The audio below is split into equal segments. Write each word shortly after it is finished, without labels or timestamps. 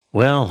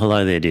Well,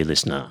 hello there, dear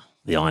listener.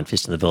 The Iron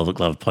Fist and the Velvet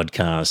Glove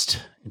podcast.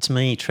 It's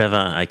me,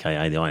 Trevor,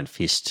 aka the Iron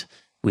Fist.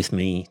 With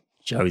me,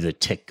 Joe, the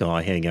tech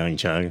guy. How you going,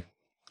 Joe?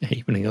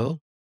 Evening all.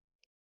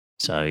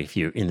 So if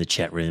you're in the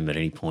chat room at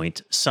any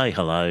point, say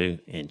hello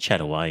and chat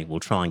away.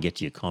 We'll try and get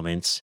to your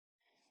comments.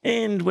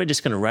 And we're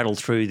just going to rattle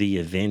through the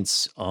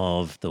events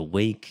of the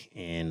week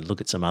and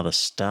look at some other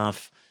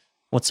stuff.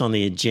 What's on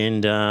the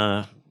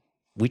agenda?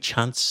 Witch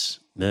hunts,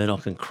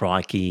 Murdoch and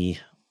Crikey,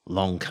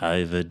 long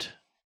COVID,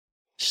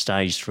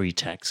 stage 3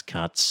 tax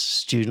cuts,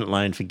 student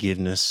loan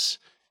forgiveness,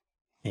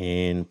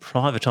 and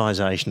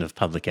privatisation of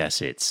public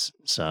assets.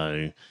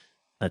 So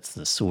that's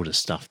the sort of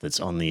stuff that's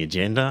on the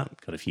agenda.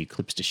 Got a few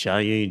clips to show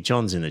you.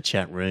 John's in the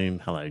chat room.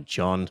 Hello,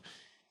 John.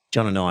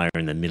 John and I are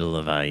in the middle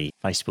of a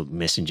Facebook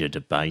Messenger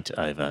debate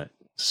over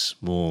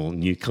small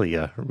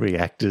nuclear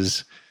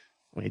reactors,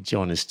 where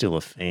John is still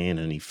a fan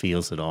and he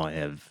feels that I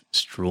have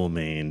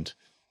strawmanned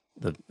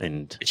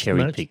and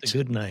cherry-picked the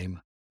good name.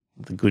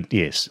 I've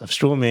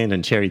strawmanned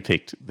and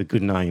cherry-picked the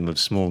good name of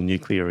small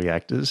nuclear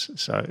reactors.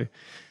 So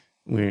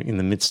we're in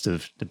the midst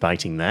of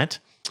debating that.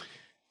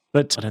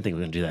 But I don't think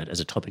we're going to do that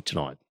as a topic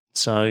tonight.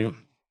 So,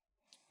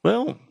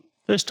 well,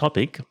 first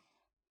topic,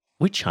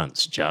 witch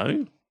hunts,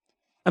 Joe.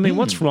 I mean,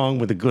 what's wrong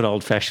with a good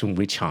old-fashioned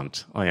witch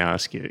hunt, I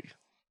ask you?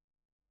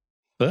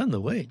 Burn the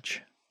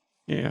witch.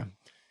 Yeah.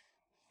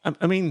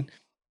 I mean,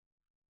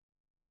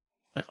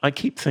 I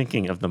keep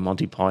thinking of the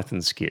Monty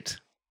Python skit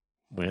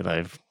where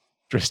they've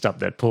dressed up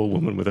that poor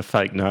woman with a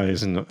fake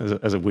nose and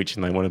as a witch,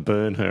 and they want to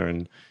burn her.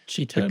 And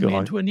she turned me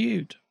into a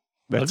newt.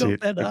 That's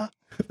it. Better.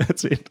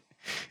 That's it.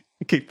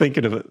 I keep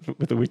thinking of it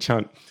with the witch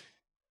hunt.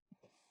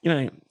 You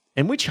know,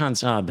 and witch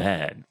hunts are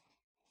bad.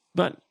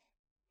 But,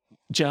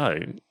 Joe,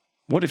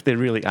 what if there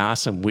really are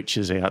some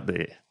witches out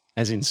there,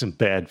 as in some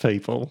bad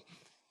people?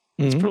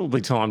 It's probably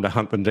time to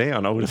hunt them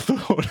down, I would have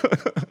thought.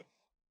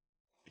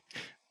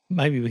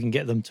 Maybe we can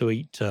get them to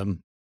eat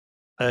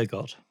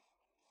ergot.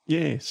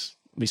 Yes.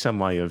 Be some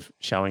way of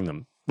showing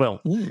them.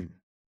 Well,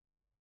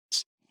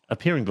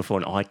 appearing before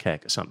an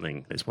ICAC or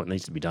something is what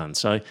needs to be done.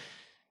 So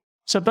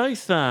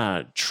both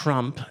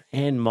Trump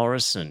and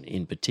Morrison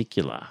in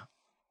particular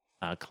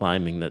are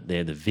claiming that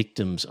they're the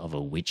victims of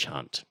a witch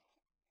hunt.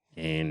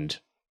 And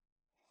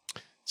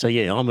so,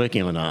 yeah, I'm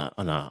working on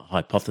a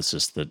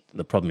hypothesis that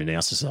the problem in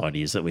our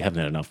society is that we haven't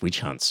had enough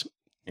witch hunts.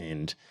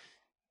 And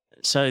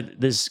so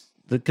there's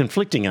the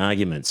conflicting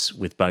arguments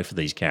with both of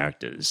these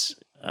characters.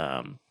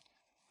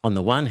 On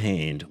the one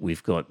hand,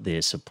 we've got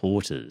their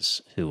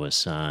supporters who are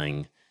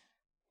saying,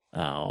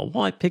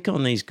 why pick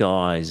on these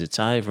guys? It's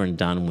over and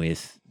done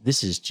with.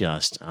 This is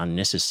just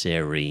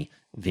unnecessary,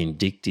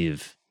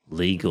 vindictive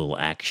legal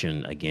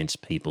action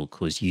against people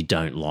because you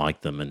don't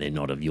like them and they're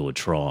not of your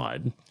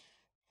tribe.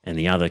 And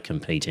the other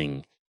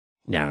competing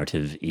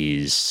narrative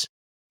is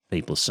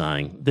people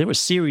saying there were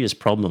serious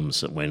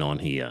problems that went on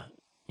here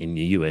in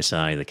the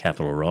USA, the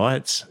Capitol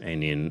riots,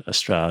 and in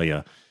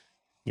Australia,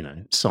 you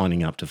know,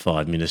 signing up to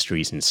 5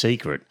 ministries in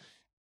secret.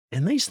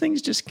 And these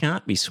things just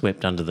can't be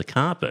swept under the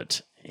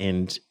carpet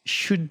and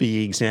should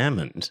be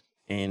examined.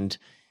 And,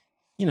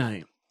 you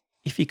know,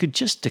 if you could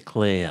just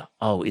declare,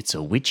 oh, it's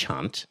a witch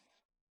hunt,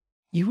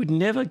 you would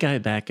never go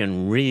back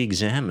and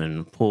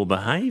re-examine poor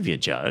behaviour,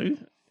 Joe.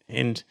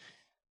 And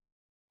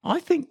I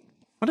think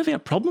one of our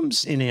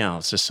problems in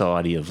our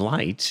society of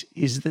late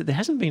is that there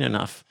hasn't been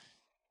enough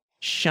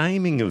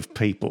shaming of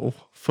people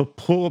for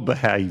poor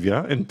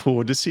behaviour and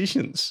poor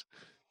decisions.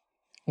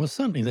 Well,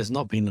 certainly there's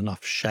not been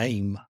enough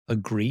shame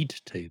agreed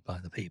to by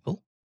the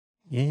people.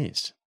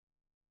 Yes.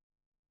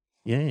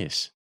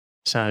 Yes.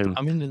 So,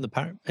 I mean, in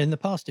the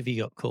past, if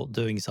you got caught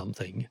doing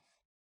something,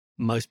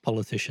 most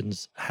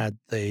politicians had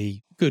the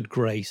good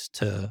grace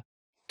to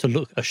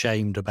look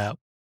ashamed about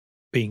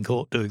being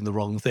caught doing the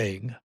wrong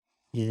thing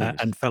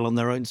and fell on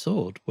their own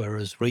sword.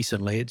 Whereas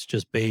recently it's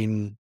just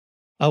been,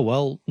 oh,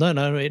 well,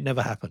 no, it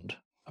never happened.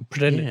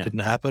 Pretend it didn't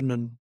happen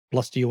and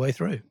bluster your way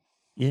through.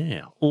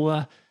 Yeah.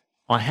 Or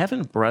I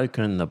haven't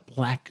broken the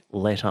black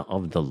letter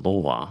of the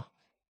law.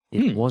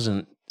 It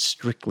wasn't,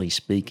 strictly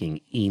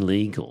speaking,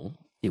 illegal.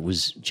 It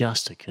was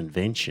just a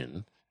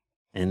convention,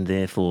 and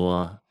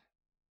therefore,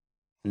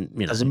 you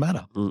know, doesn't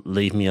matter.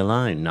 Leave me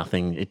alone.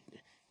 Nothing.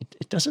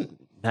 It doesn't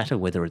matter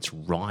whether it's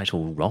right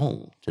or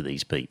wrong to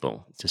these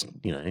people. It's just,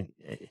 you know,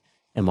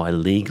 am I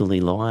legally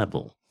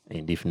liable?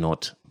 And if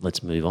not,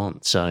 let's move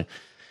on. So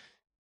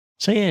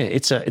yeah,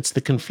 it's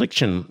the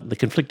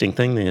conflicting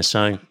thing there.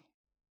 So,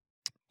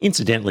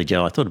 incidentally,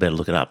 Joe, I thought about to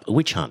look it up. A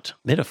witch hunt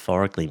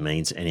metaphorically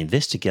means an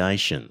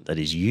investigation that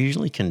is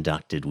usually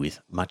conducted with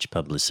much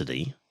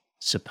publicity,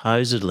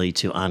 supposedly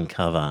to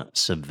uncover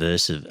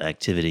subversive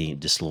activity,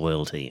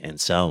 disloyalty, and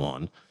so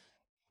on,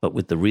 but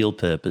with the real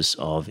purpose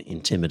of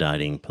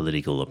intimidating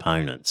political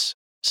opponents.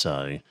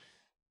 So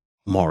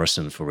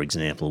Morrison, for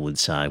example, would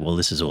say, well,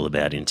 this is all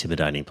about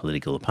intimidating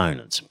political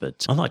opponents.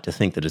 But I like to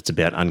think that it's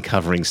about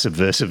uncovering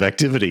subversive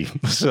activity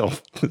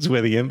myself. That's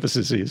where the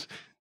emphasis is.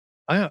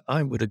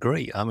 I would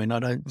agree. I mean, I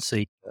don't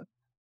see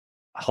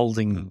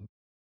holding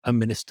a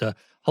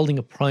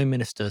prime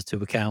minister to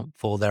account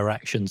for their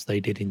actions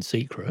they did in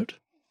secret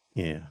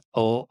Yeah.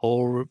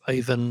 or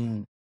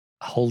even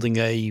holding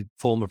a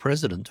former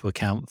president to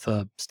account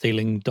for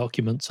stealing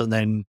documents and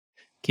then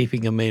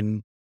keeping them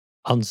in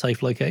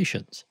unsafe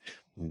locations.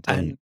 Indeed.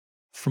 And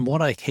from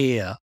what I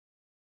hear,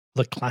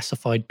 the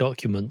classified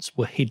documents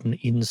were hidden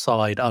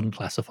inside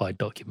unclassified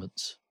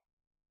documents.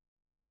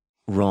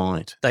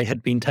 Right. They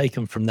had been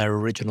taken from their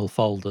original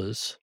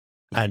folders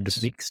and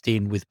Yes. mixed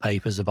in with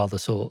papers of other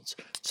sorts.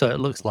 So it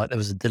looks like there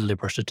was a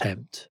deliberate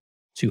attempt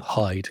to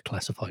hide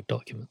classified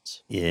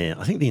documents. Yeah.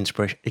 I think the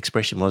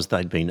expression was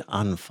they'd been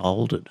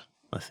unfolded,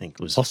 I think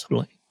was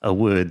Possibly. a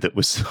word that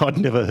was I'd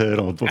never heard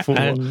of before.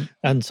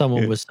 And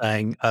someone Yeah. was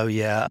saying, oh,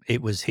 yeah,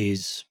 it was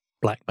his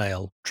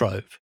blackmail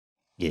trove.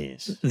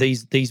 Yes.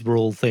 These were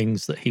all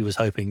things that he was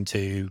hoping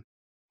to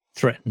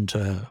threaten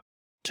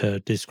to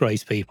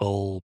disgrace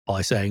people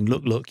by saying,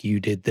 look, you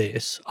did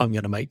this. I'm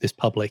going to make this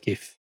public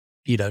if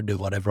you don't do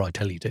whatever I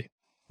tell you to.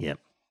 Yep.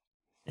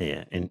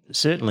 Yeah. And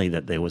certainly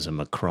that there was a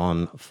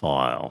Macron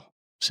file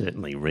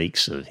certainly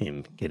reeks of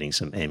him getting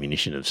some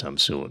ammunition of some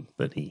sort,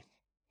 but he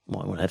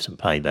might want to have some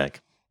payback.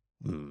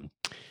 Bloody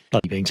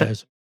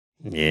bingoes.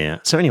 Yeah.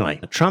 So anyway,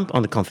 Trump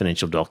on the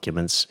confidential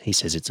documents, he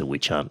says it's a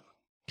witch hunt.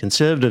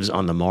 Conservatives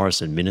on the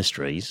Morrison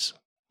Ministries,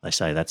 they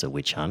say that's a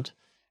witch hunt.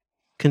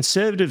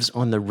 Conservatives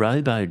on the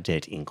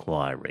robo-debt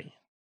inquiry,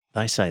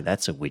 they say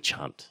that's a witch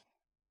hunt.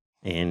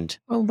 And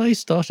Well, they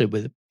started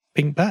with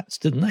pink bats,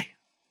 didn't they?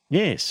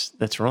 yes,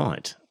 that's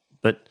right.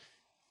 But,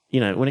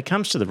 when it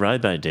comes to the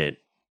robo-debt,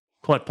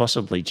 quite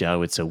possibly,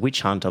 Joe, it's a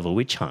witch hunt of a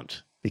witch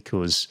hunt,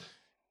 because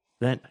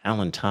that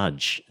Alan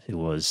Tudge, who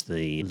was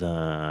the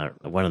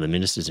one of the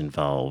ministers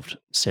involved,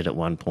 said at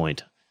one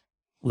point,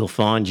 we'll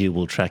find you,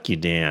 we'll track you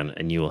down,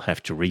 and you will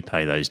have to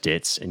repay those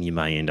debts and you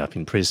may end up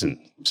in prison.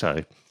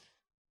 So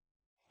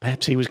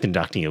perhaps he was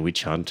conducting a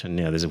witch hunt and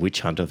now there's a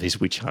witch hunt of his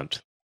witch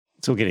hunt.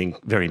 It's all getting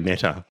very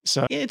meta.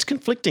 So, yeah, it's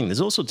conflicting. There's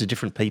all sorts of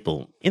different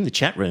people. In the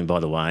chat room, by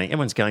the way,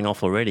 everyone's going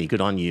off already.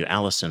 Good on you,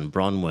 Alison,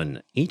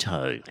 Bronwyn,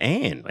 Ito,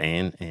 Anne,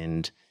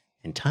 and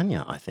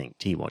Tanya, I think.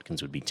 T.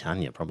 Watkins would be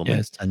Tanya, probably.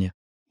 Yes, Tanya.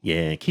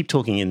 Yeah, keep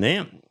talking in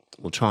there.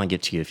 We'll try and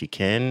get to you if you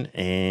can.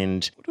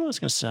 And what was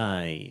I going to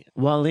say?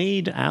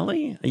 Waleed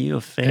Ali, are you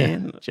a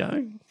fan,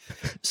 Joe?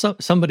 So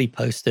somebody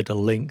posted a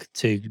link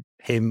to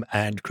him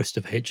and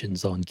Christopher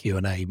Hitchens on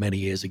Q&A many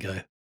years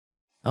ago.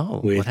 Oh,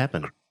 what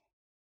happened?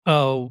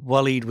 Oh,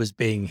 Waleed was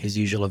being his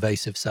usual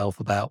evasive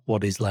self about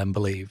what Islam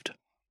believed.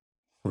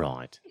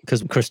 Right.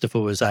 Because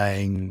Christopher was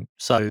saying,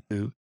 so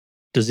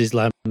does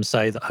Islam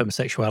say that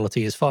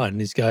homosexuality is fine?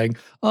 And he's going,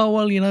 oh,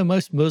 well,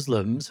 most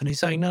Muslims. And he's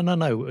saying,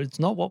 no, it's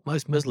not what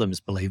most Muslims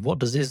believe. What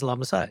does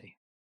Islam say?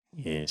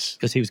 Yes.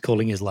 Because he was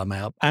calling Islam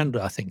out, and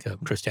I think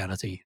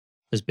Christianity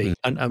as being,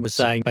 and was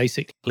saying,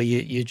 basically,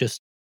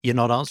 you're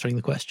not answering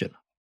the question.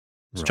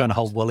 He's trying to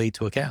hold Waleed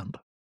to account.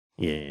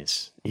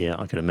 Yes. Yeah,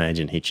 I could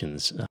imagine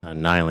Hitchens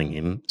nailing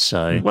him.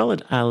 So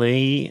Walid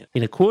Ali,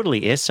 in a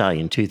quarterly essay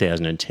in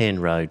 2010,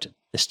 wrote,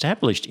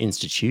 established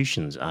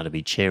institutions are to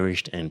be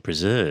cherished and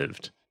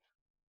preserved.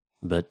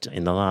 But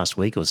in the last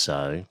week or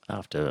so,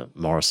 after it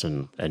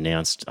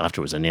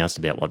was announced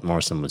about what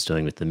Morrison was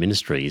doing with the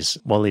ministries,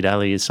 Walid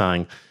Ali is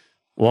saying,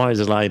 why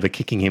is Labor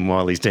kicking him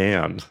while he's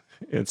down?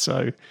 And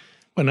so...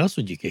 when else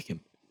would you kick him?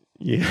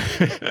 Yeah.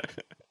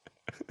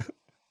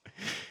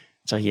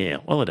 So, yeah,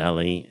 Walid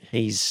Ali,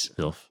 he's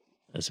off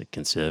as a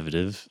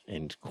conservative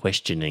and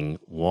questioning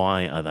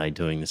why are they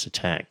doing this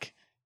attack.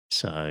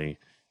 So,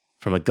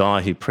 from a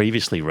guy who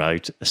previously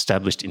wrote,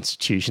 established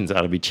institutions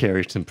are to be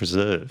cherished and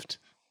preserved,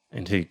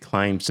 and who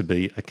claims to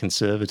be a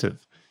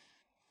conservative.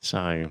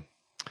 So,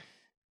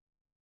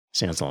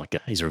 sounds like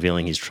he's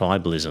revealing his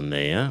tribalism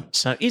there.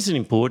 So, is it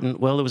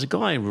important? Well, there was a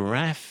guy,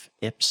 Raf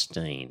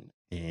Epstein,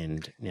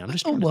 and now I'm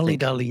just trying to think.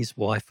 Walid Ali's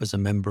wife was a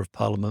member of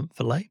Parliament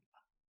for Labour.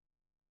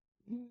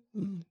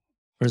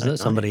 Or is Don't that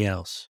somebody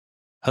else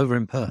over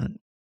in Perth?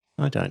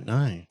 I don't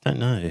know. Don't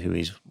know who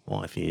his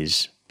wife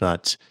is.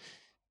 But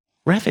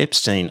Raf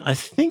Epstein, I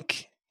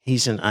think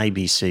he's an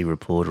ABC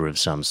reporter of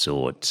some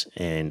sort.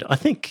 And I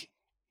think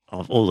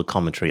of all the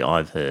commentary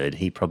I've heard,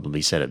 he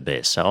probably said it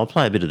best. So I'll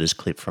play a bit of this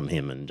clip from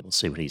him and we'll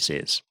see what he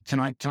says.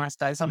 Can I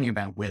say something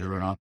about whether or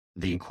not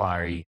the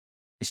inquiry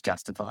is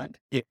justified?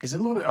 Yeah, because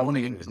there's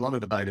a lot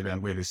of debate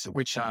about whether it's a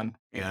witch hunt,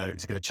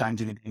 it's going to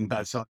change anything in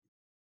both sides.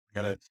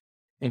 We've got to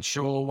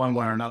ensure one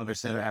way or another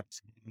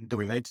do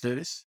we need to do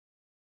this?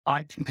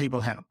 I think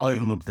people have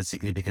overlooked the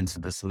significance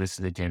of the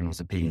Solicitor General's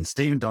opinion.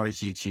 Stephen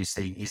Doris,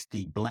 UQC, is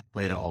the black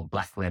letter of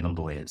black letter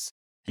lawyers.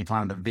 He's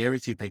one of the very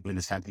few people in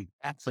this country who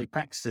actually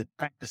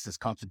practices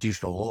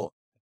constitutional law.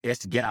 He has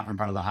to get up in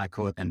front of the High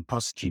Court and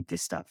prosecute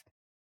this stuff.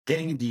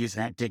 Getting him to use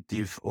an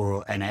adjective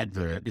or an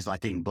adverb is like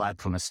getting blood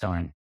from a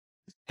stone.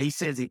 He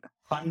says it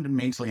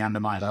fundamentally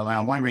undermines, I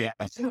won't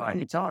react so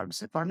many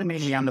times, it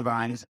fundamentally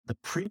undermines the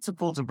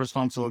principles of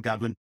responsible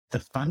government, the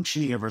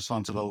functioning of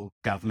responsible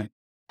government,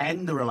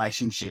 and the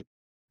relationship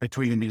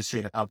between the ministry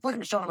and I'm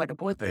trying to make a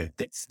point there.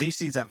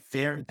 This is a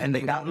fair, and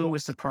the government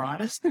was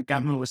surprised. The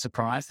government was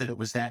surprised that it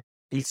was that.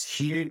 It's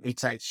huge.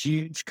 It's a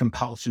huge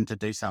compulsion to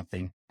do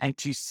something. And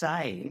to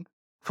say,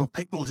 for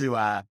people who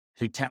are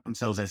who tout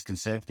themselves as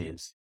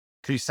conservatives,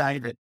 who say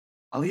that,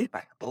 oh, you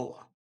break the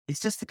law. It's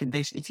just the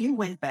convention. If you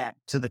went back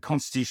to the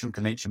Constitutional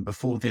Convention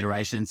before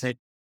Federation and said,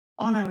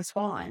 oh, no, it's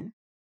fine,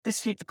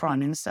 let's keep the Prime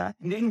Minister,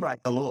 and then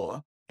break the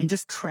law, and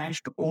just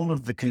trashed all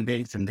of the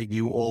convention that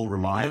you all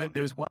rely on.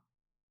 There was one.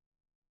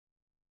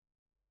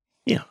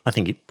 Yeah, I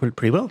think it put it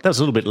pretty well. That was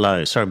a little bit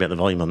low. Sorry about the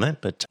volume on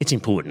that, but it's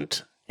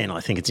important, and I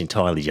think it's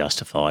entirely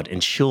justified.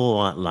 And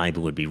sure,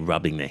 Labor would be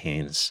rubbing their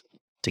hands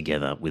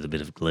together with a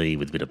bit of glee,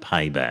 with a bit of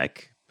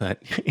payback, but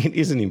it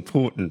is an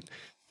important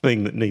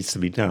thing that needs to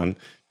be done,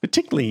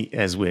 particularly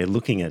as we're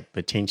looking at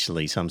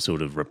potentially some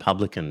sort of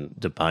Republican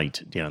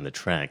debate down the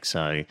track.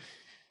 So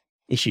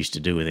issues to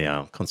do with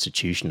our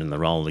constitution and the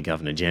role of the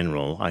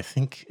Governor-General, I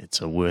think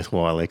it's a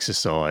worthwhile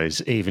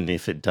exercise, even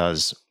if it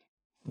does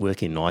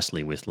work in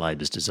nicely with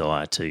Labor's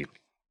desire to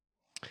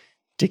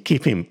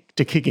kick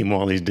him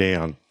while he's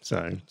down.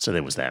 So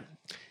there was that.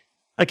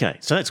 Okay,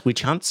 so that's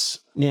witch hunts.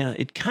 Now,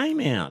 it came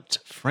out,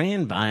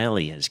 Fran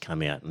Bailey has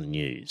come out in the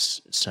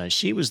news. So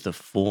she was the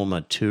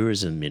former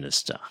tourism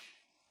minister,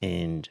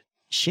 and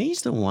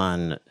she's the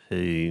one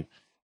who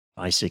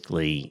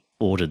basically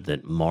ordered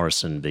that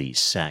Morrison be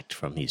sacked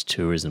from his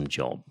tourism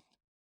job.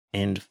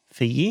 And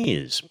for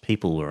years,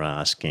 people were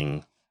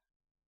asking,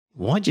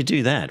 why'd you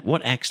do that?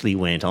 What actually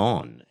went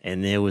on?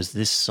 And there was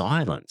this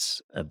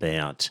silence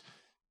about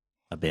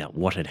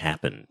what had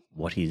happened,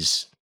 what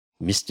his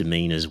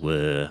misdemeanors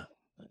were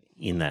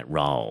in that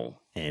role,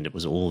 and it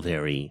was all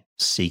very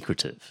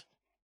secretive.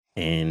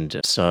 And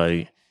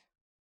so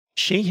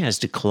she has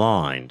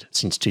declined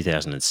since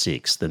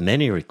 2006 the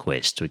many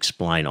requests to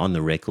explain on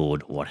the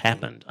record what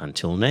happened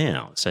until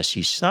now. So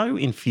she's so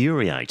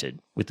infuriated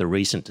with the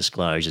recent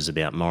disclosures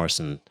about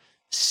Morrison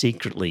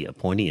secretly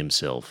appointing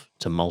himself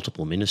to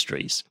multiple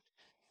ministries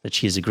that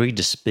she has agreed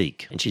to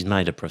speak, and she's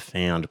made a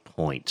profound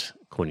point,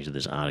 according to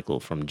this article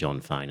from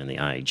John Fain in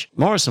The Age.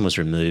 Morrison was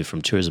removed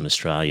from Tourism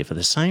Australia for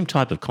the same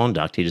type of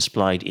conduct he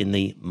displayed in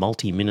the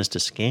multi-minister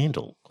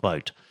scandal.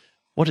 Quote,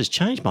 what has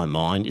changed my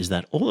mind is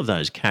that all of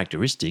those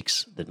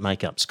characteristics that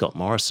make up Scott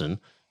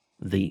Morrison,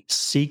 the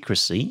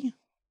secrecy,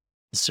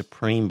 the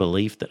supreme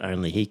belief that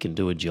only he can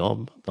do a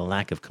job, the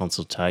lack of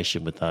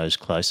consultation with those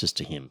closest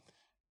to him,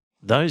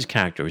 those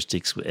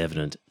characteristics were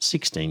evident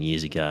 16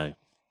 years ago,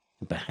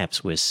 and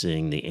perhaps we're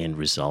seeing the end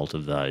result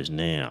of those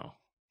now.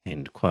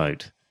 End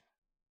quote.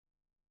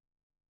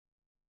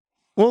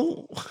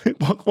 Well,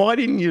 why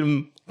didn't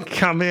you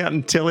come out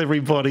and tell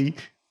everybody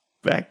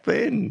back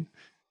then?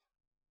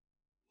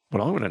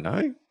 What I want to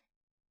know.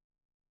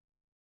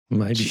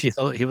 Maybe she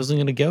thought he wasn't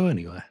going to go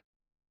anywhere.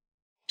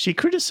 She's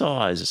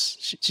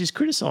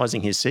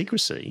criticising his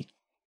secrecy,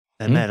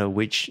 a matter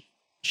which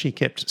she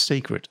kept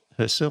secret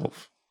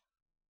herself.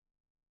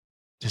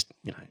 Just,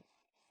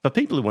 for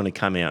people who want to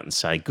come out and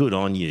say, good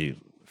on you,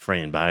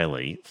 Fran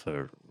Bailey,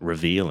 for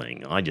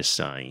revealing, I just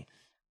say,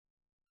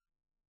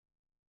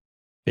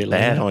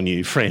 bad on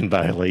you, Fran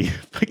Bailey,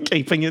 for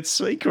keeping it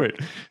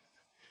secret.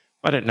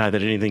 I don't know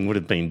that anything would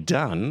have been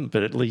done,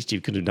 but at least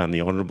you could have done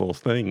the honourable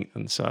thing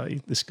and say,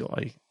 this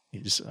guy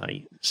is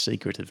a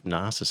secretive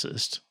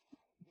narcissist.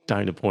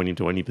 Don't appoint him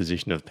to any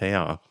position of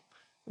power,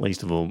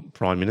 least of all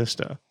Prime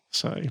Minister.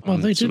 So, well,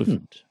 they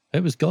didn't.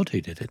 It was God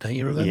who did it, don't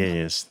you remember?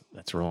 Yes,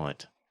 that's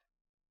right.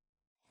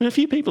 And a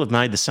few people have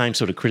made the same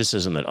sort of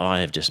criticism that I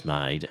have just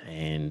made,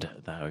 and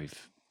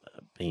they've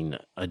been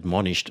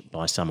admonished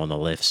by some on the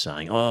left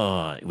saying,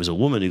 oh, it was a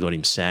woman who got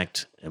him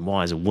sacked, and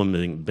why is a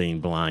woman being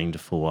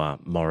blamed for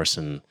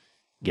Morrison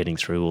getting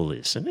through all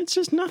this? And it's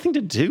just nothing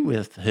to do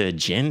with her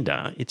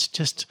gender. It's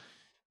just,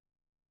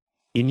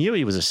 you knew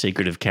he was a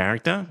secretive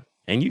character,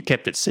 and you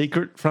kept it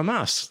secret from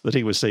us that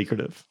he was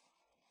secretive.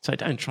 So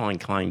don't try and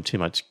claim too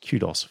much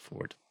kudos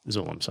for it, is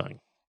all I'm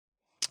saying.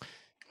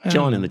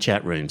 John in the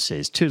chat room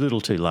says, too little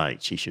too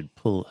late. She should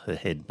pull her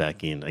head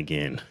back in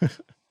again.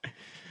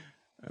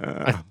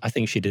 I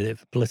think she did it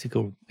for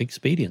political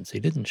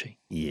expediency, didn't she?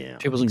 Yeah.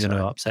 She wasn't going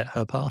to upset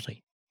her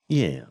party.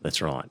 Yeah, that's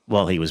right.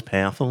 While he was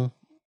powerful,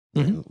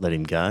 let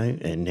him go.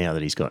 And now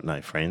that he's got no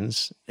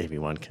friends,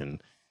 everyone can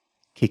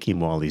kick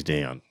him while he's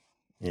down.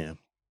 Yeah.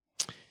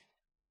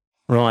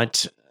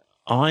 Right.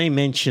 I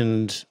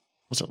mentioned,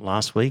 was it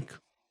last week,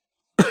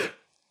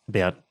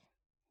 about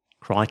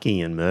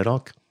Crikey and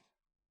Murdoch?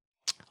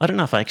 I don't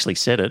know if I actually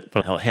said it,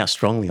 but how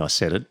strongly I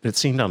said it. It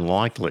seemed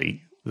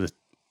unlikely that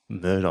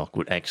Murdoch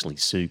would actually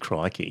sue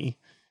Crikey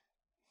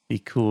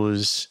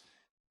because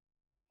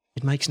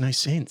it makes no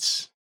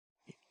sense.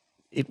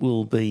 It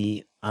will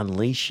be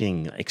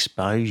unleashing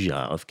exposure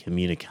of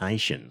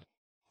communication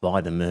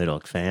by the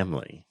Murdoch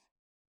family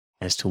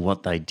as to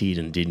what they did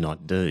and did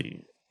not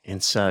do.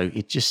 And so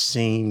it just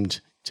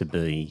seemed to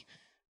be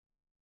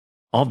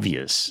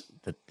obvious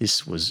that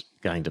this was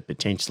going to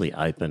potentially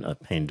open a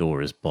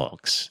Pandora's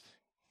box.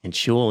 And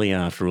surely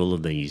after all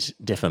of these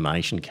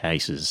defamation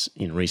cases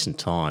in recent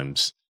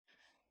times,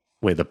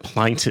 where the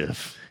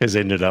plaintiff has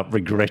ended up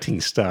regretting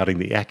starting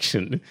the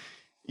action,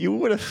 you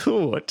would have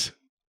thought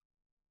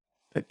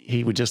that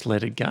he would just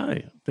let it go.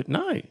 But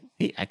no,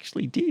 he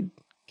actually did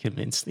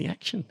commence the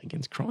action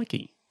against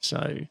Crikey.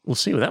 So we'll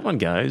see where that one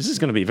goes. This is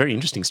going to be a very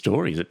interesting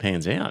story as it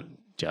pans out,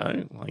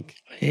 Joe.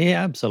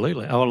 Yeah,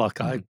 absolutely. Oh,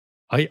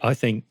 I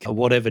think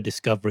whatever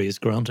discovery is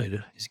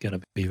granted is going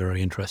to be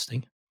very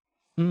interesting.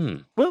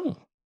 Well,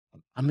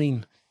 I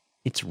mean,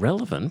 it's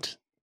relevant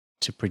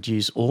to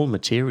produce all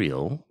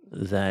material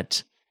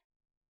that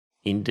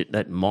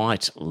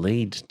might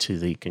lead to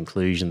the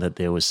conclusion that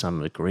there was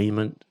some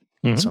agreement,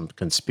 some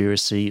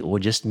conspiracy, or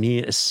just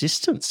mere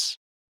assistance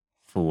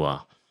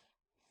for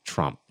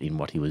Trump in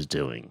what he was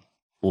doing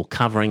or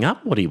covering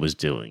up what he was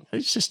doing.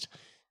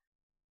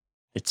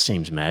 It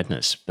seems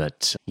madness,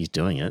 but he's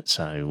doing it.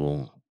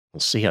 So we'll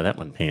see how that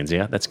one pans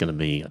out. That's going to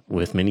be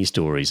worth many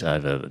stories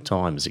over the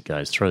time as it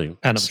goes through.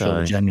 And I'm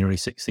sure the January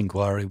 6th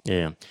inquiry.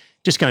 Yeah.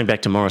 Just going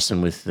back to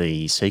Morrison with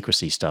the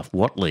secrecy stuff,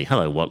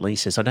 hello Watley,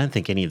 says, I don't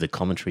think any of the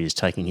commentary is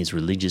taking his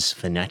religious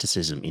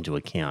fanaticism into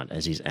account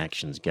as his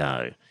actions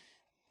go.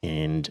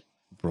 And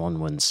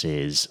Bronwyn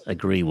says,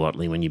 agree,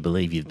 Watley, when you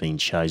believe you've been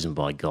chosen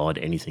by God,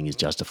 anything is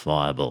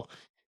justifiable.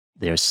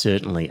 There is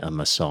certainly a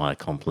Messiah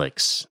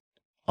complex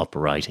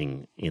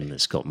operating in the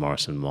Scott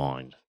Morrison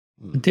mind.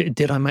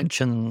 Did I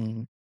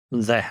mention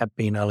there have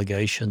been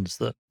allegations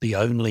that the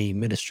only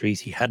ministries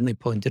he hadn't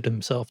appointed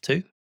himself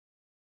to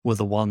were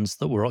the ones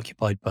that were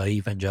occupied by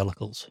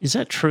evangelicals? Is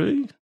that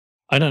true?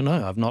 I don't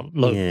know. I've not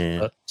looked,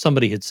 but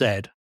somebody had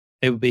said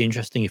it would be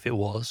interesting if it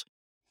was.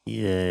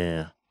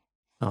 Yeah,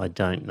 I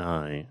don't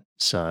know.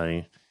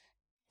 So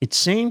it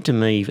seemed to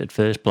me at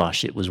first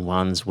blush it was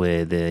ones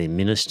where the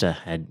minister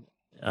had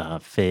a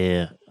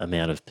fair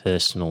amount of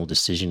personal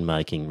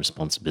decision-making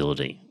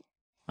responsibility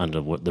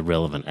under the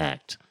relevant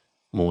act,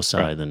 more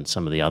so than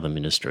some of the other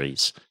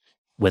ministries,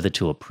 whether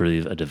to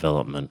approve a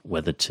development,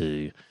 whether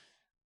to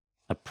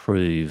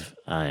approve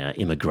an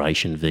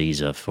immigration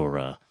visa for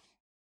a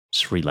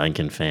Sri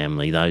Lankan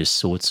family, those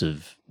sorts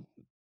of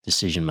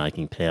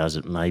decision-making powers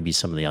that maybe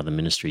some of the other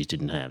ministries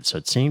didn't have. So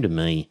it seemed to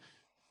me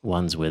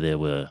ones where there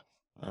were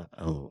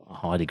a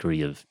high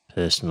degree of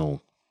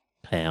personal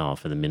power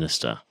for the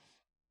minister.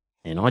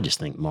 And I just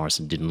think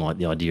Morrison didn't like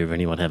the idea of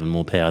anyone having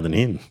more power than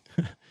him.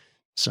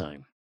 So,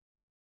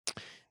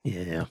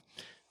 yeah.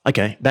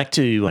 Okay, back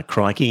to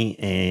Crikey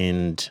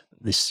and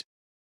this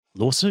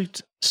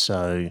lawsuit.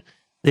 So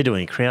they're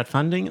doing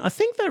crowdfunding. I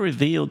think they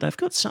revealed they've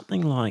got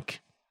something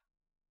like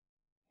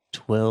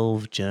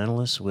 12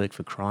 journalists work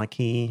for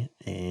Crikey,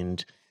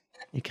 and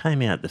it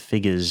came out the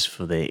figures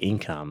for their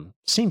income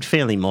seemed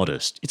fairly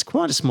modest. It's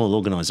quite a small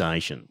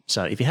organisation.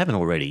 So if you haven't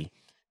already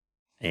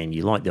and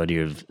you like the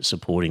idea of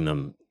supporting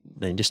them,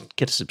 then just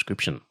get a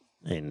subscription.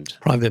 And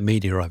Private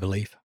Media, I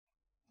believe.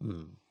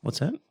 What's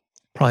that?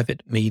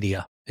 Private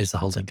Media is the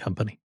holding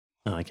company.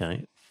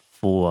 Okay.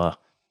 For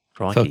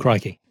Crikey. For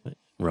Crikey.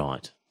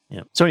 Right.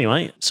 Yeah. So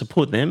anyway,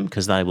 support them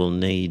because they will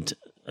need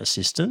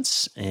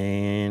assistance.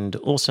 And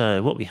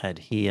also what we had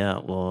here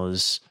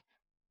was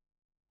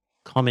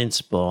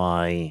comments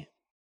by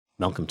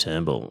Malcolm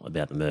Turnbull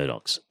about the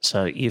Murdochs.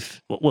 So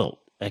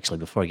actually,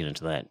 before I get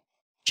into that,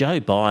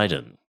 Joe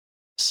Biden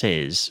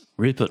says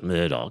Rupert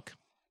Murdoch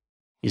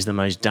is the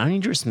most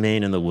dangerous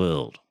man in the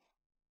world.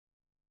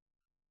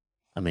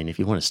 I mean, if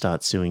you want to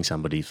start suing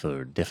somebody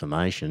for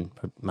defamation,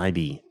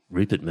 maybe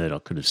Rupert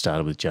Murdoch could have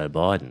started with Joe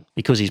Biden,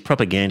 because his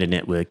propaganda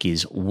network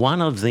is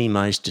one of the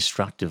most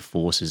destructive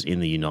forces in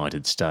the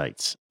United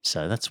States.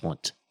 So that's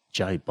what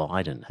Joe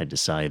Biden had to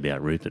say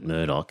about Rupert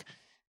Murdoch.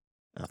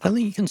 I don't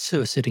think you can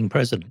sue a sitting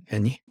president,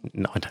 can you?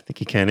 No, I don't think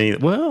you can either.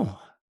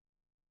 Well,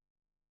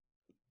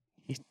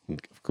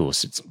 of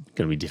course, it's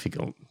going to be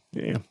difficult.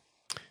 Yeah.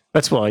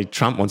 That's why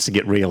Trump wants to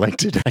get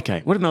re-elected.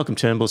 Okay, what did Malcolm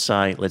Turnbull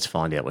say? Let's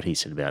find out what he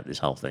said about this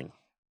whole thing.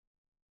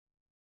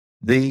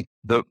 The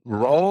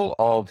role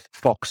of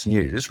Fox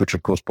News, which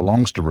of course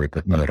belongs to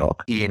Rupert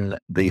Murdoch, in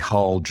the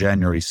whole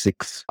January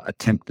 6th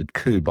attempted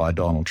coup by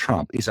Donald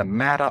Trump is a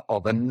matter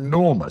of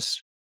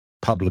enormous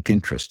public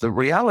interest. The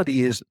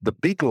reality is the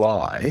big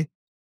lie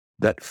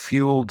that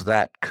fueled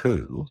that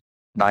coup,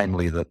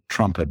 namely that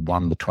Trump had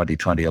won the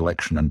 2020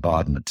 election and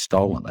Biden had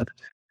stolen it,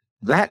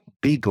 that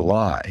big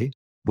lie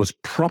was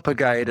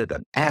propagated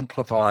and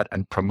amplified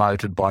and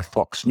promoted by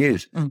Fox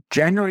News.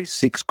 January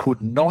 6th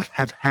could not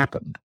have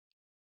happened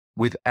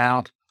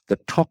without the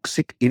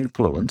toxic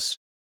influence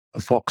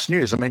of Fox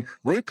News. I mean,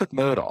 Rupert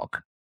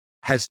Murdoch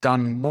has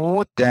done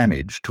more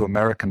damage to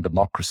American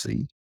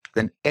democracy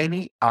than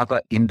any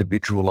other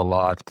individual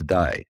alive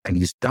today, and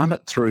he's done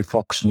it through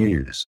Fox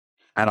News.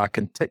 And I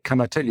can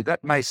I tell you,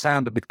 that may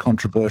sound a bit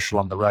controversial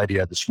on the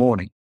radio this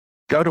morning.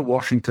 Go to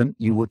Washington,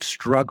 you would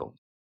struggle.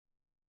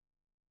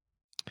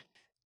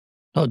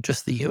 Not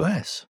just the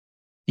US,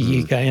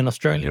 the UK and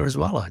Australia as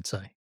well, I'd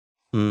say.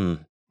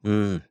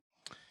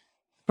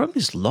 Problem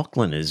is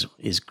Lachlan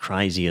is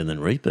crazier than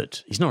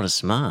Rupert. He's not as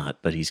smart,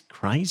 but he's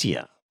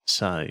crazier.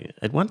 So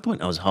at one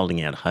point I was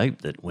holding out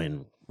hope that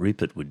when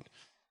Rupert would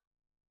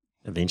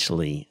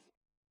eventually,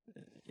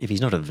 if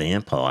he's not a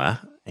vampire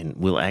and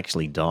will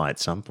actually die at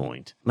some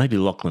point, maybe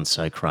Lachlan's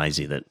so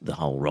crazy that the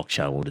whole rock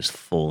show will just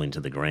fall into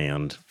the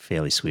ground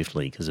fairly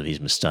swiftly because of his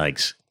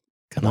mistakes,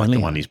 like the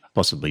one he's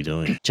possibly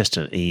doing. Just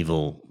an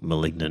evil,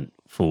 malignant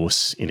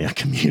force in our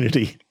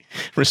community,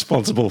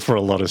 responsible for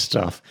a lot of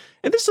stuff.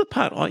 And this is the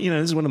part, this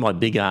is one of my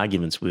big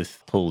arguments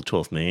with Paul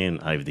Twelfth Man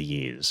over the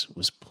years,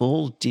 was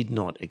Paul did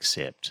not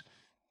accept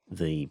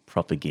the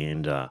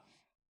propaganda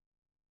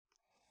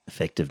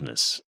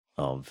effectiveness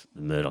of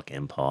the Murdoch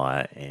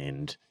empire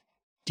and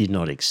did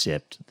not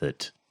accept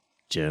that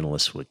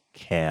journalists were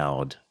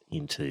cowed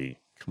into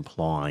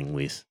complying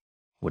with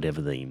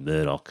whatever the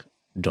Murdoch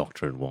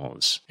doctrine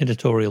was.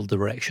 Editorial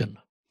direction.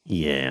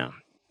 Yeah.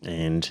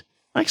 And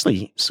I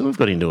actually sort of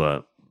got into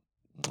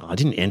I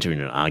didn't enter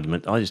into an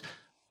argument.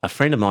 A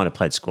friend of mine I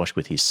played squash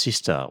with, his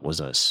sister was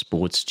a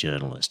sports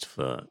journalist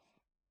for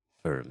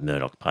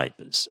Murdoch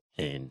papers.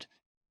 And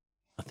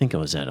I think I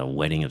was at a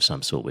wedding of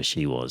some sort where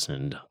she was,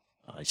 and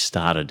I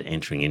started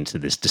entering into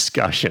this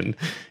discussion,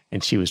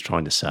 and she was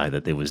trying to say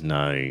that there was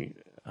no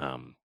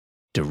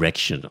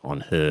direction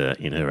on her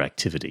in her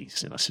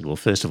activities. And I said, well,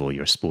 first of all,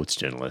 you're a sports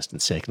journalist.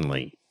 And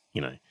secondly,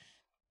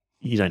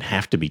 you don't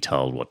have to be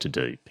told what to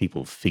do.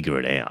 People figure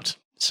it out.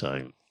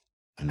 So,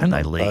 and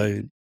they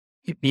leave.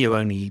 You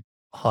only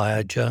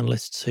hire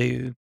journalists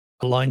who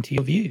align to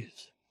your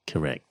views.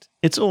 Correct.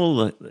 It's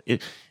all,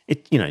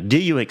 do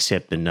you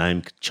accept the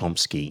Noam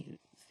Chomsky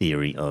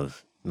theory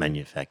of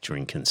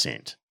manufacturing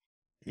consent?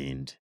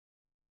 And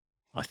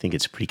I think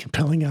it's a pretty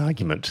compelling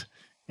argument.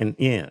 And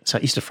yeah, so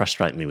it used to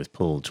frustrate me with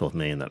Paul Twelfth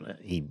Man that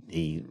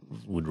he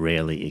would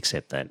rarely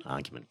accept that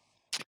argument.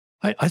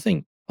 I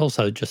think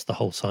also just the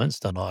whole science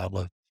denial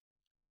of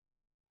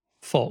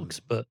Fox,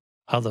 but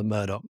other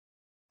Murdoch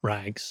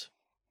rags,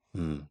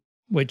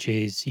 which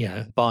is,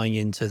 buying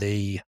into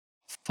the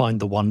find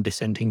the one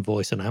dissenting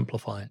voice and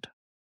amplify it.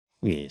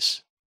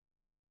 Yes.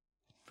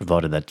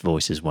 Provided that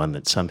voice is one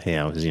that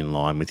somehow is in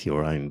line with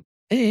your own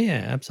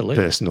absolutely.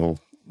 Personal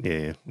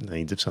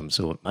needs of some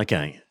sort.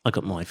 Okay, I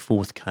got my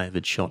 4th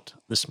COVID shot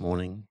this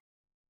morning.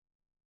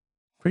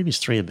 Previous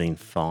 3 have been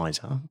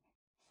Pfizer.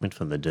 Went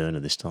for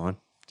Moderna this time,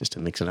 just to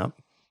mix it up.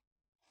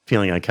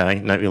 Feeling okay,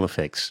 no ill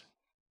effects.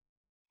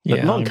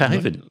 But long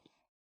COVID,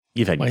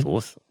 you've had your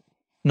 4th.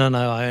 No,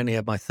 I only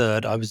had my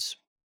 3rd.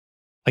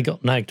 I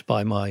got nagged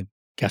by my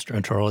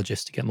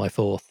gastroenterologist to get my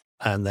 4th,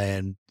 and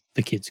then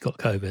the kids got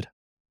COVID.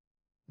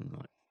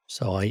 Right.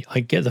 So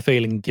I get the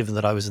feeling, given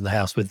that I was in the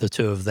house with the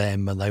 2 of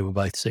them and they were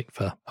both sick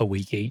for a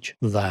week each,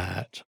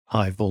 that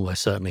I've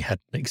almost certainly had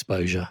an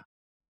exposure.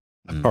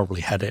 I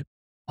probably had it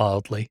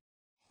mildly.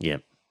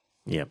 Yep.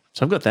 So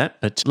I've got that.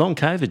 But long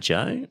COVID,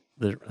 Joe,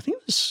 I'm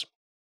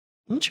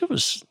not sure it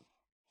was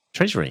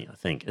Treasury, I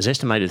think, has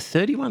estimated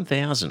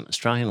 31,000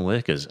 Australian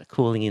workers are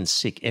calling in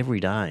sick every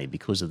day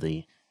because of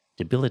the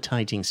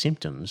debilitating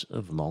symptoms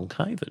of long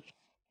COVID.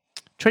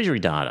 Treasury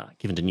data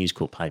given to News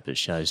Corp papers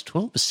shows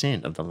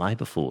 12% of the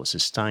labour force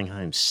is staying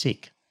home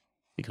sick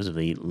because of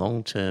the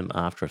long-term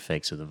after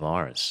effects of the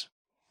virus.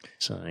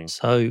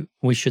 So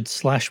we should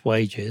slash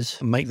wages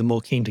and make them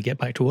more keen to get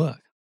back to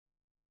work.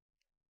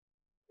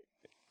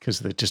 Because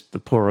the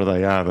poorer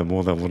they are, the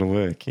more they want to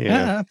work.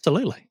 Yeah,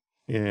 absolutely.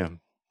 Yeah.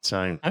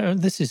 So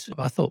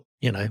I thought,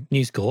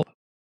 News Corp,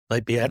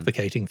 they'd be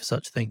advocating for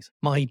such things.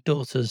 My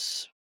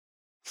daughter's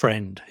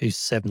friend, who's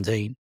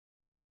 17,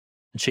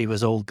 and she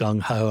was all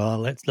gung-ho,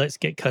 let's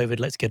get COVID,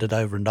 let's get it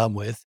over and done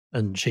with.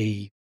 And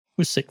she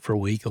was sick for a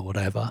week or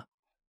whatever.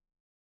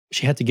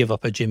 She had to give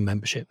up her gym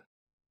membership.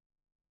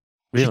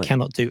 Really? She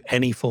cannot do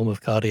any form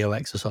of cardio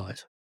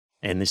exercise.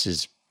 And this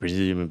is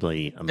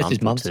presumably a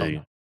month or 2.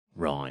 On.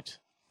 Right.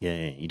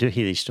 Yeah, you do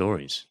hear these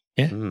stories.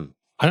 Yeah.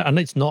 And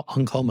it's not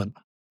uncommon.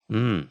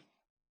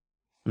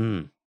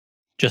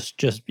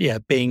 Just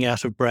being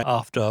out of breath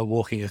after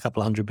walking a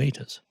couple 100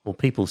 meters. Well,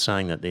 people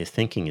saying that their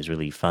thinking is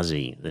really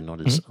fuzzy. They're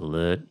not as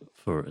alert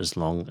for as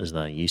long as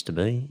they used to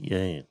be.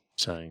 Yeah.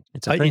 So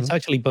it's a thing. It's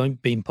actually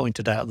been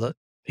pointed out that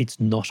it's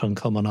not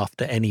uncommon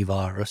after any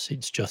virus.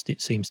 It's just,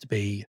 it seems to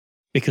be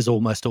because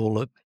almost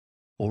all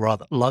or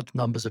rather large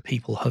numbers of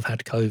people have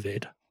had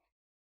COVID.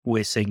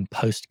 We're seeing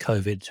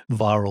post-COVID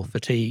viral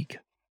fatigue,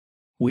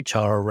 which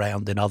are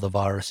around in other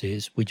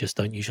viruses. We just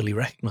don't usually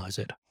recognize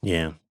it.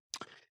 Yeah.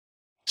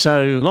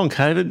 So long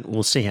COVID,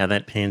 we'll see how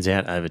that pans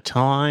out over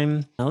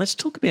time. Now let's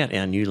talk about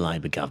our new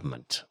Labor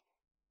government,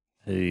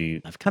 who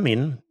have come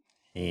in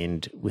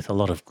and with a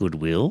lot of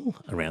goodwill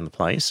around the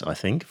place, I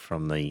think,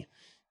 from the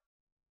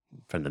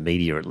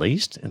media at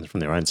least, and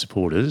from their own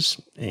supporters.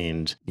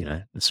 And,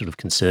 the sort of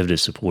conservative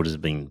supporters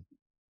have been,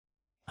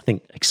 I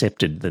think,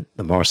 accepted that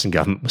the Morrison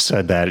government was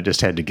so bad it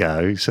just had to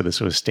go. So they're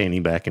sort of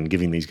standing back and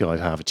giving these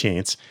guys half a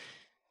chance.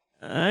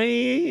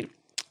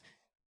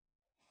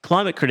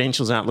 Climate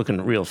credentials aren't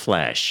looking real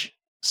flash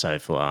so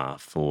far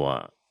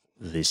for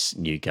this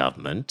new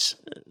government.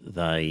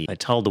 They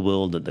told the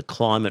world that the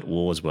climate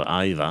wars were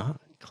over,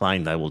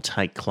 claimed they will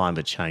take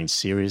climate change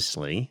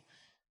seriously,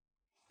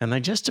 and they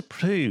just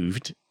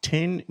approved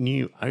 10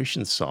 new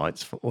ocean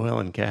sites for oil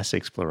and gas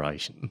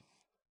exploration.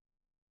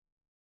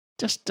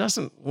 Just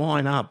doesn't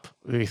line up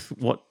with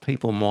what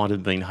people might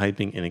have been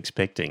hoping and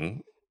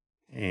expecting,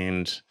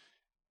 and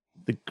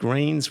the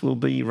Greens will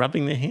be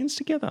rubbing their hands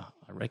together,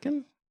 I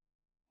reckon,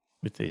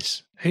 with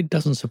this. It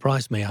doesn't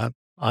surprise me.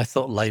 I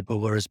thought Labor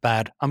were as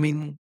bad. I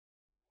mean,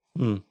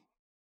 Hmm.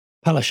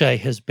 Palaszczuk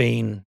has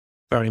been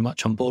very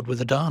much on board with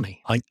Adani.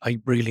 I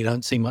really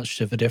don't see much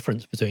of a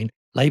difference between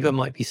Labour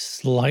might be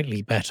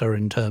slightly better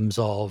in terms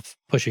of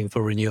pushing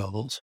for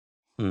renewables,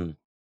 Hmm.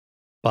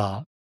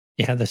 but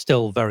yeah, they're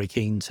still very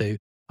keen to.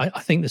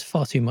 I think there's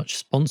far too much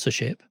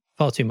sponsorship,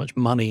 far too much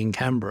money in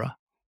Canberra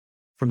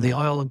from the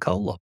oil and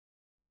coal lobby.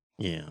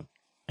 Yeah.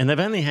 And they've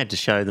only had to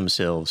show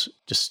themselves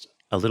just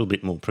a little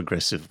bit more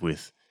progressive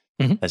with,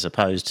 Mhm. as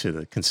opposed to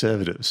the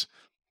Conservatives.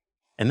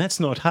 And that's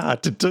not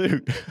hard to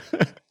do.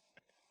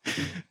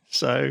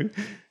 So,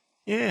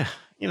 yeah,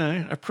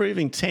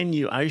 approving 10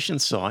 new ocean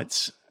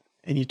sites,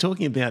 and you're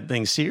talking about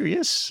being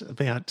serious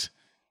about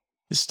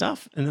this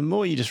stuff. And the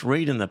more you just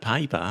read in the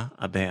paper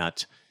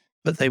about,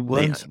 But they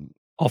weren't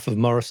off of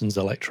Morrison's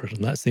electorate,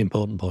 and that's the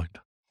important point.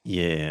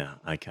 yeah,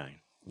 okay.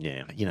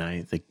 Yeah,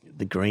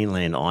 the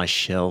Greenland ice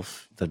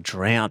shelf, the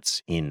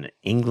droughts in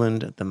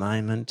England at the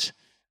moment,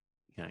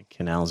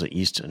 canals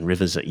and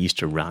rivers that used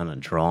to run are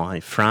dry.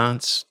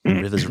 France, the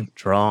rivers are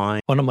dry.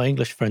 One of my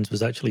English friends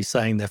was actually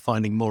saying they're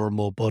finding more and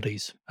more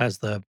bodies as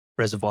the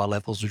reservoir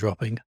levels are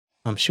dropping.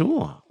 I'm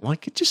sure.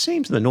 Like, it just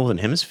seems the Northern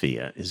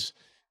Hemisphere is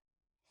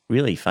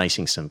really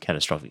facing some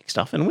catastrophic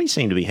stuff, and we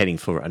seem to be heading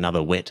for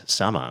another wet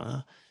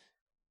summer.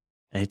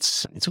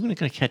 It's all going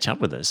to catch up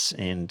with us,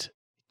 and it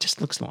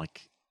just looks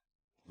like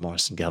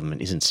Morrison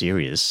government isn't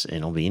serious, and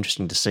it'll be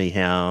interesting to see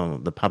how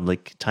the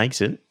public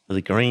takes it.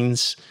 The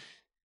Greens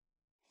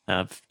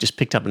have just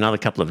picked up another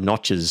couple of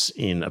notches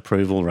in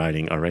approval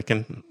rating, I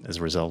reckon, as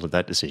a result of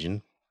that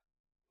decision.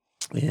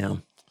 Yeah.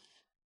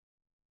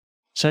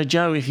 So,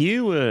 Joe, if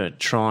you were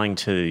trying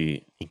to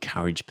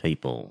encourage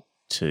people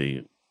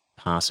to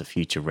pass a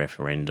future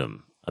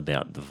referendum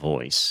about The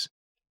Voice,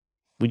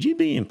 would you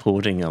be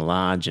importing a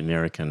large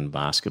American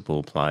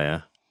basketball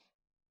player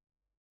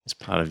as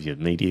part of your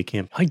media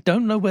campaign? I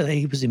don't know whether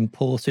he was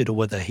imported or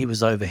whether he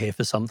was over here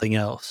for something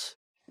else.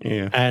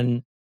 Yeah.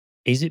 And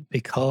is it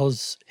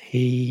because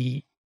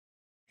he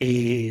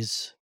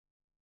is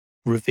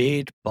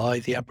revered by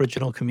the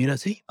Aboriginal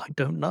community? I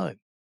don't know.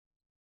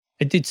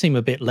 It did seem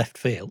a bit left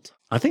field.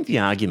 I think the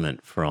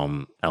argument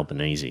from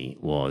Albanese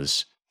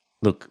was,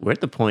 look, we're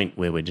at the point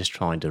where we're just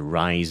trying to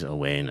raise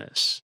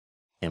awareness,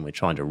 and we're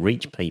trying to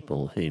reach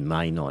people who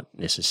may not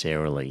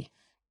necessarily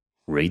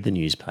read the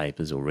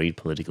newspapers or read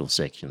political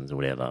sections or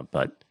whatever,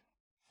 but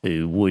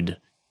who would,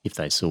 if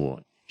they saw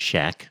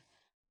Shaq,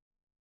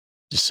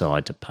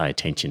 decide to pay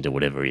attention to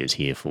whatever he is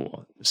here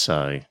for.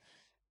 So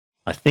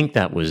I think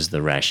that was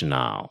the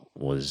rationale,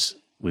 was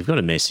we've got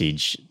a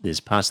message, there's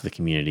parts of the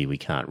community we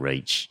can't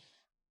reach,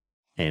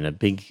 and a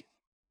big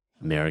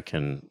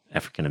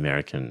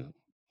African-American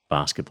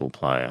basketball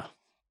player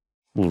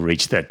will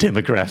reach that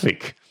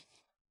demographic.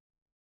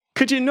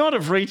 Could you not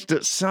have reached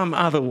it some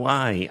other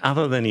way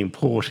other than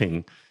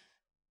importing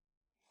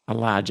a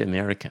large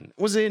American?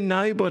 Was there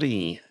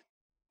nobody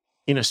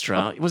in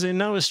Australia? Was there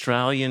no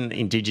Australian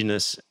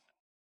Indigenous?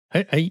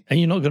 Are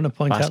you not going to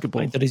point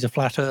Basketball. out that he's a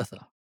flat earther?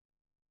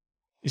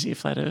 Is he a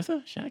flat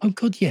earther, Shaq? Oh,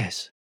 God,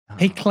 yes.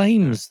 He Oh,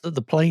 claims that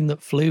the plane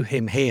that flew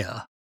him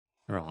here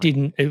right.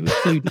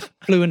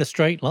 flew in a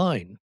straight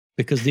line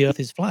because the earth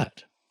is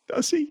flat.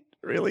 Does he?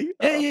 Really?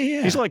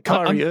 Yeah. He's like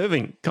Kyrie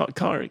Irving.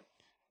 Kyrie.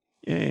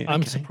 Yeah.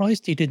 I'm okay.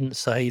 surprised he didn't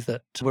say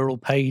that we're all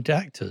paid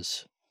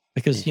actors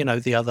because,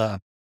 the other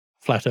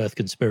flat earth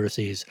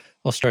conspiracy is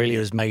Australia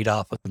is made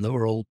up and that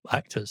we're all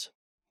actors.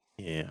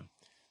 Yeah.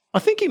 I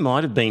think he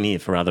might have been here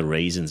for other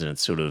reasons, and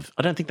it's sort of,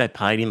 I don't think they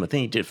paid him. I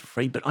think he did it for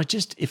free. But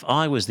if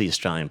I was the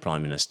Australian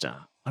Prime Minister,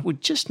 I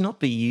would just not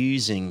be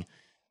using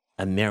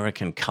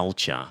American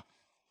culture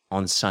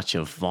on such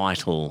a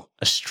vital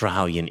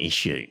Australian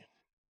issue.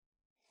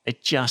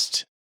 It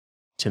just,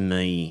 to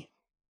me,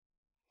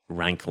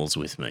 rankles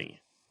with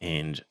me.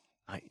 And,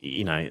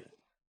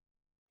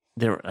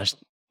 there's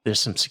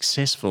some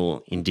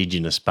successful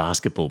Indigenous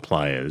basketball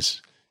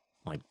players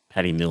like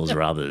Patty Mills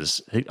or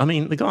others.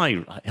 The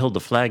guy held the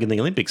flag in the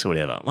Olympics or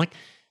whatever. Like,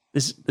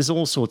 there's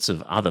all sorts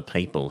of other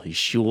people who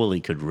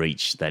surely could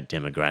reach that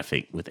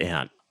demographic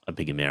without a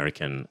big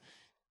American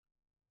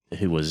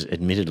who was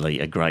admittedly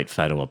a great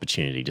photo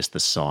opportunity. Just the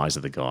size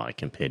of the guy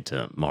compared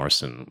to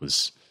Morrison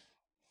was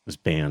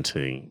bound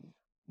to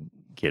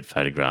get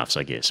photographs,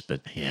 I guess.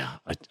 But yeah,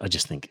 I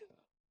just think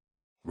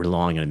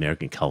relying on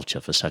American culture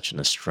for such an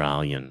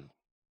Australian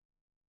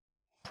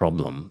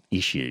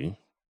issue,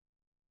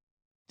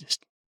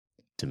 just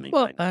to me.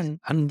 Well, and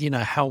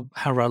how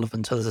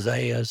relevant are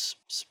they as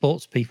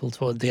sports people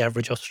to the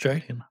average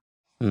Australian,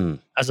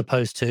 as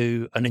opposed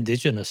to an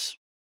Indigenous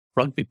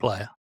rugby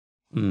player?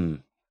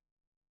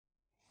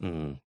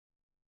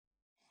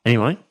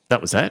 Anyway,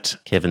 that was that.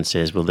 Kevin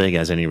says, well, there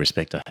goes any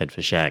respect I had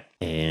for Shaq.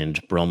 And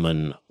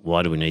Bronman,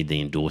 why do we need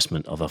the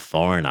endorsement of a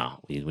foreigner?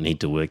 We need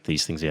to work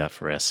these things out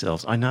for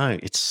ourselves. I know,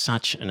 it's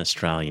such an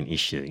Australian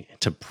issue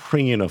to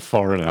bring in a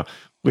foreigner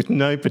with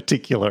no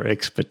particular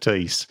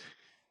expertise.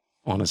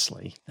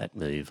 Honestly, that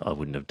move I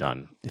wouldn't have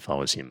done if I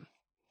was him.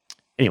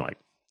 Anyway,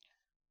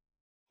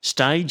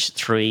 stage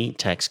 3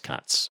 tax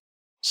cuts.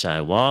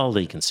 So while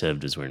the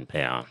Conservatives were in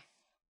power,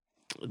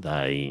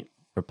 they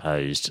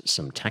proposed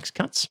some tax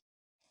cuts,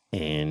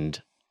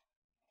 and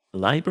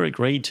Labor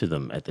agreed to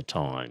them at the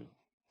time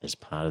as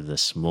part of the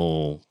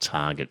small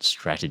target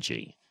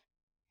strategy.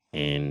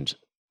 And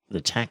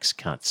the tax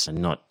cuts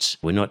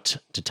were not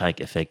to take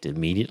effect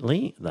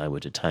immediately. They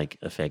were to take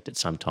effect at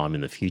some time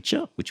in the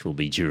future, which will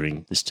be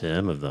during this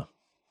term of the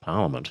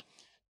Parliament.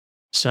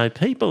 So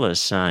people are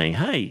saying,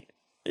 hey,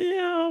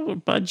 our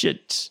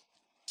budget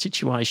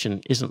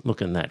situation isn't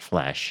looking that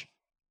flash.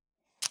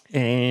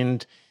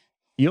 And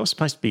you're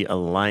supposed to be a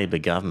Labor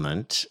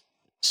government,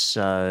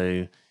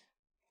 so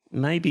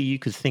maybe you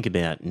could think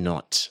about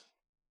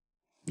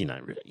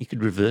you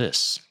could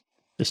reverse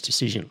this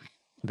decision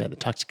about the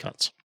tax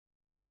cuts.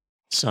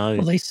 So,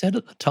 Well, they said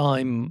at the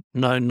time,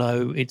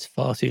 no, it's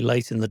far too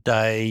late in the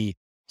day.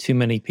 Too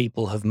many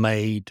people have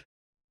made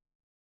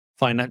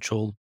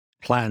financial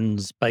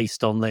plans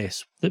based on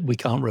this that we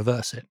can't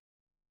reverse it.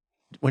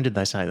 when did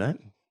they say that?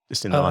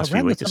 Just in the last few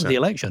Around the weeks or time so? of the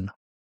election.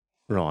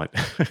 Right.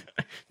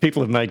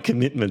 People have made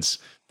commitments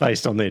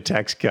based on their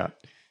tax cut.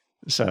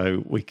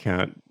 So we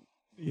can't,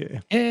 yeah.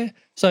 Yeah.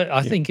 So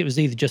I think it was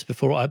either just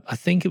before, I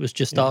think it was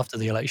just Yeah. after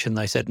the election,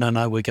 they said,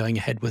 no, we're going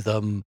ahead with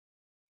them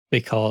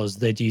because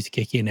they're due to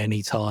kick in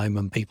any time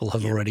and people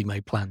have already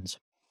made plans.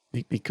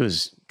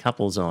 Because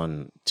couples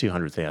on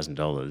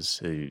 $200,000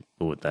 who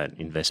bought that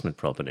investment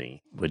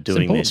property were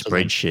doing their important to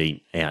them.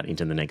 spreadsheet out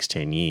into the next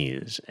 10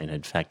 years and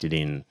had factored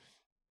in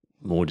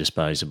more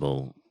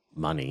disposable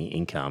money,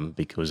 income,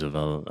 because of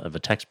a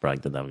tax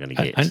break that they were going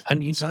to get.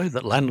 And you know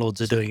that landlords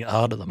are doing it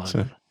hard at the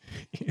moment.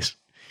 Yes.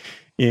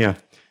 Yeah.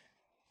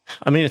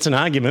 I mean, it's an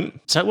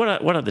argument. So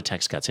what are the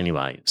tax cuts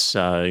anyway?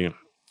 So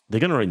they're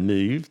going to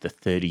remove the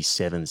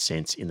 37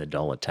 cents in the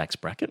dollar tax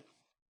bracket,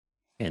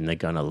 and they're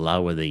going to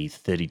lower the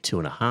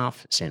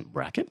 32.5-cent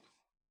bracket,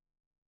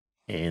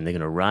 and they're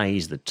going to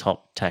raise the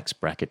top tax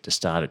bracket to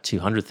start at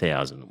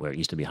 $200,000, where it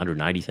used to be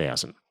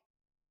 $180,000.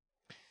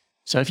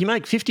 So if you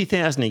make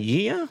 $50,000 a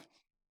year,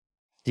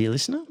 dear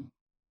listener,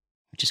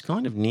 which is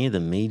kind of near the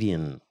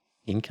median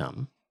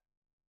income,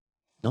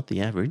 not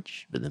the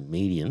average, but the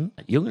median,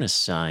 you're going to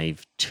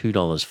save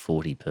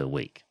 $2.40 per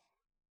week.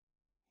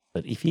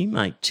 But if you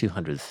make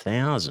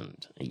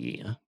 $200,000 a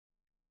year,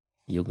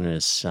 you're going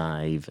to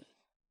save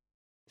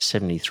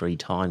 73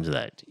 times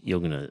that. You're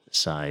going to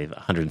save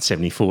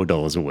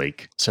 $174 a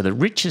week. So the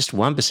richest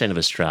 1% of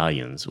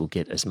Australians will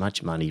get as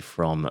much money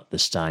from the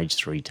stage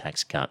 3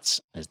 tax cuts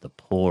as the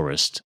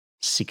poorest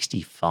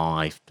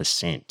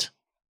 65%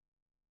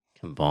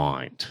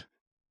 combined.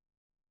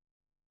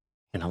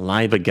 And a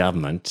Labor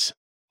government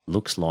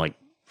looks like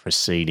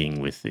proceeding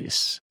with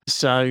this.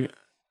 So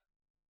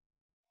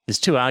there's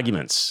two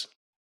arguments.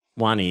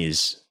 One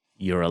is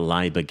you're a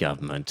Labor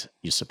government.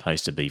 You're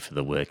supposed to be for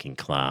the working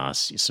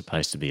class. You're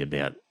supposed to be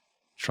about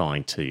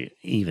trying to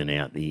even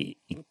out the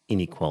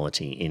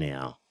inequality in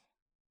our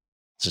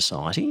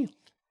society.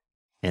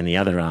 And the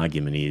other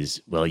argument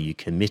is, well, you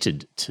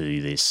committed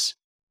to this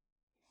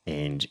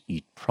and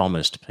you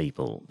promised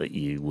people that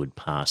you would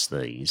pass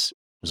these.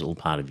 It was all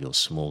part of your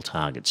small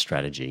target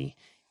strategy.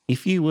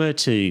 If you were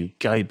to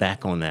go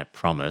back on that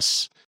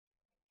promise,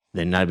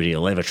 then nobody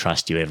will ever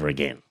trust you ever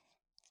again.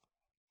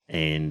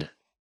 And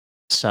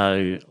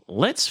so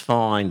let's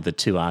find the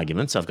two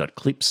arguments. I've got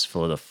clips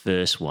for the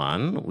first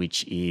one,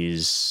 which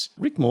is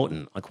Rick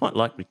Morton. I quite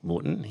like Rick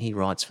Morton. He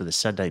writes for the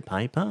Saturday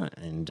paper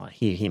and I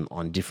hear him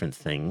on different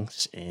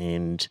things.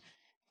 And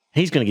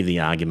he's going to give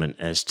the argument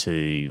as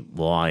to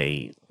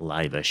why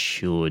Labor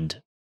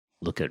should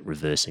look at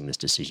reversing this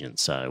decision.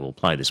 So we'll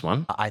play this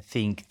one. I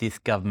think this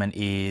government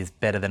is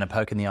better than a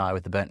poke in the eye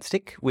with a burnt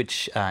stick,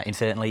 which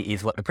incidentally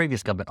is what the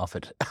previous government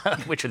offered,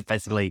 which was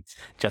basically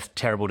just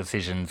terrible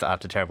decisions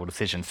after terrible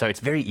decisions. So it's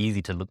very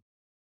easy to look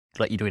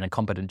like you're doing a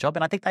competent job,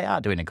 and I think they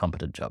are doing a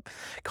competent job.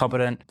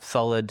 Competent,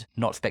 solid,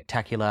 not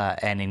spectacular,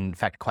 and in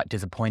fact quite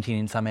disappointing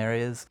in some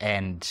areas.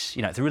 And,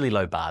 you know, it's a really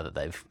low bar that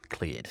they've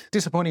cleared.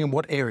 Disappointing in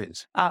what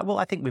areas? Well,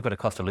 I think we've got a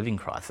cost of living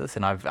crisis,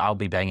 and I'll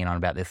be banging on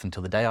about this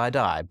until the day I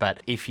die.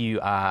 But if you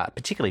are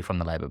particularly from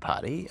the Labor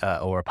Party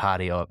or a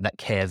party that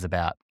cares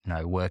about, you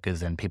know,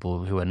 workers and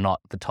people who are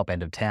not the top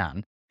end of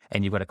town,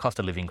 and you've got a cost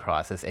of living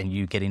crisis and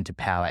you get into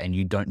power and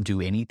you don't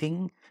do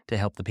anything to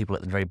help the people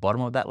at the very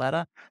bottom of that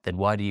ladder, then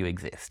why do you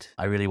exist?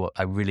 I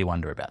really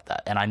wonder about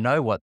that. And I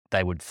know what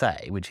they would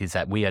say, which is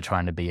that we are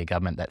trying to be a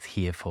government that's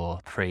here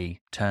for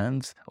 3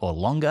 terms or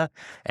longer,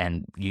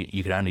 and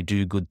you can only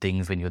do good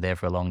things when you're there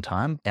for a long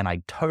time. And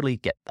I totally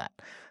get that.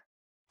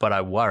 But I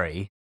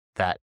worry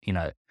that, you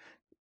know,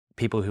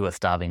 people who are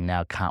starving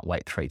now can't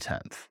wait 3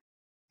 terms.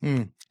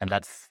 And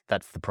that's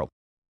the problem.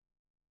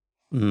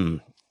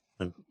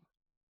 The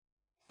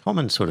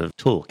common sort of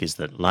talk is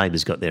that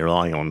Labor's got their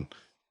eye on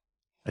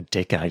a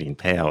decade in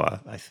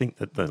power. I think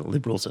that the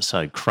Liberals are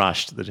so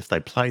crushed that if they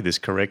play this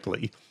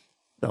correctly,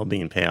 they'll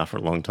be in power for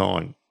a long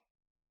time.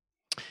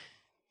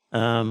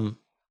 Now,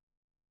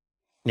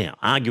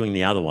 arguing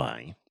the other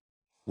way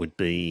would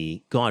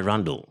be Guy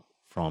Rundle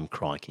from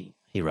Crikey.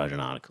 He wrote an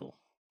article.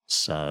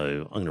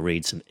 So I'm going to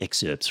read some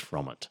excerpts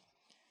from it.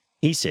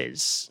 He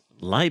says,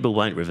 Labor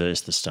won't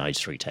reverse the stage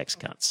 3 tax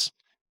cuts.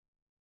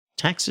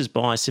 taxes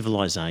by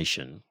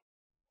civilization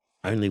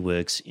only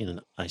works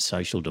in a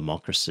social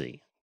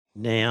democracy.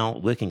 Now,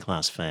 working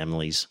class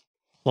families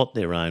plot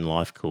their own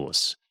life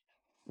course.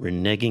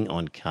 Reneging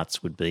on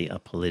cuts would be a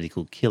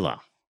political killer,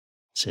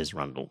 says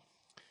Rundle.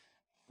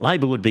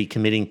 Labor would be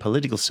committing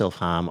political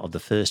self-harm of the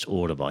first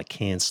order by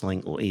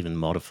cancelling or even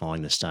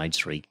modifying the stage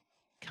 3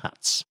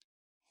 cuts.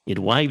 It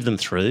waved them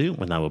through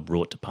when they were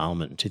brought to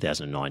Parliament in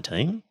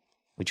 2019,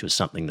 which was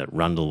something that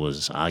Rundle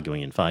was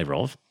arguing in favour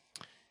of,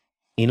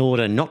 in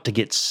order not to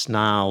get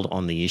snarled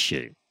on the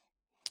issue.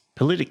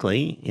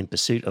 Politically, in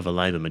pursuit of a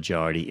Labor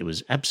majority, it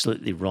was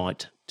absolutely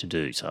right to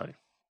do so.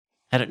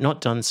 Had it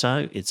not done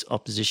so, its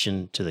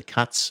opposition to the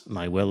cuts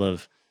may well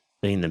have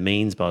been the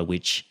means by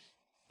which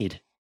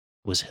it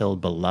was held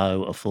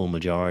below a full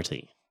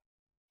majority.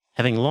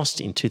 Having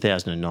lost in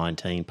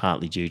 2019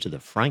 partly due to the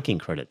franking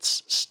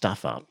credits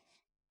stuff-up,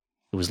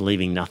 it was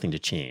leaving nothing to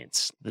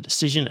chance. The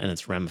decision and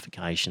its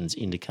ramifications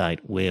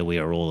indicate where we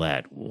are all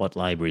at, what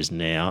Labor is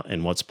now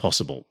and what's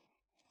possible.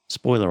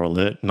 Spoiler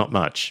alert, not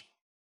much.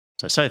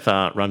 So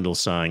far, Rundle's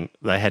saying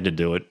they had to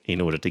do it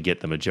in order to get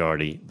the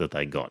majority that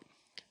they got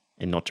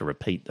and not to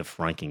repeat the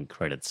franking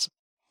credits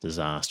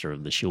disaster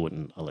of the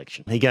Shorten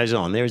election. He goes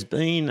on, there has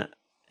been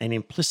an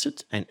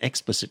implicit and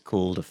explicit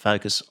call to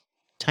focus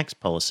tax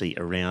policy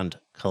around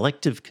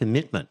collective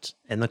commitment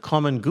and the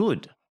common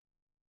good.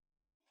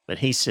 But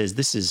he says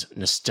this is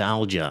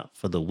nostalgia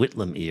for the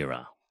Whitlam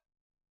era,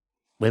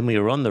 when we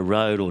were on the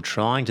road or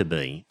trying to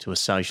be to a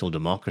social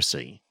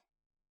democracy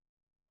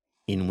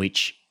in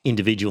which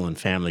individual and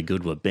family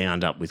good were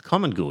bound up with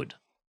common good.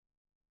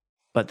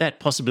 But that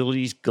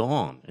possibility is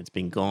gone. It's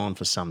been gone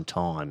for some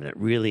time, and it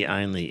really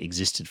only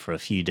existed for a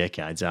few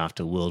decades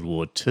after World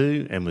War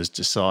II and was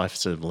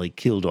decisively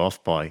killed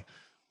off by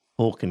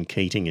Hawke and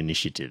Keating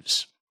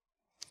initiatives.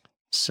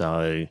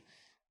 So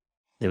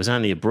there was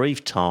only a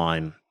brief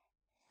time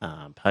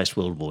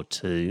post-World War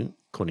II,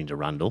 according to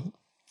Rundle,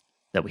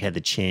 that we had the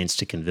chance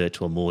to convert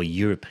to a more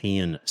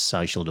European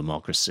social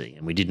democracy,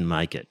 and we didn't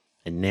make it.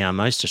 And now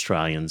most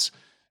Australians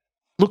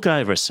look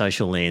over a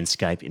social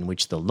landscape in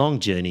which the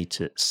long journey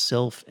to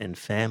self and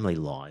family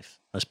life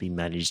must be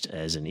managed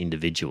as an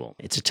individual.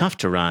 It's a tough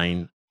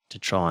terrain to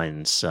try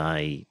and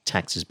say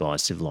taxes by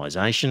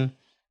civilization.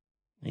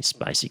 He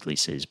basically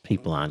says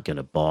people aren't going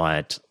to buy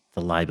it.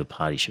 The Labor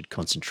Party should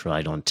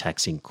concentrate on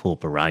taxing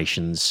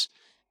corporations.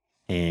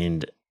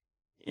 And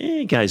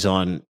he goes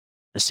on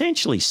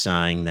essentially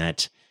saying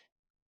that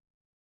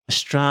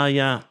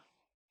Australia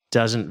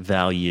doesn't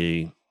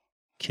value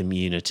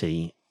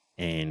community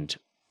and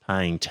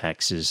paying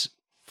taxes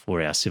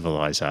for our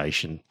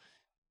civilization.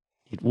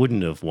 It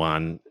wouldn't have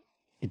won.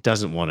 It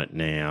doesn't want it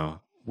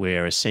now.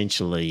 We're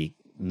essentially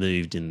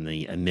moved in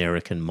the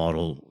American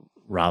model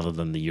rather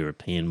than the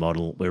European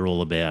model. We're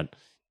all about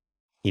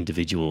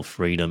individual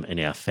freedom and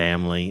our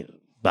family,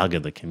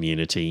 bugger the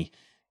community.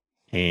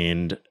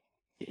 And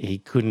he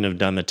couldn't have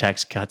done the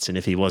tax cuts, and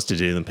if he was to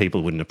do them,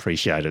 people wouldn't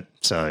appreciate it.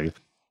 So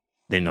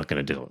they're not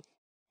going to do it.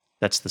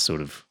 That's the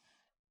sort of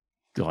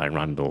Guy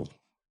Rundle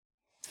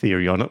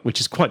theory on it,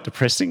 which is quite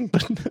depressing.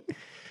 But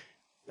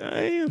what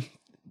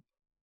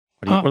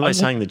are they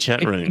saying in the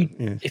chat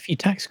room? If you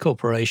tax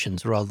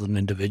corporations rather than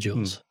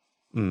individuals,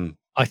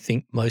 I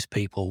think most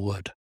people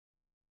would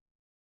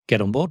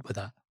get on board with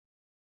that,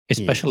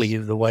 especially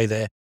the way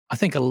they're. I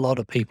think a lot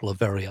of people are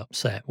very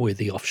upset with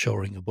the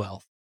offshoring of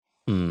wealth.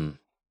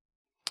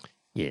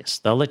 Yes,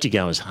 they'll let you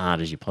go as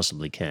hard as you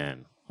possibly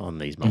can on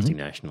these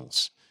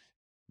multinationals,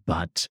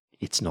 but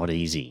it's not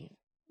easy.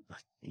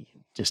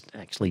 Just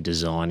actually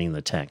designing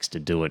the tax to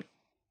do it,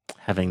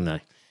 having the,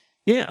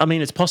 I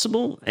mean, it's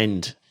possible,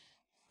 and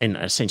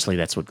essentially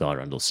that's what Guy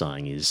Rundle's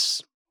saying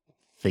is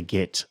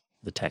forget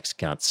the tax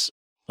cuts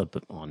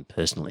on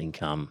personal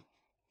income,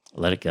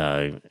 let it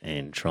go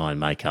and try and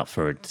make up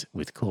for it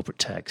with corporate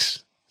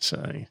tax.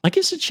 So I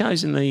guess it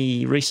shows in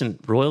the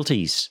recent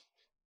royalties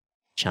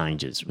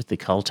changes with the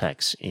coal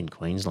tax in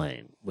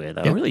Queensland, where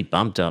they were really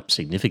bumped up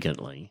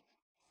significantly,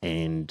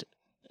 and,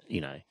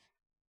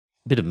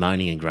 a bit of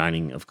moaning and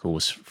groaning, of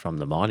course, from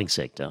the mining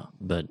sector,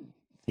 but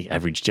the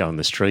average Joe on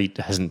the street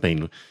hasn't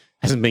been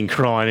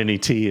crying any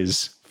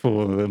tears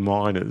for the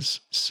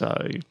miners.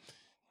 So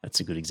that's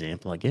a good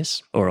example, I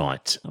guess. All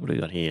right, what do we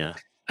got here?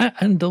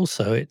 And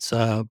also, it's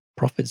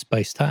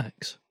profits-based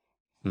tax.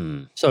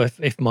 So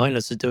if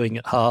miners are doing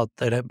it hard,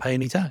 they don't pay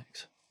any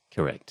tax.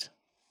 Correct.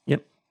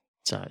 Yep.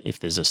 So if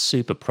there's a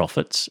super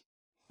profits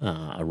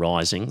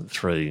arising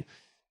through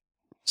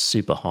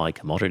super high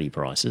commodity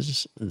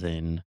prices,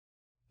 then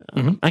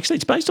actually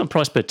it's based on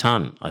price per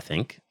tonne, I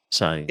think.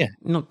 So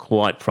not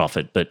quite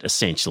profit, but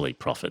essentially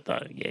profit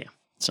though. Yeah.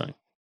 So,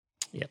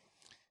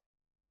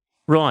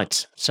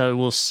 right. So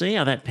we'll see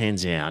how that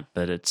pans out,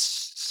 but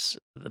it's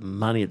the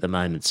money at the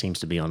moment seems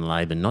to be on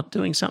Labor not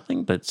doing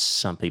something, but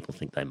some people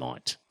think they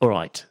might. All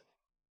right.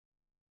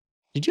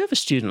 Did you have a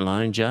student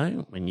loan,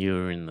 Joe, when you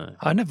were in the...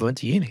 I never went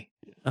to uni.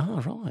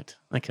 Oh, right.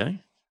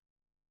 Okay.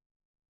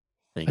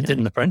 I did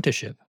an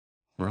apprenticeship.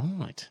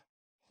 Right.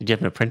 Did you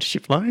have an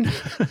apprenticeship loan?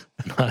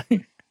 No.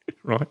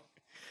 Right.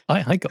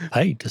 I got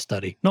paid to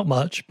study. Not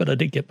much, but I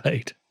did get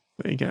paid.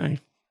 There you go.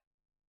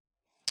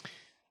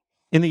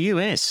 In the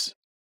US,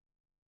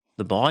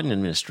 the Biden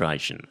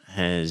administration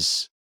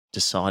has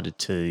decided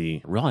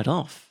to write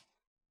off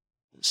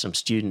some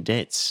student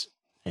debts,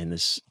 and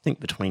there's, I think,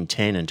 between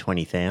 10 and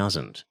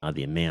 20,000 are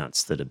the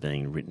amounts that are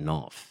being written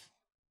off.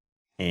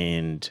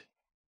 And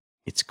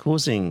it's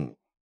causing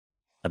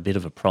a bit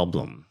of a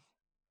problem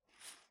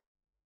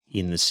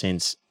in the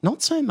sense,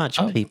 not so much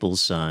people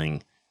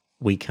saying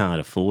we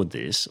can't afford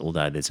this,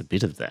 although there's a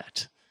bit of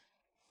that.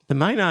 The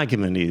main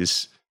argument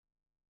is,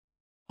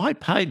 I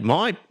paid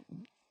my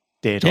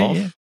debt off.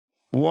 Yeah.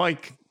 Why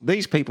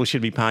these people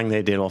should be paying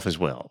their debt off as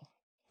well?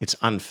 It's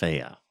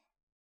unfair.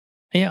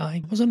 Yeah,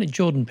 wasn't it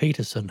Jordan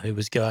Peterson who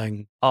was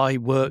going, I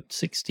worked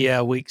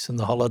 60-hour weeks in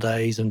the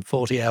holidays and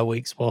 40-hour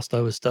weeks whilst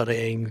I was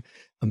studying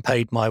and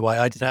paid my way.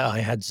 I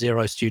had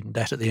zero student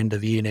debt at the end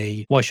of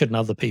uni. Why shouldn't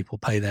other people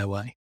pay their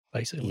way,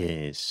 basically?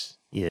 Yes.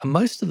 Yeah. And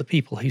most of the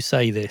people who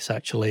say this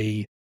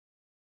actually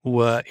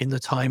were in the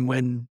time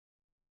when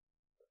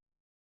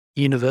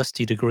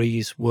university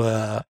degrees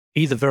were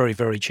either very,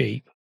 very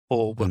cheap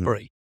or were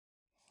free.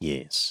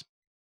 Yes.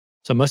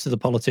 So most of the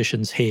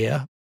politicians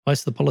here,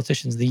 most of the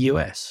politicians in the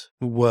US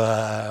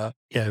were,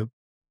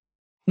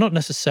 not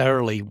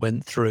necessarily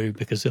went through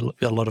because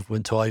a lot of them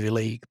went to Ivy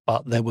League,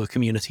 but there were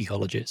community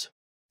colleges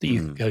that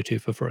you could go to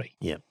for free.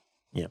 Yep.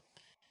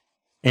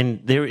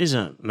 And there is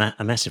a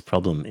massive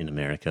problem in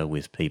America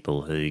with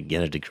people who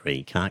get a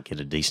degree, can't get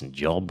a decent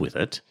job with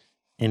it,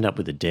 end up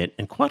with a debt,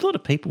 and quite a lot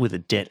of people with a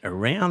debt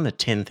around the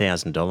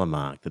 $10,000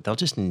 mark that they'll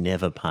just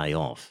never pay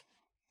off.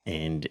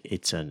 And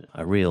it's a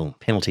real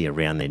penalty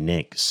around their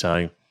neck.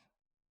 So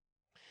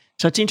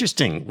it's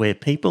interesting where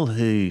people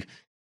who,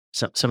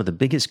 some of the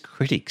biggest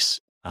critics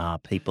are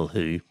people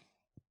who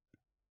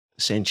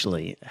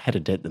essentially had a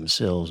debt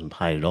themselves and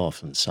paid it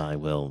off and say,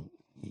 well,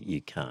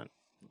 you can't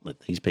let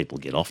these people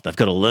get off. They've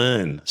got to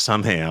learn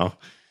somehow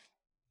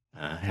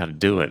how to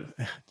do it.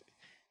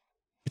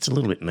 It's a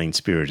little bit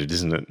mean-spirited,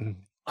 isn't it?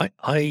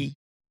 I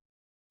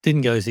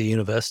didn't go to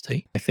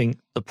university. I think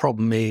the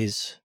problem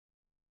is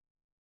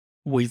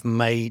we've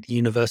made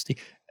university.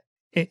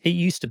 It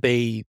used to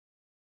be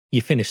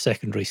you finish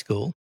secondary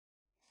school.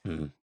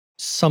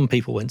 Some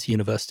people went to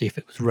university if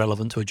it was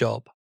relevant to a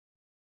job.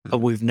 But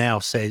we've now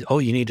said, oh,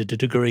 you needed a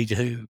degree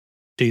to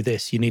do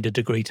this. You need a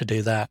degree to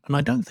do that. And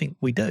I don't think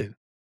we do.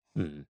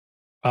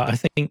 I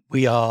think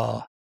we've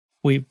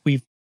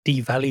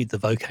devalued the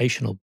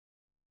vocational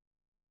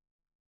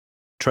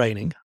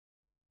training,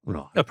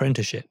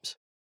 apprenticeships.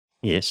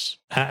 Yes.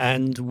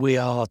 And we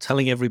are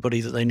telling everybody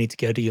that they need to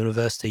go to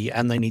university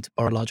and they need to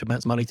borrow large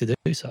amounts of money to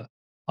do so.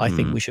 I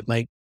think we should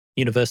make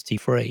university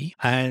free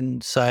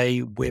and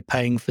say we're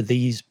paying for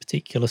these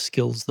particular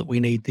skills that we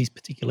need, these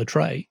particular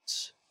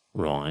trades.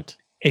 Right.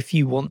 If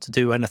you want to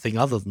do anything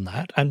other than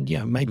that, and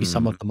maybe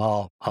some of them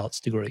are arts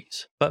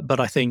degrees, but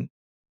I think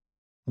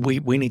we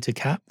need to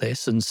cap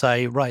this and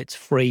say, right, it's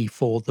free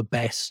for the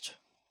best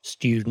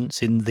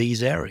students in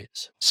these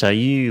areas. So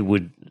you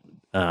would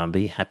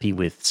be happy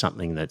with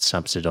something that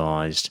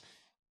subsidised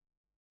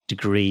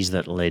degrees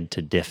that led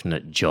to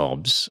definite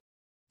jobs?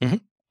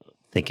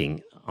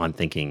 I'm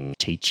thinking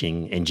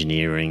teaching,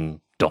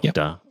 engineering,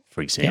 doctor,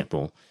 for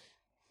example.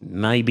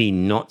 Maybe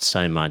not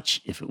so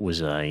much if it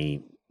was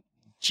a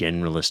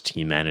generalist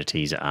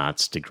humanities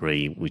arts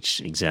degree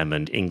which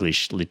examined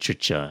English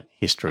literature,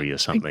 history or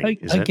something.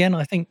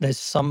 I think there's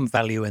some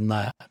value in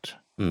that.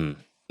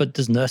 But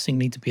does nursing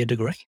need to be a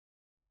degree?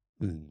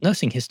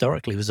 Nursing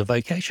historically was a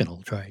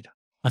vocational trade.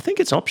 I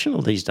think it's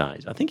optional these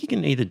days. I think you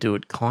can either do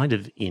it kind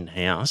of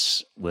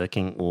in-house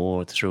working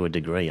or through a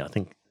degree. I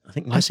think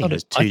nursing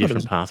has two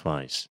different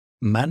pathways.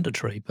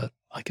 Mandatory, but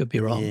I could be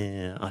wrong.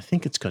 Yeah, I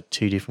think it's got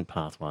two different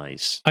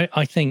pathways.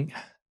 I think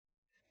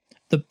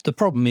the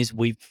problem is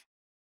we've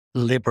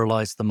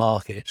liberalised the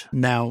market.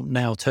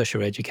 Now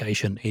tertiary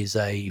education is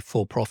a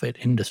for-profit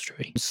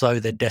industry, so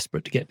they're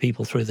desperate to get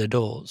people through their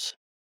doors.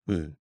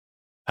 And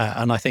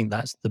I think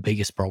that's the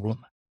biggest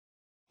problem.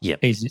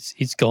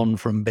 It's gone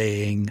from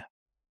being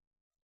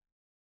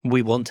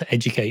we want to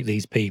educate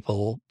these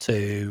people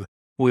to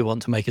we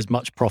want to make as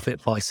much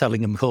profit by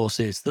selling them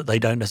courses that they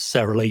don't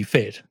necessarily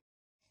fit.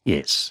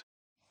 Yes.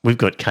 We've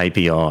got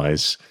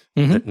KPIs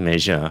that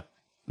measure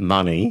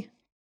money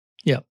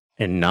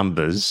and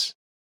numbers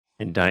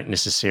and don't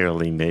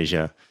necessarily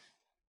measure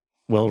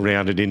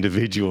well-rounded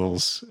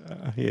individuals.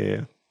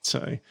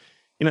 So,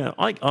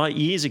 I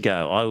years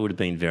ago, I would have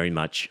been very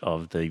much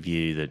of the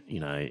view that,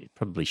 it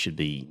probably should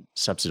be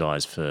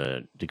subsidised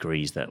for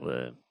degrees that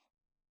were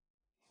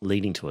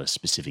leading to a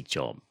specific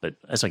job. But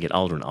as I get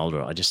older and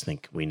older, I just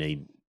think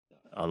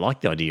I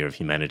like the idea of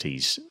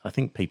humanities. I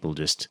think people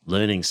just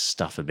learning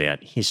stuff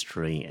about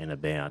history and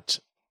about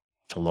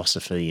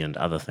philosophy and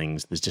other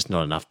things, there's just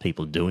not enough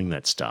people doing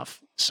that stuff.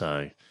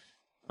 So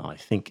I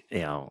think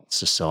our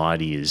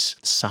society is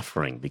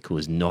suffering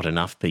because not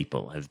enough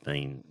people have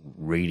been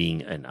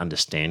reading and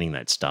understanding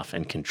that stuff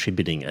and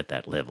contributing at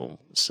that level.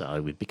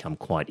 So we've become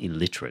quite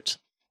illiterate,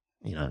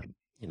 in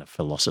a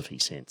philosophy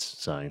sense.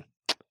 So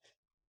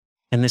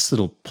And this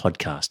little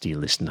podcast, dear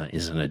listener,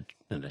 is an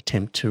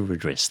attempt to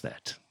redress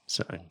that.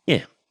 So,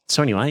 yeah.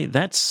 So anyway,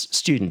 that's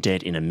student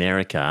debt in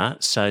America.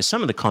 So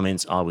some of the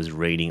comments I was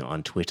reading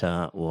on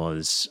Twitter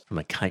was from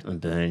a Caitlin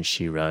Burns.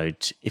 She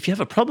wrote, if you have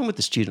a problem with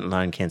the student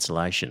loan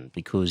cancellation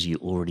because you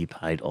already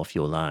paid off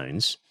your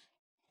loans,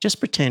 just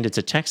pretend it's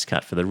a tax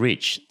cut for the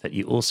rich that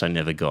you also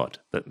never got,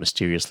 but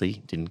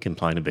mysteriously didn't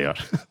complain about.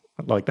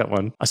 I like that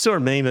one. I saw a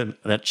meme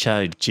that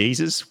showed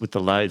Jesus with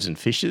the loaves and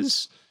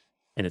fishes,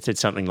 and it said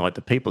something like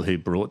the people who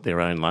brought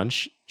their own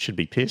lunch should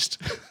be pissed.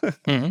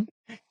 Mhm.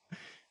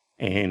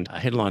 And a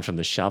headline from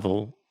The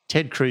Shovel,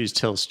 Ted Cruz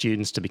tells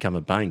students to become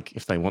a bank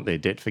if they want their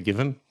debt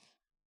forgiven.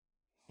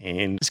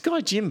 And this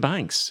guy, Jim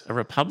Banks, a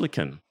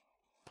Republican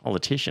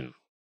politician,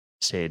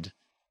 said,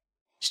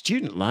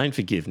 student loan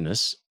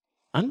forgiveness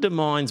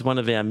undermines one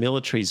of our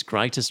military's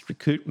greatest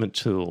recruitment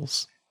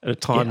tools at a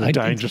time I of did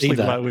see dangerously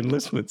that. low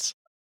enlistments.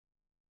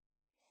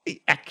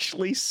 He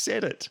actually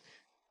said it.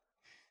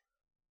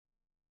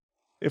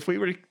 If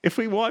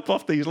we wipe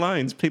off these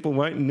loans, people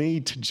won't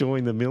need to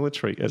join the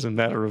military as a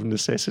matter of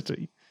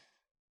necessity.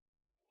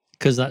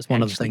 Because that's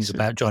one of the Actually things said-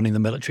 about joining the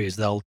military is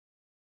they'll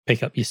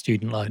pick up your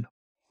student loan.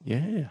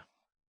 Yeah,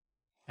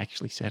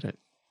 actually said it.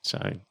 So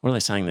what are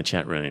they saying in the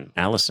chat room?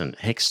 Alison,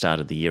 Heck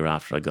started the year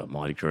after I got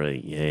my degree.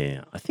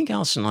 Yeah, I think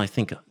Alison,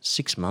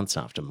 6 months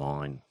after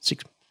mine.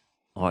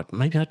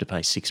 Maybe I had to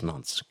pay 6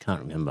 months.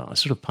 Can't remember. I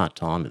sort of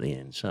part-time at the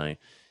end. So,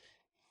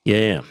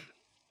 yeah.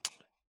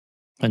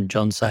 And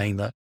John's saying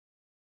that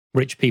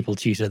rich people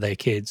tutor their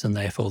kids and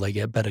therefore they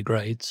get better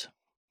grades.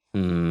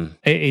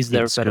 Is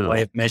there In a better school.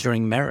 way of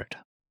measuring merit?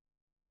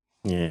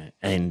 Yeah,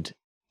 and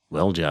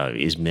well, Joe,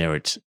 is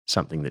merit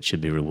something that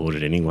should be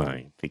rewarded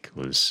anyway?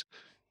 Because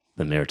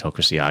the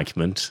meritocracy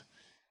argument,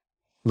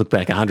 look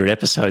back 100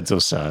 episodes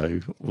or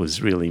so,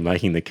 was really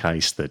making the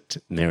case that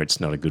merit's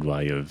not a good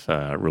way of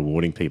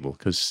rewarding people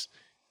because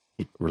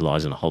it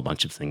relies on a whole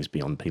bunch of things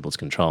beyond people's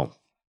control.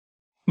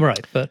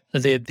 Right, but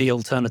the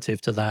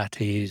alternative to that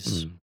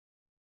is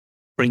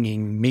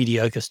bringing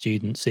mediocre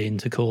students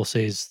into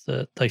courses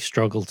that they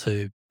struggle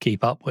to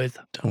keep up with.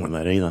 Don't want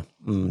that either.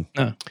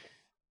 No.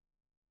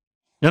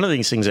 None of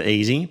these things are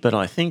easy, but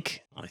I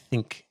think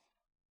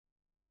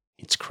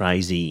it's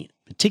crazy,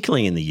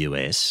 particularly in the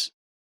US,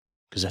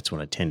 because that's what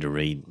I tend to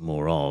read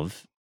more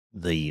of.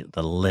 The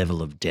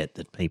level of debt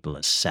that people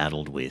are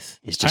saddled with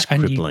is just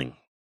And crippling.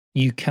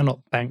 You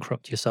cannot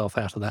bankrupt yourself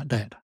out of that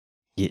debt.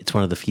 Yeah, it's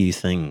one of the few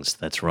things,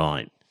 that's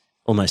right.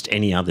 Almost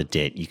any other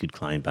debt you could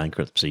claim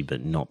bankruptcy,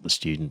 but not the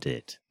student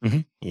debt.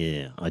 Mhm.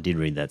 Yeah, I did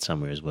read that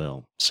somewhere as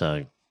well.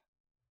 So,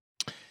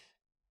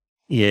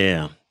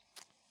 yeah.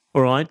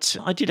 All right.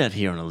 I did have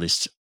here on a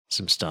list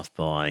some stuff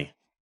by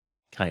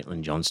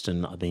Caitlin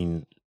Johnston. I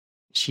mean,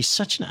 she's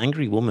such an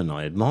angry woman.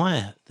 I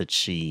admire that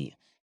she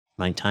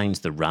maintains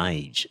the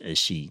rage as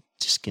she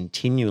just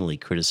continually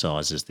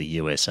criticises the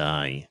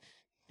USA.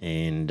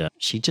 And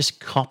she just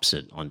cops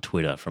it on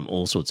Twitter from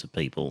all sorts of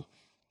people,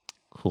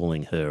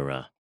 calling her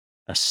a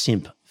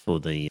simp for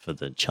the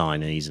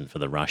Chinese and for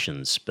the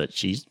Russians. But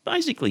she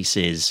basically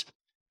says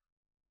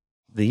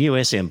the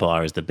US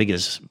empire is the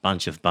biggest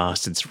bunch of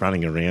bastards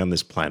running around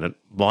this planet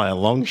by a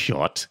long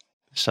shot.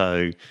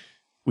 So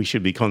we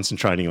should be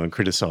concentrating on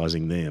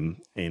criticising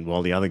them. And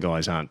while the other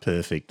guys aren't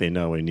perfect, they're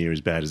nowhere near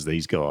as bad as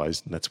these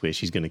guys. And that's where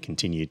she's going to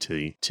continue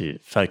to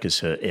focus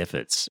her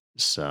efforts.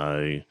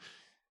 So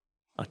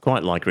I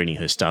quite like reading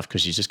her stuff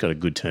because she's just got a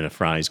good turn of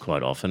phrase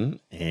quite often.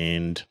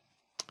 And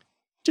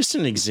just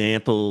an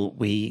example,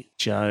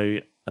 Joe,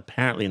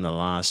 apparently in the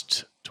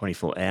last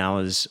 24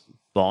 hours,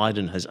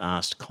 Biden has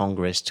asked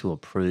Congress to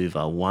approve a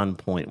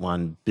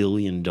 $1.1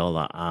 billion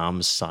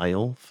arms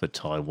sale for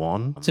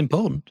Taiwan. It's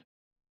important.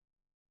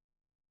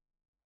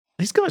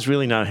 These guys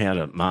really know how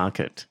to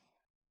market.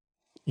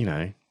 You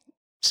know,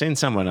 send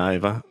someone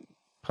over,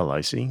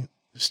 Pelosi,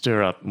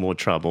 stir up more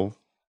trouble,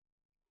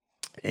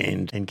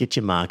 and get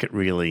your market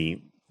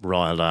really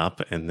riled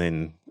up and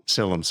then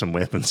sell them some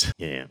weapons.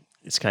 Yeah.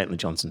 As Caitlin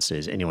Johnson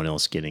says, anyone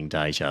else getting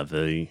deja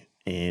vu?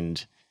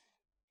 And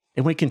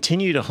we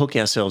continue to hook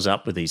ourselves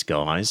up with these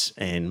guys.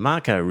 And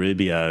Marco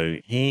Rubio,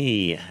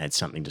 he had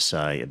something to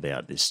say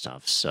about this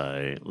stuff.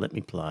 So let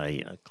me play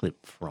a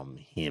clip from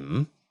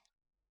him.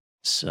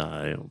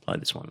 So we'll play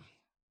this one.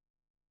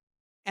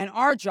 And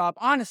our job,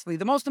 honestly,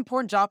 the most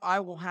important job I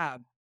will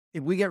have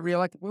if we get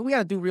reelected, well, we got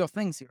to do real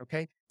things here,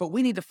 okay? But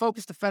we need to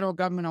focus the federal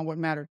government on what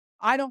matters.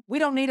 We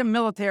don't need a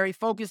military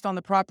focused on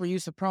the proper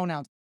use of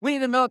pronouns. We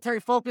need a military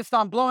focused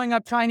on blowing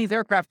up Chinese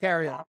aircraft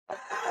carriers.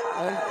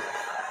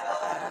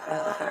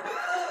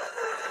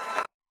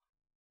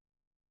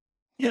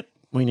 Yep,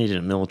 we needed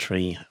a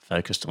military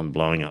focused on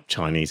blowing up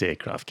Chinese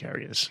aircraft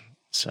carriers.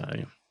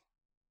 So,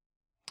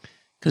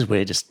 because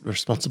we're just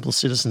responsible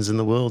citizens in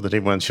the world that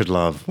everyone should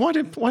love. Why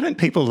don't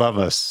people love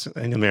us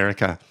in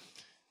America?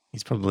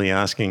 He's probably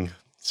asking.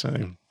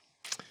 So,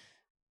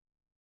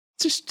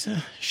 just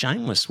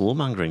shameless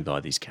warmongering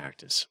by these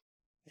characters,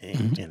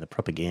 and the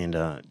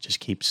propaganda just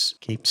keeps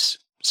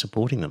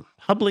supporting them.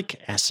 Public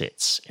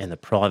assets and the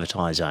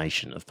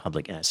privatisation of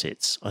public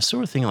assets. I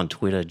saw a thing on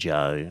Twitter,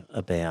 Joe,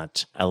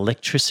 about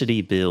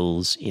electricity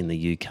bills in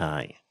the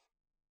UK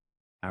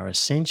are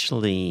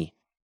essentially,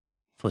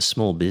 for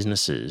small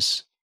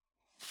businesses,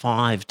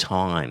 5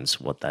 times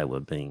what they were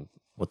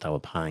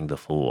paying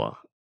before.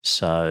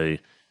 So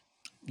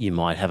you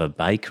might have a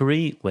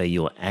bakery where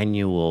your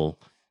annual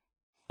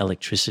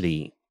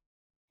electricity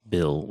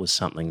bill was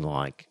something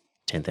like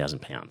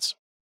 £10,000.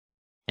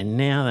 And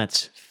now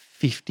that's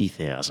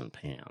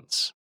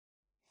 £50,000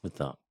 with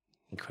the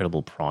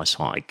incredible price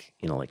hike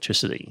in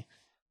electricity.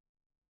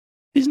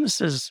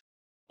 Businesses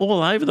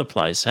all over the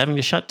place having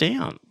to shut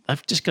down.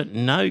 They've just got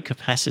no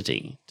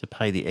capacity to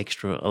pay the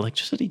extra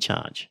electricity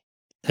charge.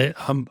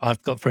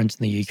 I've got friends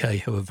in the UK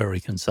who are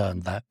very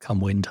concerned that come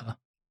winter,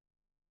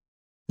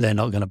 they're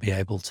not going to be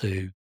able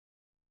to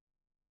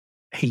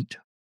heat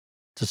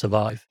to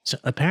survive. So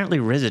apparently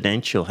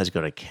residential has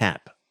got a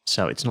cap,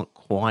 so it's not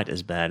quite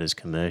as bad as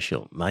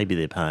commercial. Maybe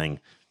they're paying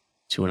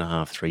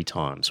 2.5, 3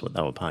 times what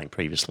they were paying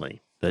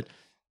previously. But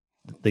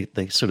the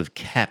sort of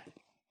cap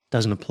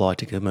doesn't apply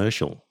to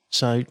commercial.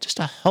 So just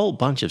a whole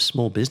bunch of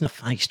small business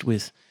faced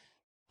with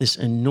this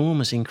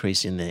enormous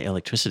increase in their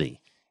electricity.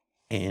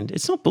 And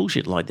it's not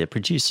bullshit, like they're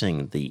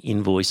producing the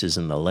invoices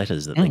and the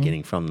letters that they're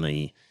getting from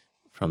the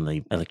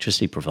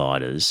electricity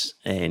providers,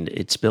 and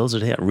it spells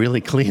it out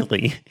really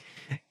clearly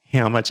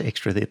how much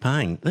extra they're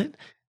paying.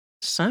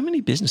 So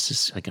many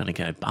businesses are going to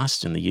go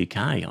bust in the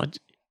UK.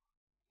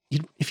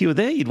 If you were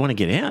there, you'd want to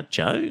get out,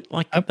 Joe.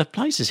 Like the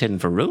place is heading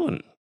for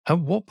ruin. At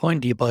what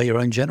point do you buy your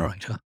own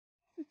generator?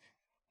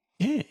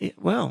 Yeah,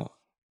 well.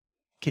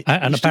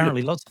 And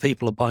apparently lots of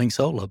people are buying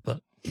solar,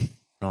 but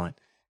right.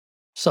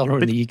 Solar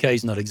in the UK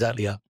is not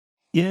exactly up.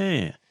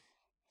 Yeah.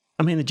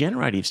 I mean, the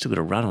generator, you've still got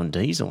to run on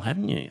diesel,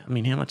 haven't you? I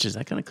mean, how much is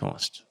that going to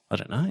cost? I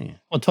don't know.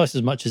 Well, twice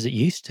as much as it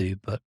used to,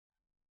 but...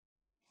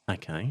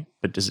 Okay.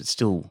 But does it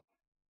still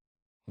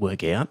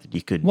work out that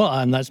you could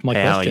and that's my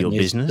power question, your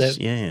business?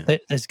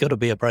 There's got to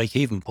be a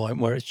break-even point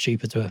where it's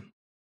cheaper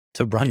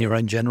to run your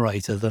own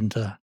generator than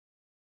to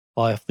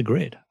buy off the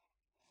grid.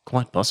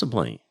 Quite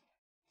possibly.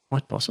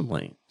 Quite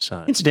possibly.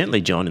 So,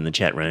 incidentally, John, in the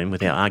chat room,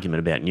 with our argument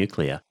about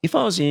nuclear, if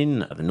I was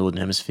in the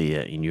Northern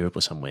Hemisphere, in Europe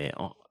or somewhere,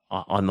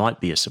 I might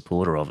be a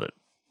supporter of it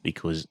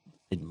because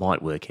it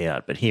might work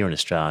out. But here in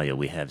Australia,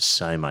 we have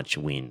so much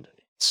wind,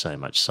 so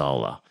much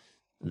solar,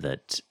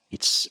 that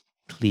it's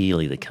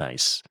clearly the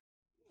case,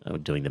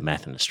 doing the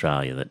math in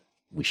Australia, that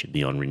we should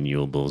be on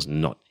renewables,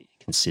 not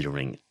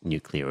considering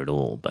nuclear at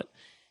all. But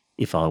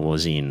if I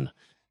was in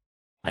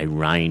a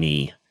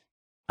rainy,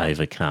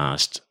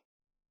 overcast,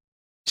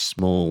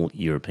 small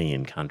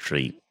European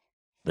country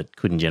that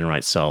couldn't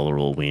generate solar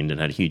or wind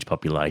and had a huge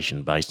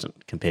population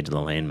compared to the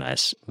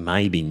landmass,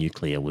 maybe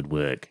nuclear would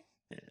work.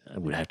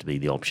 It would have to be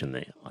the option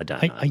there. I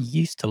don't know. I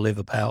used to live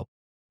about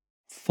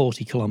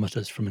 40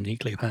 kilometres from a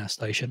nuclear power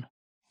station.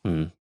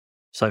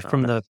 So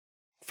from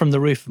the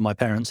roof of my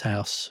parents'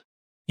 house,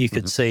 you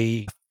could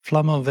see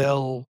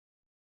Flamanville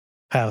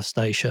Power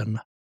Station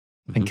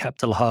and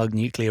Capitol Haag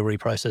Nuclear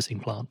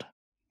Reprocessing Plant,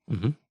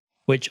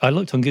 which I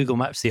looked on Google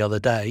Maps the other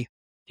day,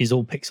 is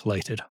all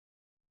pixelated.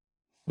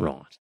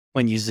 Right.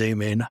 When you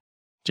zoom in.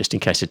 Just in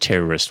case a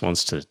terrorist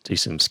wants to do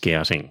some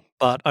scouting.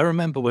 But I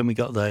remember when we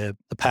got the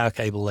power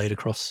cable laid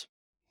across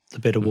the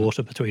bit of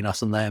water between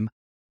us and them.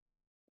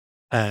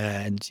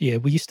 And yeah,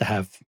 we used to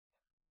have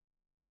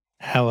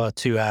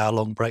 2-hour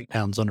long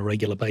breakdowns on a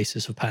regular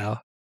basis of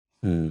power.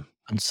 And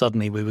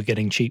suddenly we were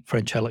getting cheap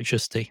French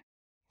electricity.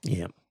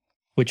 Yeah.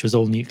 Which was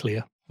all nuclear.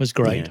 It was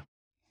great.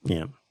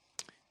 Yeah.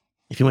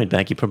 If you went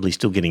back, you're probably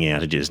still getting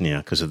outages now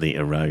because of the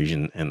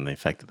erosion and the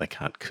fact that they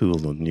can't cool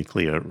the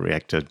nuclear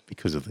reactor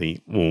because of the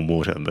warm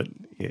water. But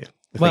yeah,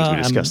 the things we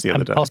discussed the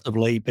other day.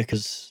 Possibly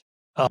because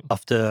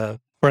after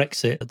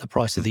Brexit, the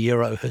price of the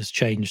euro has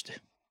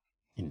changed.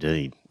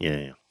 Indeed,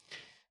 yeah.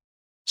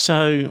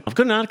 So I've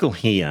got an article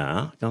here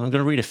I'm going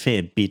to read a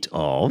fair bit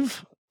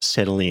of,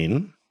 settle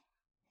in,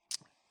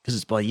 because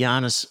it's by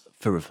Yanis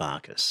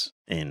Varoufakis,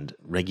 and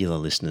regular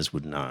listeners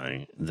would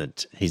know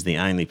that he's the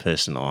only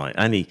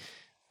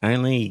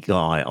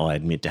guy I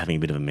admit to having a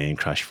bit of a man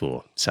crush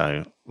for.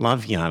 So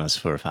love Yanis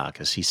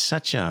Varoufakis.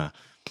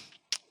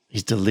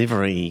 His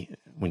delivery,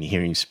 when you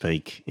hear him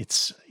speak,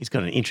 he's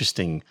got an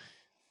interesting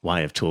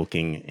way of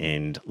talking,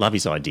 and love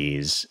his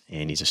ideas,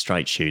 and he's a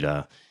straight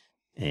shooter.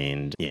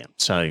 And yeah,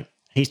 so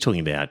he's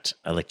talking about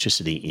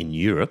electricity in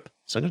Europe.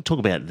 So I'm going to talk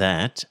about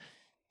that,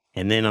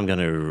 and then I'm going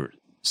to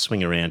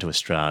swing around to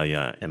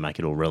Australia and make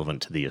it all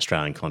relevant to the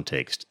Australian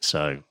context.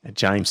 So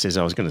James says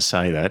I was going to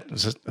say that.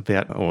 It's just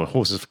about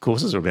horses for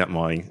courses or about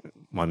my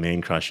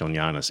man crush on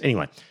Yanis.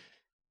 Anyway,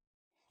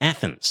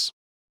 Athens.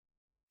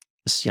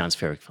 This is Yanis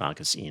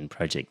Varoufakis in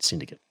Project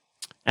Syndicate.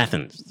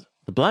 Athens.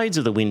 The blades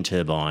of the wind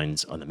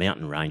turbines on the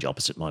mountain range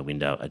opposite my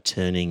window are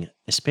turning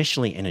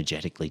especially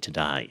energetically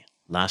today.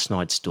 Last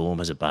night's storm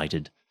has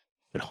abated,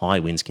 but high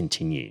winds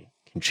continue,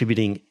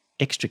 contributing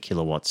extra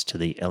kilowatts to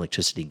the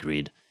electricity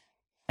grid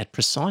at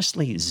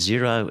precisely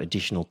zero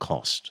additional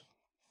cost,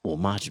 or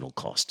marginal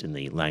cost in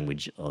the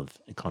language of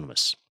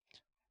economists.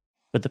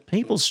 But the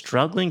people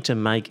struggling to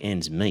make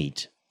ends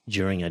meet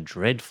during a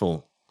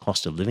dreadful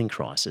cost of living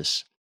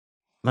crisis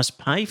must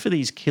pay for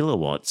these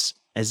kilowatts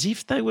as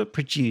if they were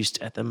produced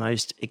at the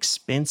most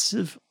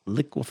expensive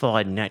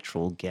liquefied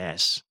natural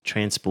gas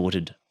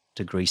transported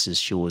to Greece's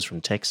shores from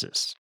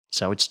Texas.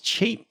 So it's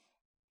cheap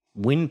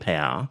wind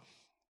power,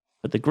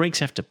 but the Greeks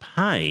have to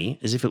pay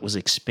as if it was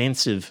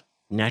expensive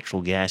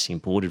natural gas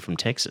imported from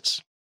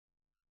Texas.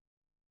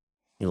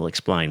 He'll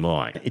explain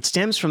why. It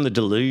stems from the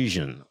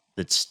delusion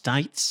that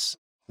states,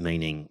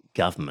 meaning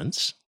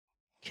governments,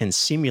 can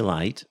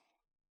simulate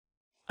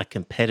a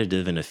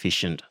competitive and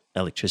efficient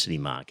electricity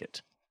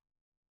market.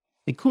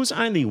 Because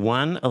only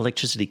one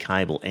electricity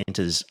cable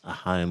enters a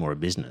home or a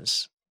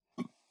business,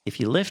 if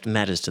you left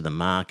matters to the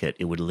market,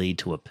 it would lead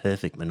to a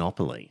perfect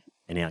monopoly,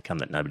 an outcome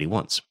that nobody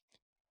wants.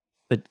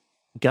 But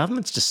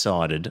governments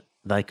decided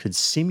they could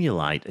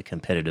simulate a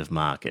competitive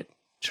market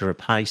to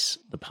replace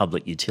the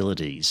public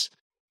utilities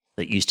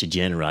that used to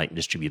generate and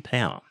distribute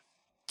power.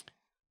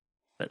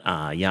 But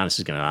Yanis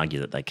is going to argue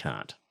that they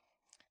can't.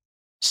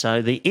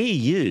 So the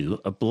EU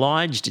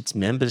obliged its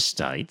member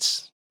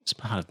states, as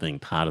part of being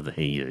part of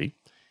the EU,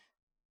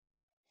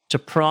 to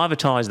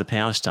privatise the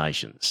power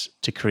stations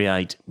to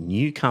create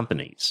new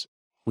companies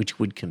which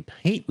would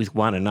compete with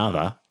one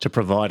another to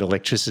provide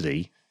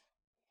electricity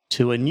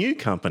to a new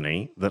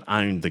company that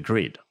owned the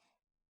grid.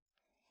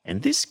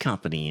 And this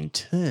company, in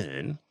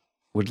turn,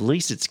 would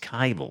lease its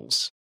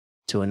cables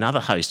to another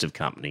host of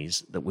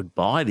companies that would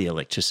buy the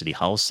electricity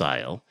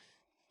wholesale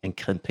and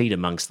compete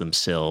amongst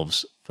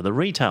themselves for the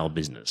retail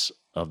business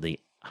of the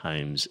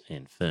homes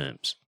and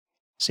firms.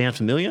 Sound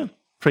familiar?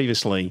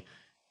 Previously,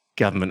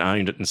 government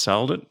owned it and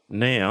sold it.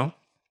 Now,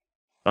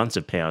 bunch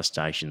of power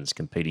stations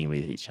competing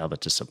with each other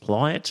to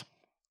supply it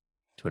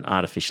to an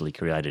artificially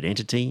created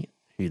entity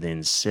who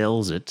then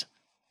sells it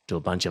to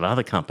a bunch of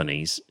other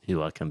companies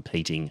who are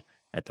competing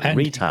at the And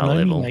retail you can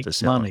only level make to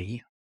sell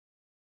money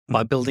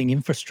by building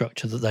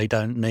infrastructure that they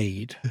don't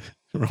need it.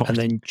 Right. and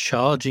then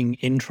charging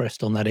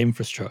interest on that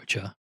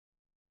infrastructure.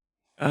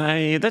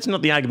 That's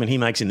not the argument he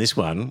makes in this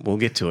one. We'll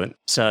get to it.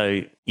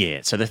 So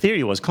the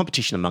theory was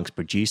competition amongst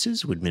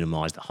producers would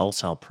minimise the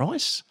wholesale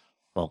price,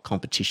 while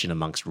competition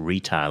amongst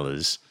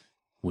retailers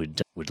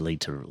would lead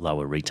to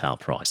lower retail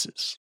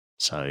prices.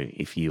 So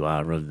if you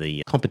are of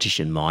the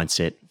competition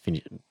mindset,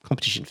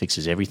 competition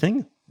fixes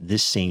everything,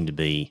 this seemed to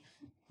be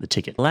the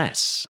ticket.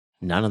 Alas,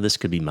 none of this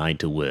could be made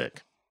to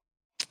work.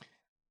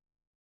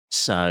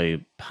 So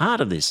part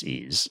of this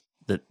is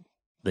that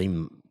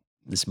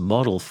this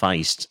model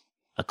faced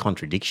a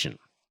contradiction.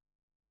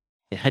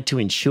 It had to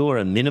ensure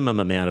a minimum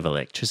amount of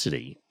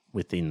electricity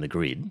within the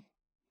grid,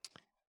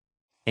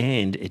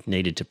 and it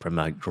needed to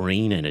promote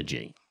green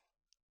energy.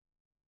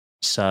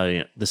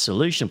 So the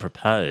solution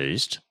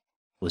proposed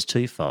was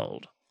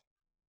twofold.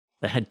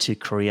 They had to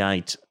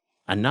create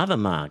another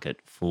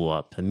market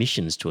for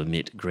permissions to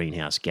emit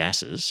greenhouse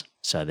gases,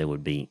 so there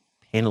would be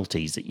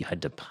penalties that you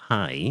had to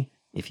pay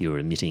if you were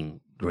emitting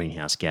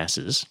greenhouse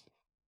gases.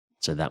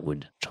 So that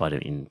would try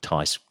to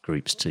entice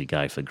groups to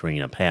go for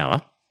greener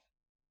power.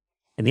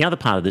 And the other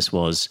part of this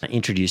was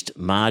introduced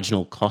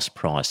marginal cost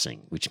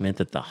pricing, which meant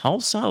that the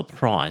wholesale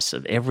price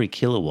of every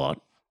kilowatt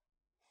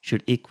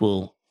should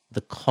equal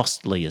the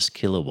costliest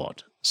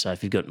kilowatt. So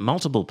if you've got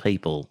multiple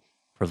people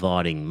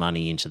providing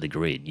money into the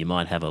grid, you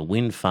might have a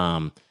wind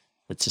farm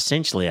that's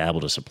essentially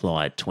able to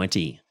supply at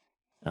 $20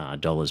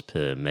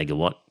 per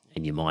megawatt,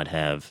 and you might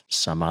have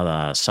some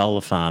other solar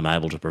farm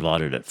able to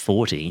provide it at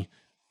 40,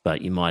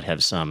 but you might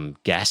have some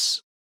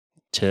gas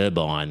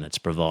turbine that's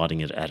providing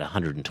it at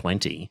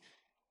 120,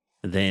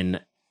 then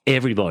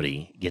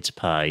everybody gets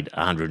paid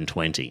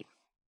 120.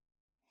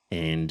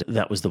 And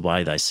that was the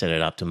way they set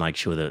it up to make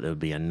sure that there would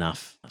be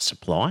enough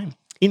supply.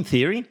 In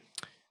theory,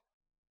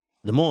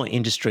 the more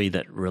industry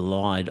that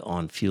relied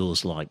on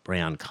fuels like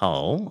brown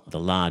coal, the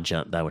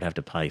larger they would have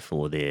to pay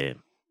for their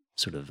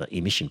sort of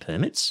emission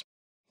permits,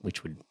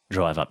 which would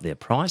drive up their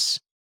price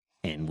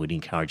and would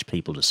encourage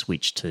people to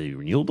switch to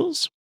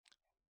renewables.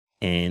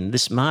 And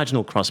this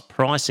marginal cost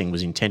pricing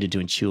was intended to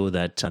ensure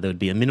that there would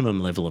be a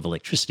minimum level of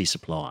electricity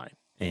supply,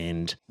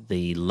 and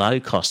the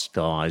low-cost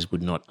guys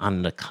would not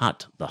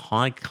undercut the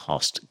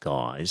high-cost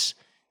guys.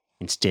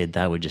 Instead,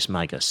 they would just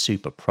make a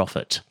super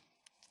profit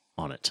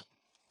on it,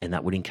 and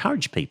that would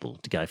encourage people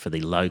to go for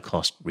the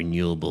low-cost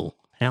renewable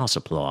power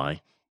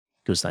supply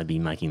because they'd be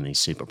making these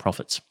super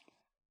profits.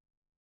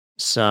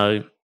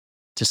 So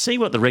to see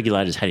what the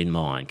regulators had in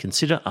mind,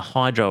 consider a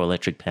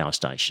hydroelectric power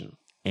station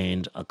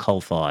and a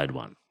coal-fired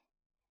one.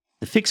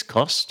 The fixed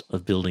cost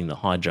of building the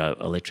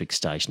hydroelectric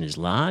station is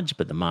large,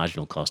 but the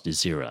marginal cost is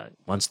zero.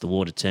 Once the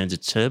water turns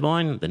its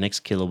turbine, the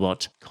next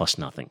kilowatt costs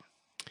nothing.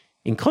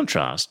 In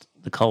contrast,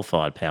 the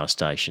coal-fired power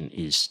station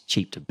is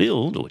cheap to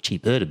build, or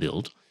cheaper to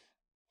build,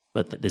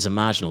 but there's a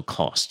marginal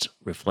cost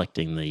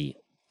reflecting the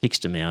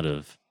fixed amount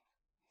of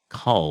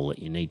coal that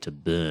you need to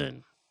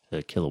burn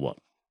per kilowatt.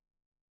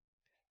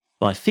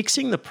 By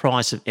fixing the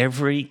price of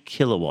every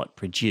kilowatt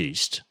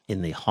produced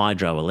in the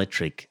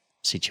hydroelectric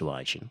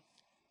situation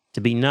to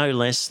be no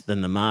less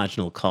than the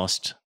marginal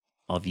cost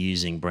of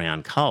using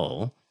brown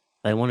coal,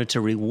 They wanted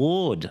to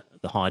reward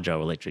the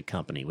hydroelectric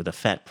company with a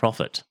fat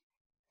profit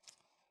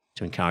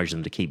to encourage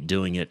them to keep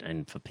doing it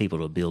and for people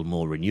to build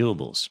more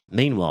renewables.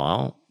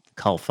 Meanwhile,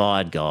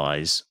 coal-fired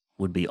guys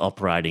would be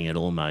operating at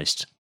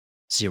almost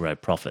zero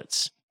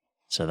profits.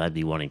 So they'd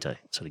be wanting to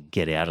sort of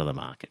get out of the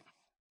market.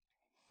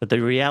 But the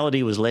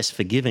reality was less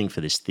forgiving for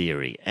this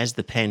theory. As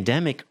the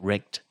pandemic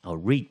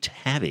wreaked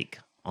havoc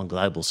on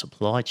global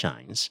supply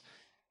chains,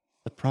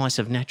 the price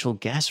of natural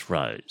gas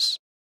rose.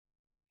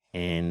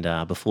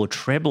 And before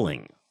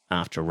trebling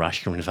after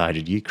Russia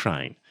invaded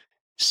Ukraine,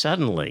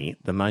 suddenly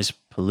the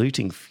most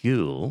polluting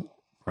fuel,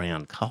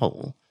 brown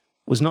coal,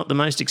 was not the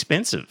most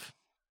expensive.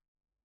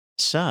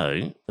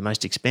 So the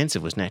most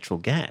expensive was natural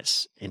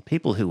gas, and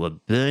people who were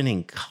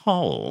burning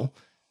coal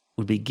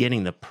would be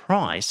getting the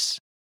price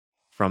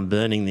from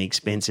burning the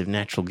expensive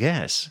natural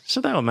gas.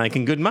 So they were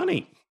making good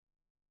money.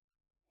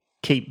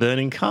 Keep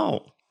burning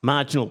coal.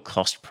 Marginal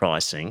cost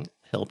pricing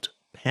helped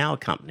power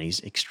companies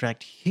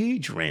extract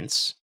huge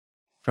rents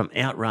from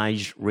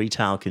outraged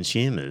retail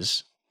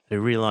consumers who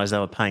realised they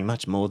were paying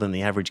much more than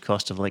the average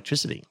cost of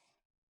electricity.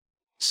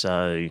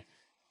 So,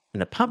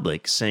 and the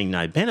public, seeing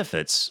no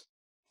benefits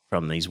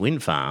from these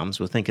wind farms,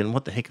 were thinking,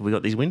 what the heck have we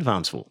got these wind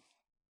farms for?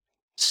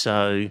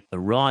 So the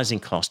rising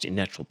cost in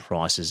natural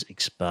prices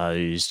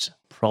exposed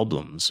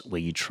problems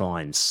where you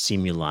try and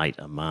simulate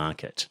a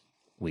market,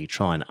 where you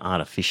try and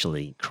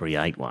artificially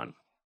create one.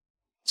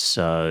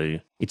 So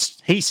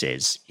he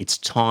says it's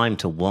time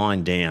to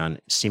wind down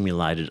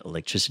simulated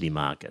electricity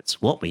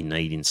markets. What we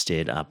need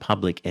instead are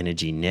public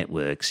energy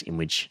networks in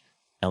which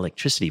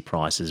electricity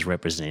prices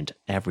represent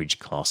average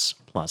costs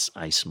plus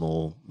a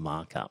small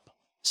markup.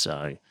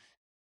 So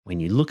when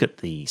you look at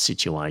the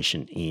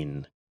situation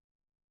in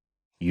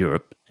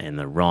Europe and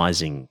the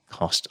rising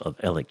cost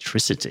of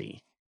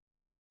electricity,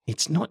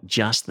 it's not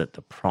just that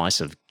the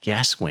price of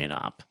gas went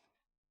up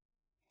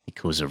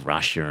because of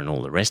Russia and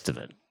all the rest of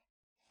it.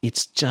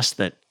 It's just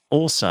that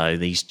also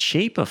these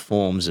cheaper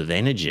forms of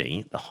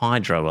energy, the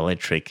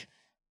hydroelectric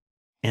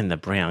and the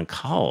brown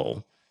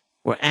coal,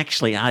 were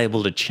actually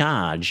able to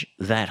charge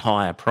that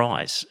higher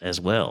price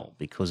as well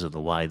because of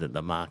the way that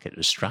the market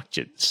is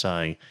structured.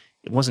 So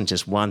it wasn't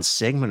just one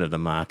segment of the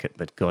market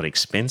that got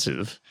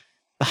expensive.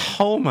 The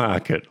whole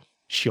market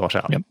shot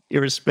up,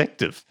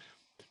 irrespective.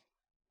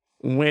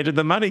 Where did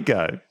the money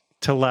go?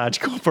 To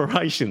large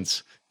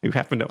corporations who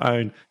happen to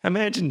own.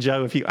 Imagine,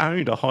 Joe, if you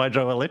owned a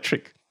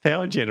hydroelectric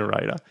power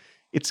generator,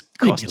 it's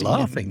costing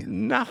you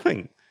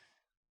nothing.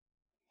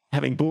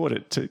 Having bought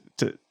it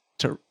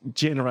to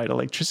generate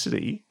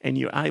electricity, and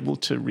you're able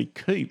to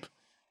recoup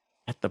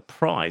at the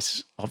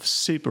price of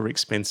super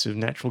expensive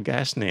natural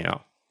gas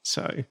now.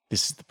 So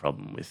this is the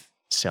problem with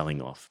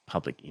selling off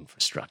public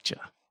infrastructure.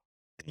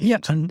 Yeah,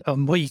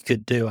 and what you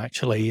could do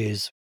actually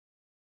is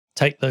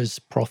take those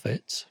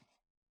profits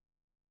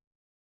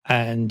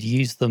and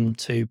use them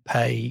to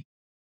pay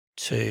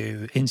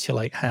to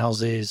insulate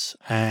houses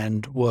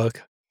and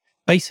work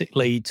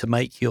basically to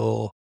make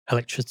your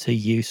electricity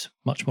use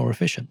much more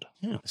efficient.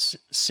 Yeah,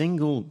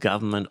 single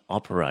government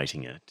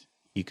operating it,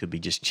 you could be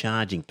just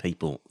charging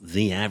people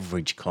the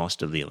average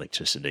cost of the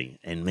electricity,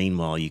 and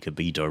meanwhile you could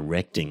be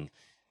directing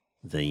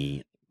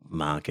the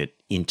market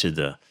into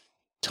the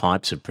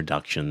types of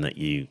production that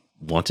you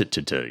want it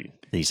to do.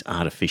 These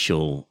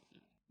artificial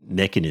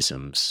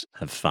mechanisms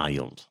have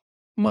failed.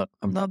 Well,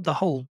 the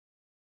whole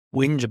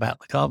whinge about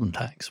the carbon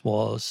tax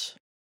was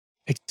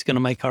it's going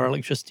to make our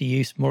electricity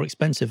use more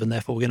expensive and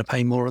therefore we're going to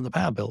pay more on the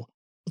power bill.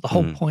 But the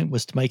whole point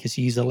was to make us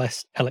use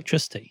less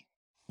electricity.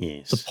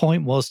 Yes. The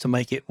point was to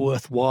make it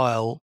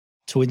worthwhile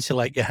to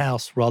insulate your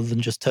house rather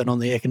than just turn on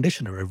the air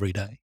conditioner every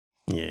day.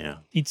 Yeah.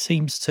 It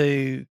seems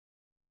to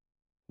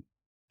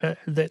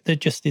there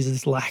just is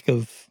this lack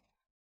of,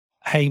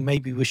 hey,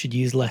 maybe we should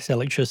use less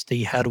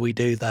electricity. How do we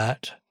do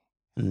that?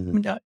 I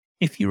mean,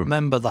 if you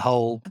remember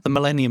the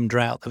Millennium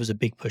Drought, there was a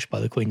big push by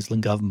the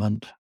Queensland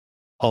government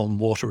on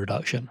water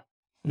reduction.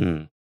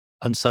 And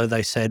so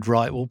they said,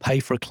 right, we'll pay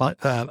for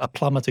a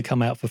plumber to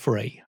come out for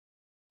free.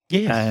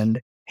 Yeah.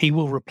 And he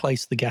will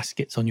replace the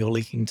gaskets on your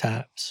leaking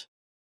taps.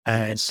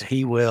 And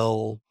he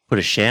will put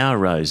a shower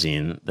rose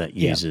in that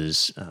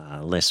uses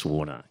less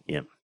water.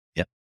 Yep.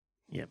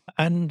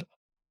 And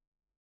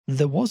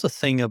there was a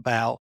thing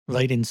about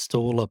they'd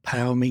install a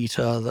power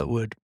meter that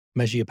would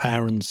measure your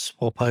power and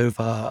swap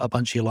over a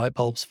bunch of your light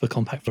bulbs for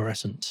compact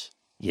fluorescence.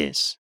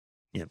 Yes.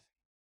 Yep.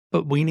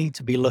 But we need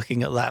to be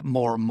looking at that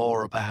more and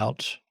more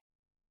about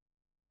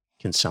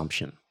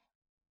consumption.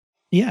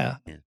 Yeah.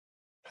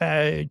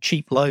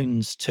 Cheap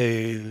loans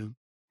to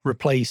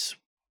replace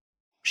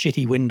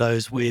shitty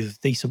windows with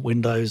decent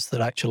windows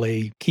that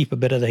actually keep a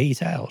bit of the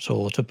heat out,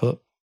 or to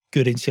put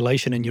good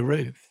insulation in your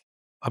roof.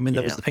 I mean,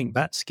 there was the Pink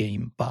Bat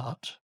scheme,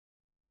 but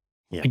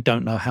I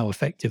don't know how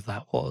effective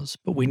that was.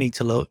 But we need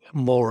to look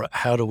more at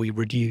how do we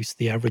reduce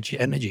the average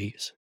energy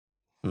use.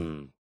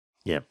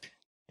 Yep.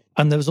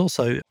 And there was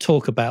also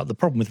talk about the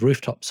problem with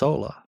rooftop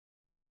solar,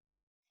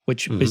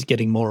 which is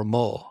getting more and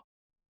more,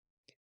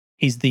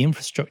 is the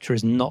infrastructure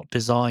is not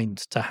designed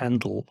to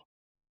handle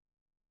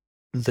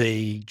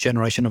the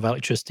generation of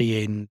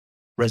electricity in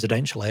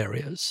residential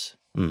areas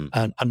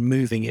Mm. and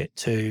moving it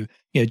to,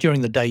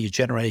 during the day you're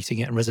generating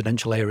it in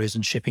residential areas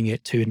and shipping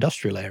it to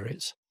industrial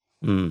areas.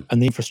 Mm.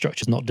 And the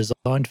infrastructure is not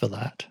designed for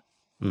that.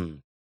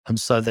 Mm. And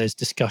so there's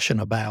discussion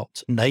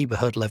about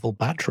neighborhood level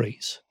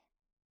batteries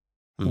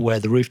Mm. where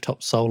the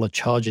rooftop solar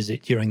charges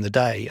it during the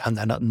day. And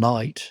then at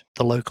night,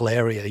 the local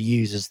area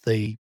uses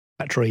the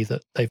battery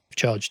that they've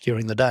charged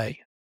during the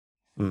day.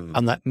 Mm.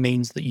 And that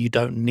means that you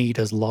don't need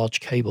as large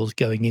cables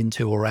going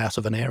into or out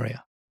of an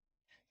area.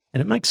 And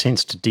it makes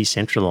sense to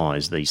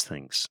decentralize these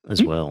things as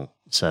Mm. well.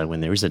 So when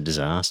there is a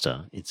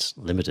disaster, it's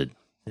limited.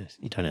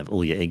 You don't have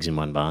all your eggs in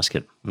one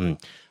basket.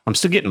 I'm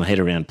still getting my head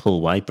around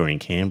Paul Waper in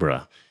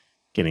Canberra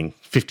getting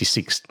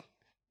 56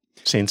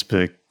 cents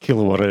per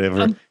kilowatt,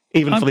 whatever,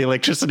 even for the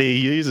electricity he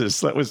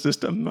uses. That was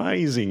just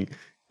amazing.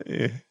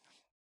 Yeah.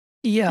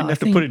 Yeah. Didn't have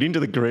to put it into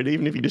the grid,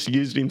 even if he just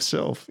used it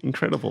himself.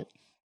 Incredible.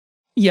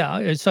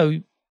 Yeah. So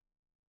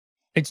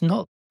it's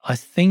not, I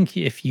think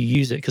if you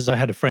use it, because I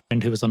had a friend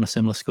who was on a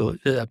similar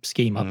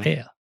scheme up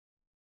here,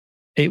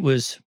 it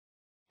was,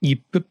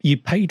 you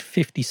paid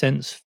 50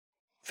 cents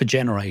for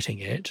generating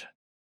it,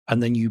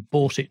 and then you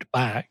bought it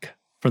back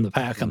from the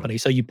power company.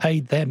 So you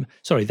paid them,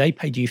 they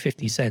paid you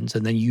 50 cents,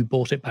 and then you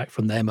bought it back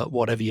from them at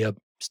whatever your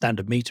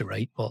standard meter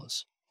rate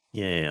was.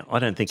 Yeah, I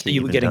don't think So he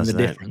you were even getting does the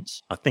that.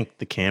 difference. I think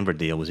the Canberra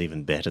deal was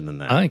even better than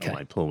that, Okay. the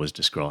way Paul was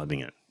describing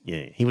it.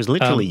 Yeah, he was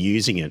literally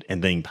using it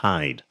and being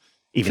paid,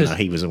 even though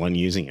he was the one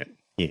using it.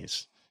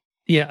 Yes.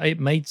 Yeah, it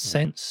made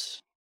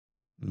sense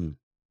Mm.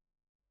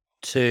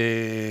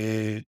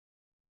 to,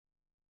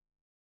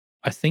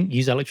 I think,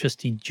 use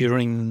electricity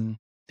during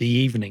the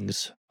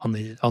evenings on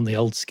the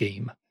old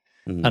scheme.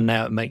 Mm. And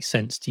now it makes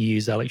sense to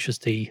use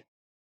electricity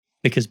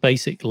because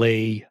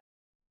basically,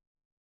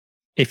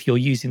 if you're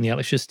using the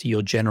electricity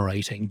you're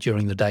generating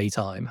during the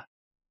daytime,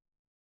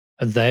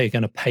 they're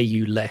going to pay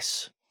you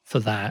less for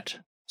that.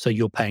 So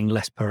you're paying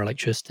less per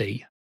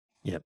electricity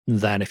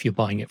than if you're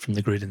buying it from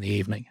the grid in the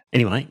evening.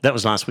 Anyway, that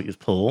was last week with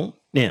Paul.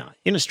 Now,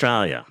 in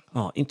Australia,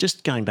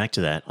 just going back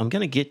to that, I'm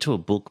going to get to a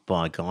book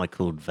by a guy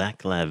called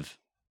Vaclav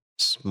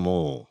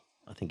Small,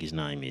 I think his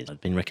name is.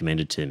 It's been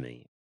recommended to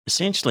me.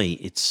 Essentially,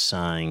 it's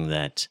saying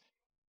that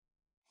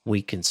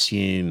we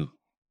consume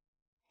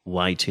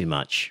way too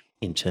much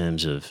in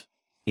terms of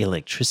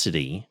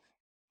electricity,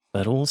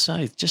 but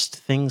also just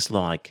things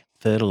like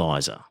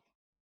fertilizer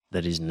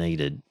that is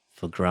needed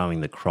for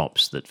growing the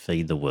crops that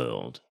feed the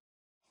world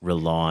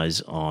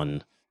relies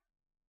on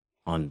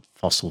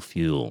fossil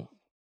fuel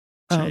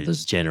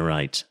to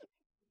generate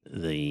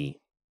the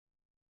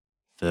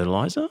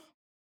fertilizer.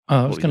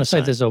 I was going to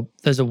say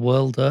there's a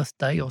World Earth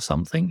Day or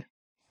something,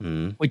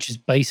 which is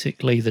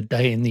basically the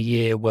day in the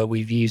year where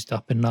we've used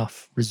up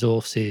enough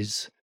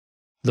resources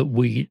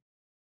that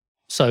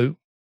so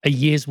a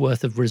year's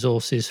worth of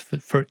resources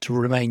for it to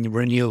remain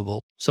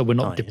renewable. So we're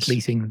not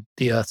depleting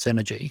the Earth's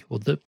energy.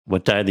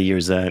 What day of the year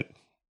is that?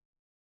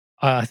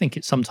 I think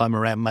it's sometime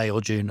around May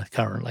or June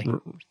currently.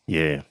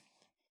 Yeah.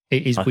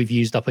 It is. We've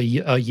used up a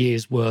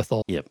year's worth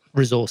of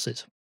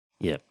resources.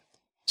 Yep.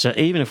 So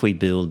even if we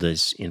build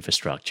this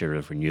infrastructure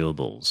of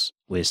renewables,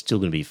 we're still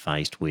going to be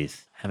faced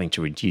with having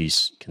to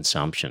reduce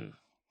consumption.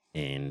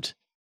 And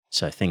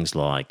so things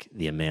like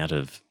the amount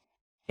of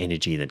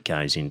energy that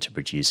goes into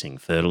producing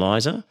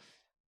fertilizer,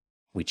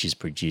 which is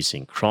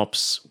producing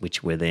crops,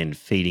 which we're then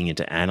feeding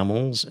into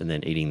animals and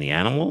then eating the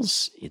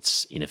animals.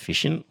 It's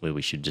inefficient, where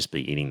we should just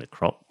be eating the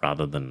crop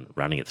rather than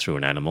running it through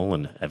an animal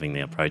and having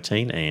their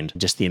protein, and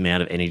just the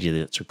amount of energy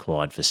that's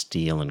required for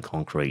steel and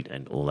concrete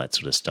and all that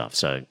sort of stuff.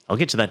 So I'll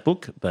get to that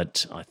book,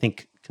 but I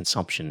think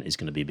consumption is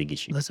going to be a big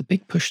issue. There's a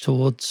big push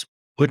towards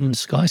wooden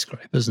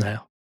skyscrapers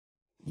now.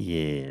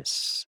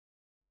 Yes.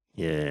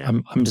 Yeah.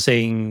 I'm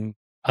seeing,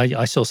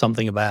 I saw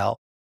something about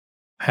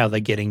how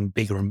they're getting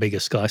bigger and bigger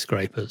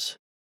skyscrapers.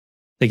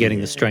 They're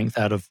getting the strength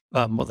out of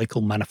what they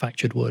call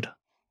manufactured wood.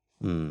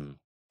 Mm.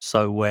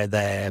 So where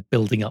they're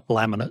building up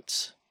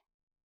laminates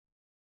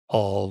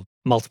of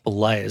multiple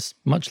layers,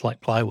 much like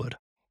plywood.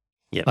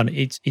 Yep. And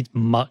it's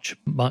much,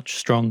 much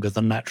stronger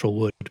than natural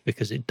wood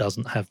because it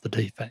doesn't have the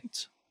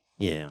defects.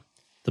 Yeah.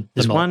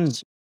 There's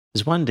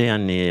one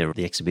down near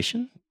the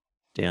exhibition,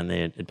 down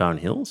there at Bowen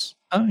Hills.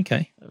 Oh,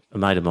 okay. A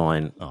mate of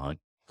mine,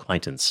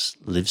 acquaintance,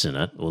 lives in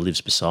it or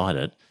lives beside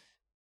it.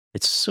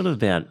 It's sort of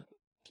about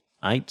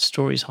 8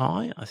 stories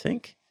high, I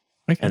think.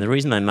 Okay. And the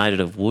reason they made it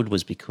of wood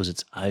was because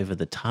it's over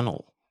the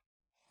tunnel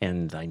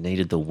and they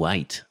needed the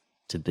weight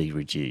to be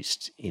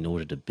reduced in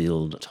order to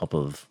build on top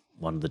of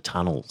one of the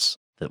tunnels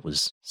that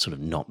was sort of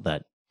not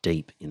that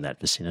deep in that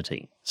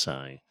vicinity.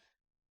 So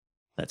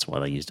that's why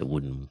they used a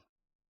wooden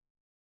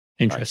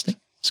interesting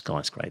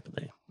skyscraper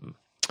there.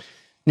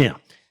 Now,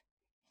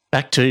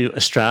 back to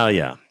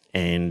Australia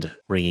and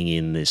bringing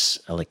in this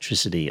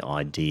electricity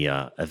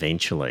idea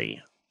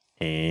eventually.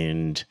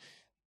 And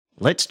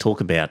let's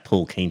talk about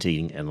Paul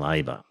Keating and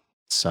Labor.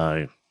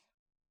 So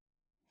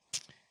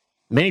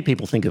many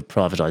people think of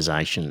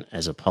privatisation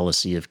as a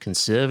policy of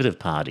Conservative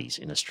parties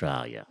in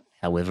Australia.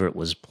 However, it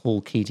was Paul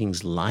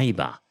Keating's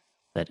Labor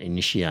that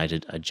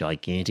initiated a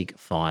gigantic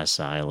fire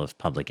sale of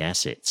public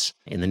assets.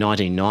 In the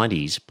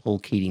 1990s, Paul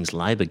Keating's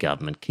Labor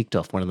government kicked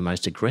off one of the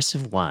most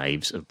aggressive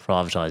waves of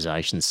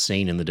privatisation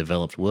seen in the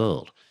developed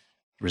world.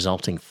 The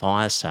resulting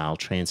fire sale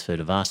transferred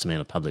a vast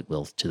amount of public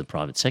wealth to the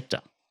private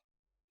sector.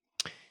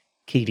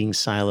 Keating's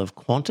sale of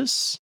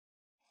Qantas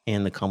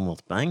and the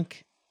Commonwealth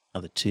Bank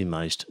are the two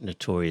most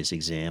notorious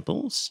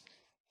examples,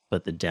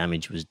 but the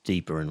damage was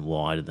deeper and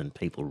wider than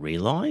people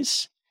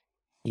realise.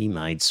 He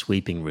made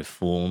sweeping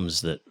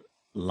reforms that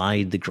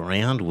laid the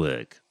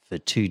groundwork for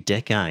 2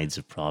 decades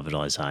of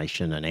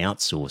privatisation and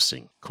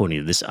outsourcing. According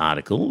to this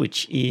article,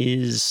 which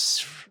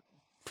is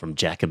from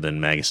Jacobin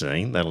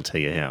magazine, that'll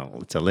tell you how.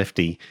 It's a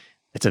lefty.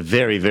 It's a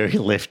very, very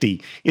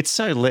lefty. It's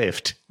so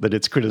left that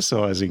it's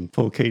criticising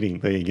Paul Keating.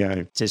 There you go.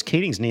 It says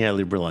Keating's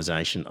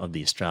neoliberalisation of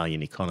the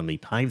Australian economy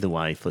paved the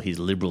way for his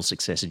Liberal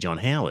successor, John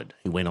Howard,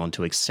 who went on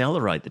to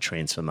accelerate the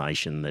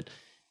transformation that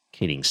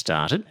Keating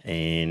started,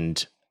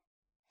 and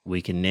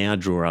we can now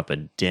draw up a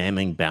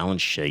damning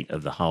balance sheet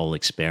of the whole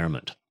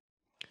experiment.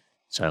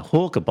 So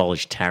Hawke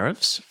abolished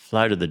tariffs,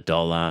 floated the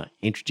dollar,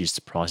 introduced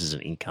the Prices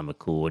and Income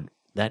Accord.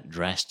 That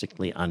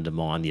drastically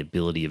undermined the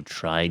ability of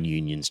trade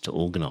unions to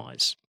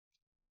organise.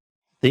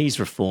 These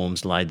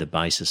reforms laid the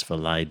basis for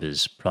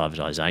Labor's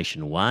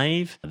privatisation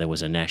wave. There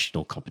was a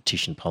National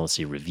Competition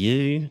Policy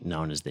Review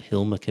known as the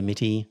Hilmer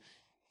Committee,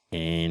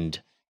 and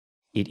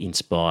it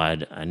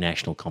inspired a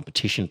national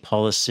competition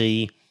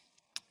policy,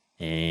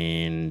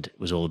 and it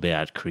was all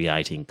about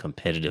creating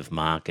competitive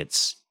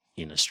markets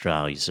in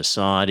Australia's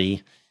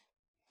society.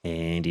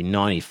 And in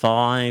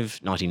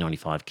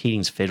 1995,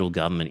 Keating's federal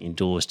government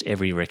endorsed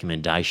every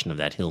recommendation of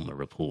that Hilmer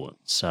report.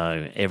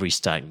 So every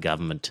state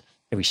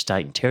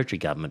and territory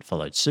government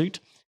followed suit,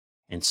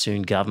 and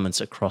soon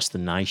governments across the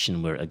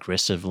nation were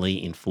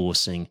aggressively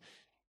enforcing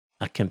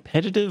a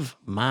competitive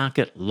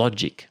market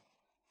logic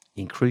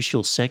in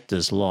crucial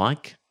sectors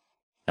like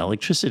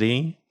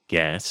electricity,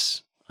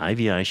 gas,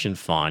 aviation,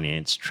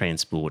 finance,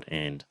 transport,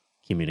 and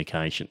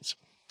communications.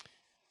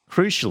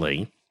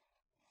 Crucially,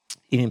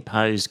 it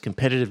imposed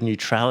competitive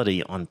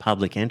neutrality on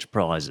public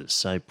enterprises.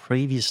 So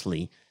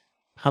previously,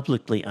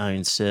 publicly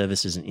owned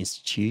services and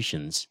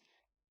institutions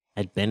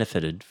had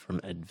benefited from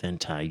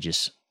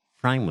advantageous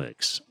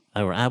frameworks.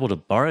 They were able to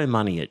borrow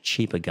money at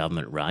cheaper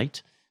government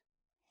rate,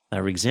 they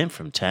were exempt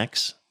from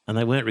tax, and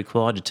they weren't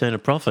required to turn a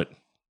profit.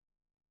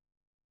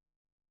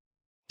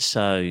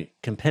 So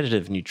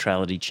competitive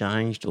neutrality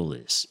changed all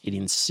this. It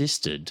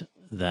insisted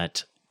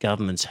that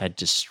governments had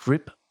to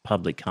strip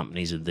public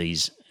companies of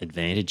these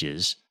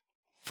advantages,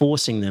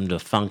 forcing them to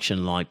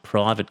function like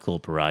private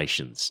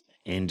corporations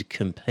and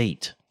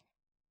compete.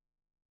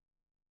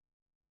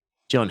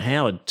 John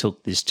Howard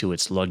took this to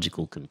its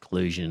logical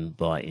conclusion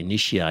by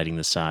initiating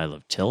the sale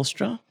of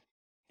Telstra,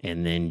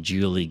 and then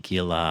Julie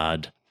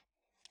Gillard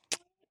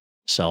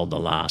sold the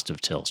last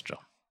of Telstra.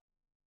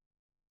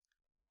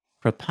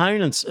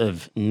 Proponents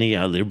of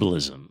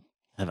neoliberalism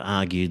have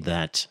argued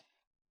that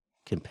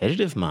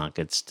competitive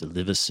markets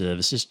deliver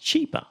services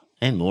cheaper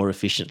and more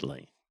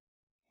efficiently.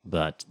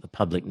 But the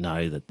public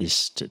know that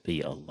this to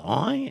be a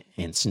lie,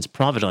 and since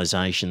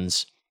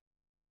privatisation,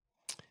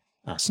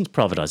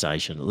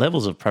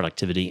 levels of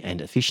productivity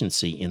and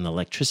efficiency in the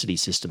electricity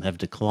system have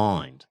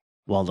declined,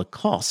 while the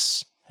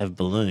costs have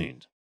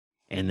ballooned.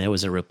 And there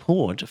was a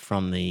report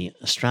from the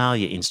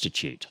Australia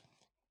Institute,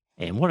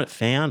 and what it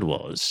found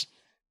was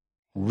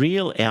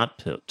real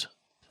output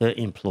per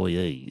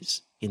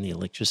employees in the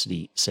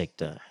electricity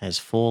sector has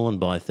fallen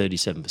by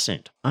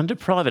 37%. Under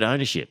private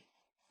ownership,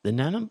 the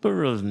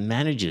number of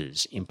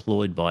managers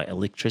employed by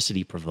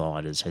electricity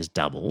providers has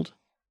doubled.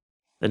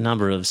 The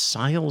number of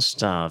sales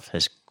staff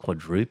has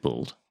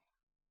quadrupled.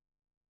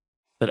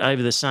 But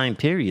over the same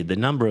period, the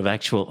number of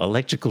actual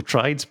electrical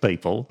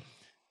tradespeople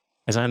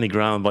has only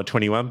grown by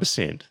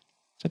 21%.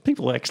 So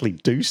people actually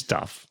do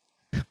stuff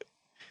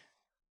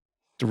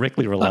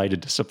directly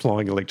related to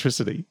supplying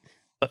electricity.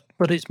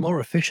 But it's more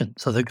efficient,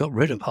 so they got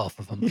rid of half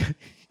of them.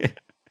 Yeah.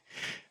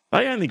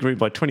 They only grew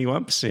by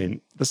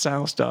 21%. The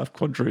sales staff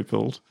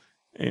quadrupled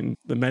and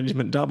the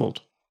management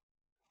doubled.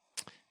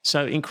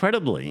 So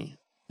incredibly,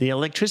 the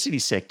electricity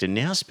sector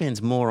now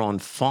spends more on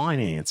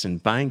finance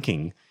and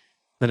banking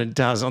than it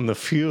does on the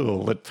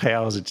fuel that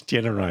powers its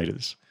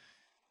generators.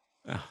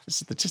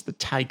 This is just the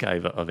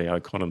takeover of our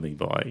economy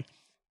by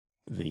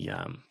the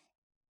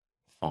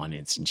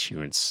finance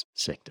insurance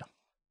sector.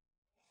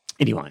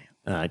 Anyway,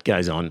 it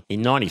goes on.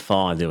 In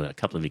 1995, there were a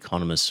couple of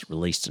economists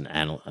released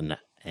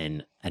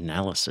an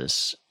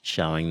analysis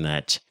showing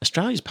that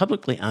Australia's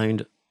publicly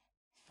owned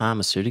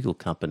pharmaceutical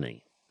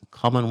company, the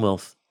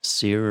Commonwealth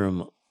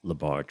Serum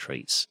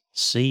Laboratories,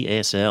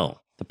 CSL,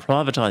 the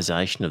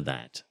privatisation of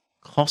that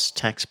cost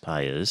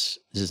taxpayers,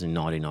 this is in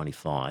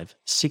 1995,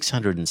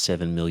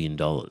 $607 million.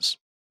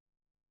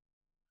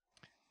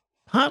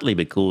 Partly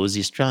because the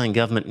Australian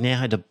government now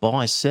had to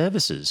buy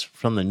services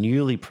from the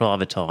newly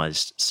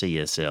privatised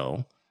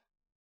CSL,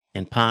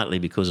 and partly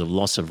because of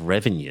loss of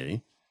revenue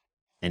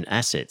and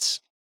assets.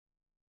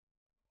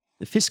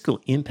 The fiscal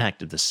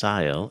impact of the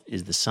sale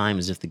is the same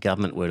as if the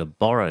government were to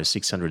borrow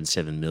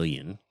 $607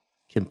 million,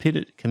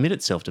 commit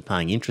itself to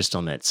paying interest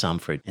on that sum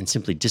for it, and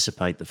simply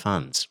dissipate the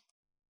funds.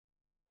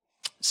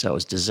 So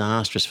it's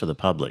disastrous for the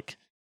public.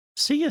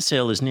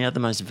 CSL is now the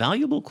most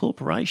valuable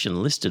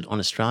corporation listed on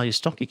Australia's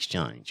stock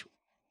exchange,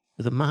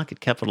 with a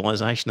market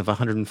capitalisation of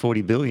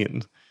 $140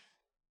 billion.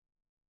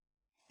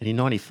 And in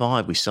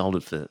 95, we sold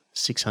it for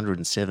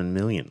 $607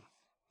 million.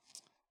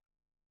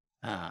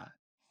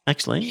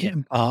 Actually,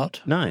 In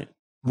part, no.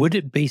 would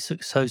it be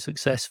so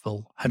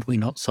successful had we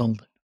not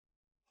sold it?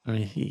 I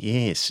mean,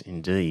 yes,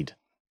 indeed.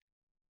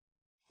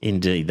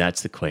 Indeed,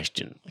 that's the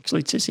question.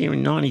 Actually, it says here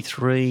in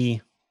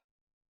 93,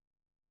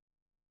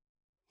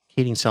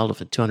 Keating sold it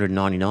for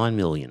 $299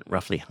 million,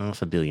 roughly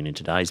 $500 million in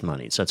today's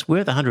money. So it's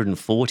worth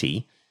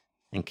 $140,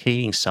 and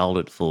Keating sold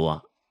it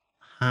for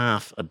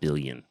 $500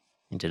 million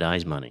in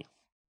today's money.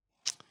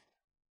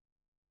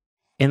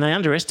 And they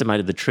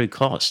underestimated the true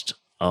cost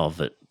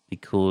of it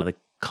because the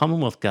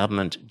Commonwealth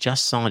Government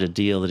just signed a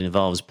deal that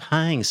involves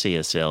paying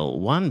CSL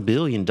 $1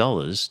 billion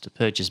to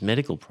purchase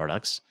medical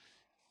products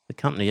the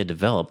company had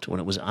developed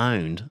when it was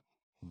owned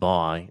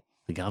by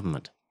the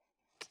government.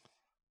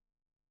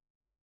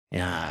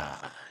 Yeah.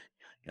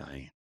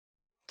 Okay.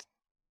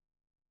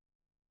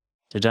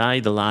 Today,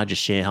 the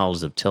largest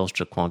shareholders of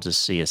Telstra, Qantas,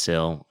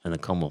 CSL and the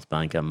Commonwealth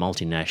Bank are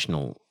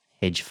multinational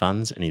hedge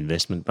funds and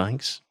investment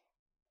banks.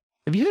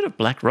 Have you heard of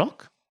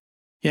BlackRock?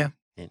 Yeah.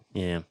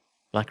 Yeah.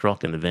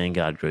 BlackRock and the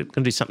Vanguard Group.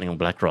 Going to do something on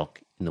BlackRock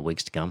in the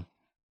weeks to come.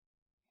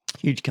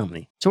 Huge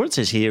company. So what it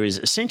says here is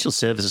essential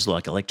services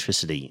like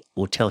electricity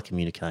or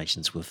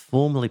telecommunications were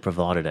formerly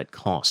provided at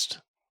cost,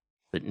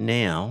 but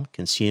now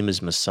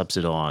consumers must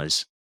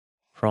subsidise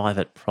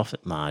private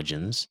profit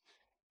margins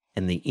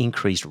and the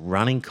increased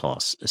running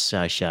costs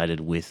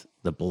associated with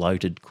the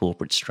bloated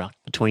corporate structure.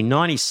 Between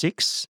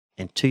 1996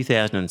 and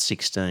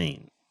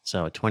 2016,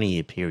 so a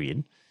 20-year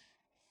period,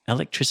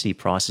 electricity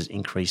prices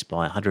increased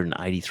by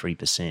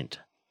 183%,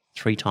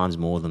 3 times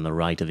more than the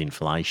rate of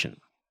inflation.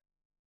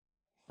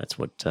 That's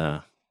what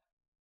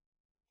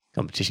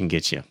competition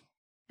gets you.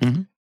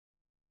 Mm-hmm.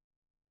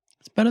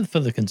 It's better for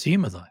the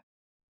consumer, though.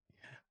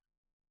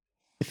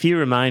 The few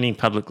remaining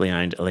publicly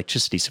owned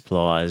electricity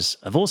suppliers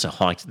have also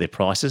hiked their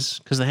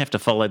prices because they have to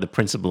follow the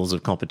principles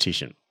of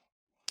competition.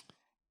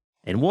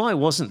 And why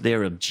wasn't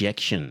there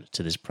objection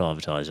to this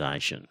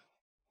privatisation?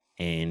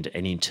 And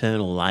an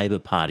internal Labor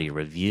Party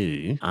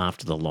review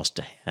after the loss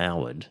to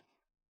Howard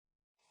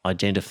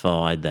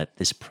identified that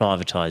this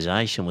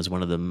privatisation was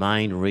one of the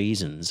main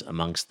reasons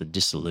amongst the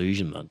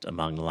disillusionment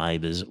among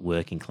Labor's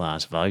working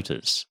class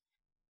voters.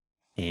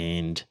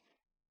 And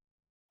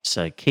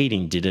so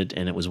Keating did it,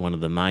 and it was one of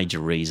the major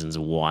reasons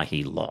why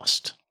he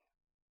lost.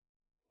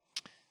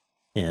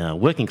 Now,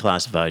 working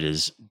class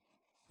voters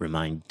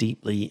remain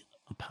deeply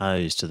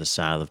opposed to the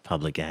sale of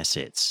public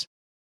assets.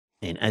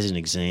 And as an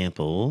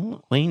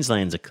example,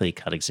 Queensland's a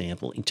clear-cut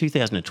example. In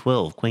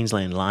 2012,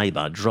 Queensland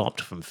Labor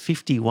dropped from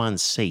 51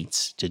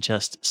 seats to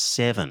just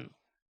 7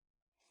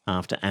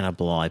 after Anna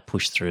Bligh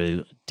pushed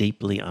through a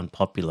deeply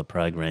unpopular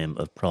program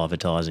of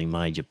privatising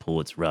major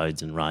ports,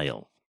 roads and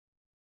rail.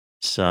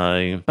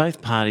 So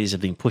both parties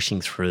have been pushing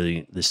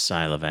through this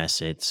sale of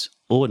assets.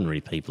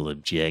 Ordinary people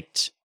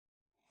object.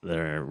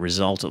 The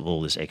result of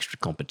all this extra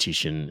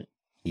competition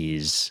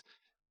is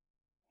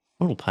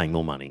we're all paying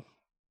more money.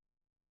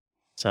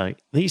 So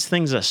these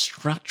things are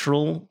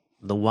structural,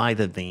 the way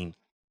they've been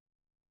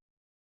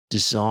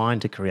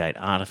designed to create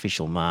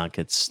artificial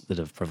markets that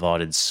have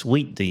provided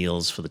sweet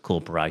deals for the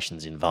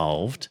corporations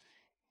involved.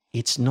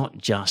 It's not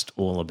just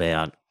all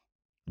about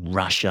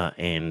Russia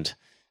and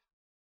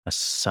a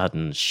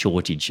sudden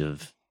shortage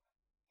of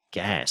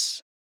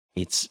gas.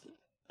 It's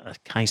a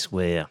case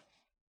where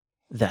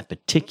that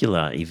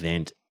particular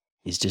event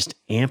is just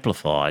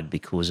amplified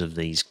because of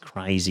these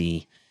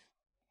crazy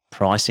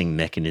pricing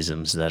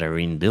mechanisms that are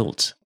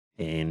inbuilt.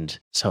 And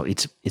so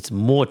it's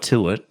more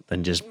to it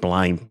than just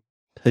blame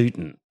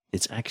Putin.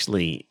 It's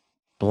actually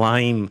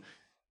blame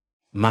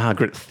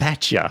Margaret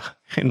Thatcher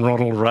and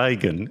Ronald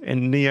Reagan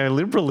and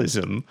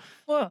neoliberalism.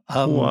 Well,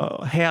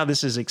 How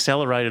this has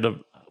accelerated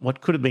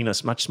what could have been a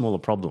much smaller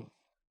problem.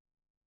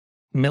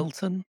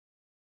 Milton,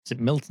 is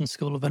it Milton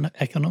School of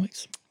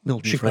Economics?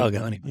 Milton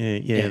Chicago,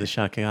 anyway. Yeah, the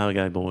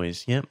Chicago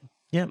boys. Yep.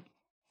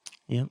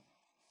 The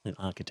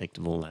architect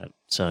of all that.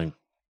 So,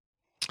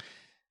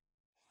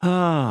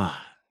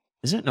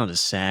 is that not a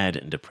sad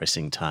and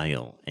depressing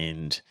tale?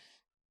 And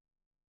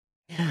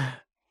yeah,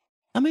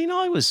 I mean,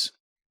 I was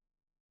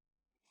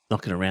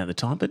knocking around at the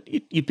time, but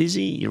you're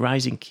busy, you're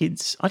raising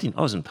kids. I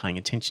wasn't paying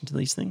attention to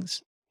these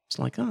things. It's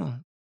like,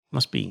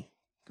 must be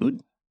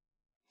good.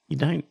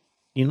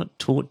 You're not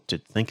taught to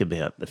think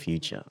about the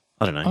future.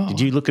 I don't know. Did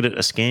you look at it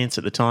askance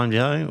at the time,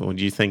 Joe, or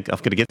do you think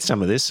I've got to get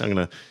some of this? I'm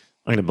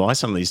gonna buy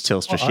some of these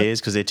Telstra shares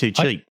because they're too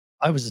cheap.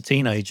 I was a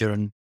teenager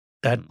and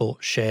Dad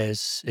bought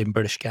shares in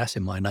British Gas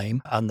in my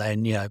name, and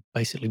then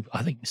basically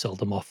I think we sold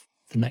them off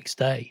the next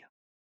day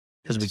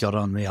because we got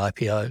on the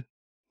IPO.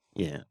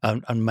 Yeah,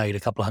 and made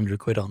a couple of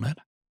 £100 on it.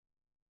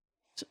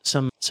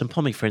 Some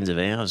pommy friends of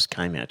ours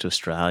came out to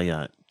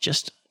Australia,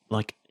 just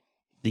like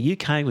the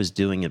UK was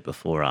doing it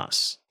before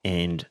us,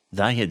 and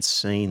they had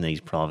seen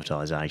these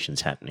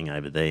privatisations happening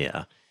over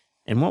there.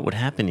 And what would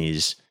happen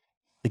is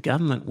the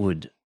government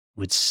would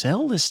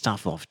sell this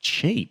stuff off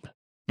cheap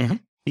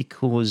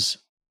because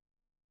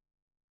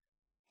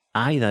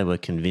A, they were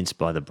convinced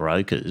by the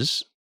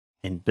brokers,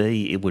 and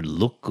B, it would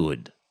look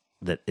good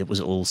that it was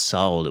all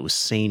sold. It was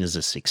seen as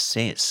a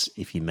success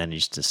if you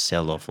managed to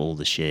sell off all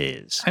the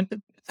shares.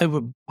 And they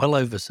were well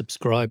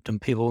oversubscribed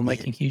and people were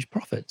making huge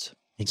profits.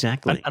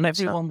 Exactly. And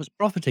everyone was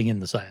profiting in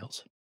the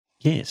sales.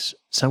 Yes.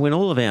 So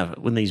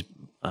when these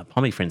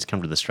pommy friends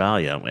come to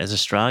Australia, as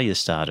Australia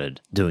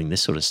started doing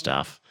this sort of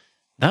stuff,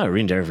 they were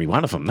into every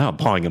one of them. They were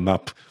buying them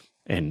up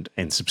and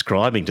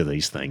subscribing to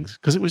these things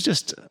because it was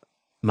just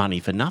money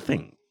for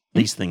nothing.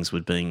 These things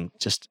were being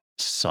just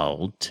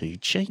sold too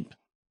cheap.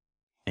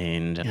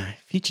 And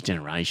future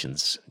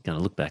generations are going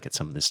to look back at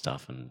some of this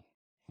stuff and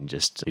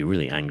just be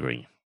really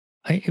angry.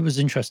 It was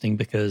interesting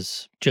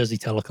because Jersey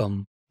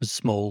Telecom was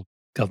small,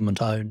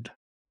 government owned,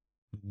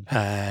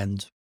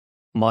 and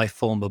my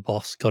former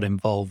boss got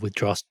involved with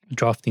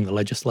drafting the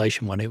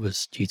legislation when it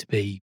was due to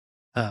be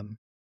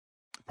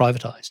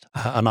privatized.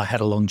 And I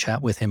had a long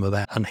chat with him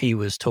and he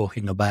was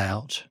talking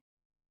about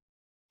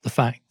the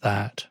fact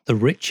that the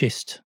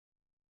richest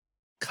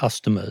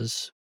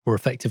customers were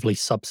effectively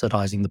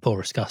subsidizing the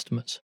poorest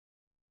customers.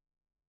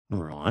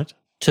 Right.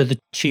 To the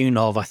tune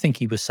of, I think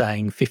he was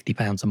saying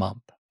 £50 a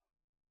month.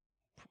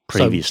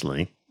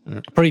 Previously.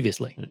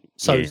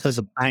 So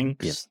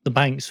Yes. the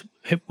banks,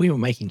 we were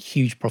making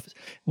huge profits.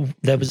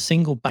 There was a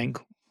single bank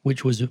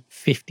which was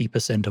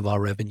 50% of our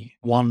revenue,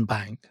 one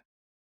bank,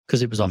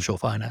 because it was offshore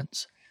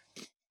finance.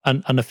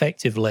 And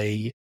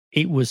effectively,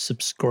 it was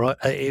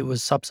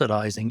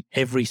subsidizing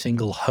every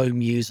single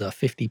home user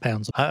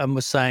 £50 and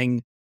was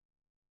saying,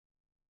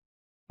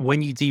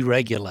 when you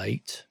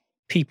deregulate,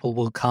 people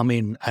will come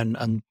in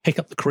and pick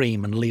up the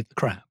cream and leave the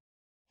crap.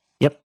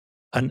 Yep.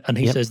 And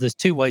he says there's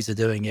two ways of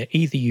doing it.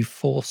 Either you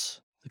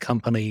force the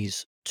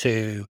companies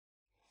to,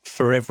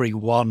 for every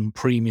one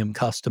premium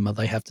customer,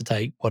 they have to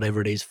take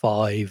whatever it is,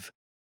 5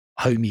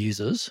 home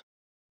users.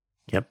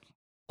 Yep.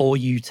 Or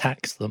you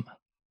tax them.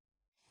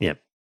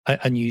 Yep.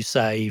 And you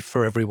say,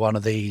 for every one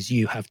of these,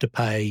 you have to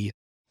pay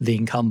the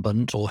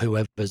incumbent or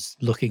whoever's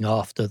looking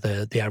after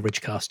the average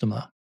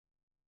customer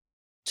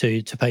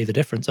to pay the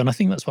difference. And I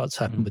think that's what's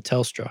happened with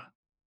Telstra.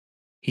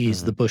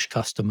 Is the Bush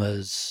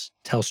customers,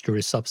 Telstra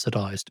is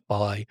subsidised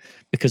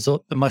because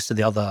most of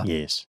the other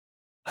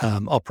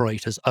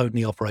operators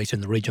only operate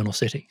in the regional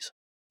cities.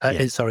 In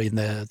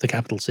the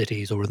capital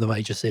cities or in the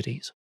major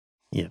cities.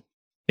 Yeah.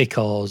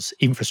 Because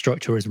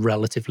infrastructure is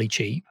relatively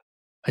cheap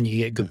and you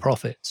get good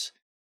profits.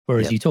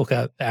 Whereas you talk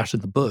out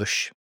of the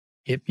bush,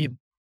 you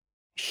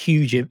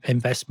huge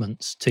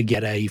investments to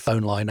get a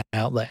phone line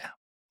out there.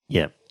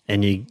 Yeah.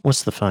 And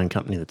what's the phone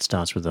company that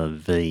starts with a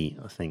V?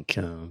 I think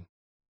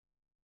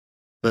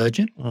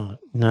Virgin? Oh,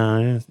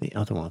 no, the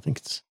other one. I think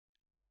it's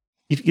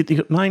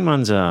the main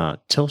ones are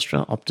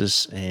Telstra,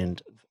 Optus,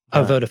 and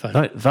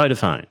Vodafone.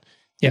 Vodafone.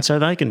 Yeah. And so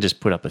they can just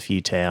put up a few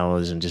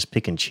towers and just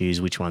pick and choose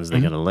which ones they're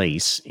going to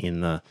lease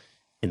in the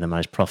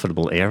most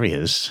profitable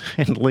areas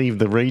and leave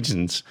the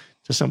regions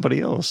to somebody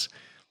else.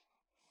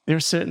 There are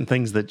certain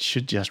things that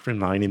should just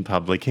remain in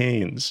public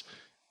hands.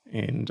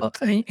 And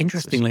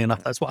interestingly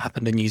enough, that's what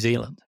happened in New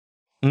Zealand.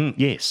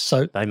 Yes.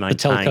 So they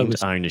maintained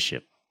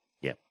ownership.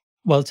 Yeah.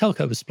 Well, the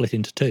telco was split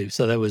into two.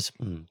 So there was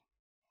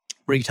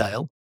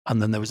retail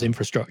and then there was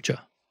infrastructure.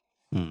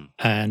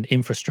 And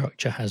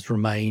infrastructure has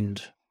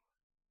remained,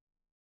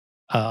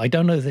 I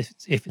don't know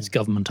if it's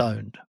government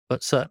owned,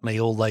 but certainly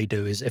all they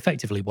do is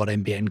effectively what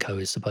NBN Co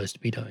is supposed to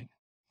be doing.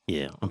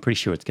 Yeah, I'm pretty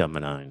sure it's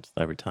government owned.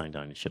 They retained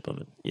ownership of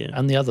it. Yeah.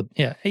 And the other,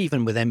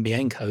 even with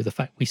NBN Co, the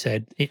fact we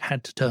said it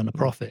had to turn a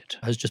profit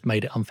has just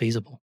made it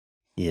unfeasible.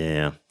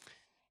 Yeah.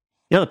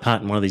 The other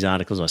part in one of these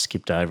articles I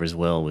skipped over as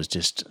well was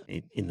just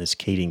in this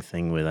Keating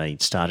thing where they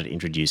started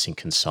introducing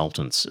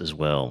consultants as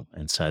well.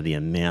 And so the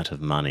amount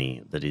of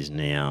money that is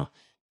now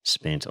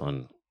spent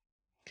on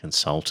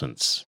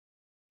consultants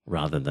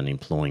rather than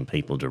employing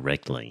people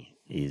directly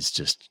is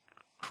just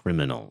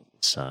criminal.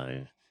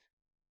 So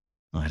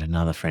I had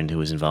another friend who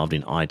was involved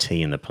in IT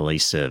in the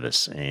police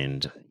service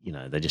and,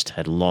 they just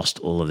had lost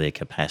all of their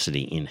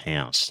capacity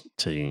in-house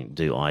to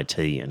do IT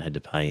and had to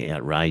pay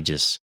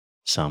outrageous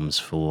sums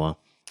for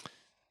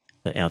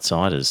the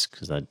outsiders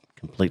because they'd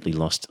completely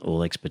lost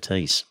all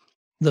expertise.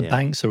 The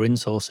banks are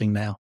insourcing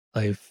now.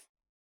 They've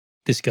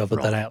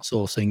discovered that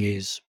outsourcing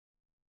is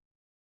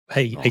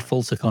a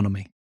false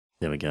economy.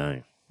 There we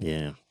go.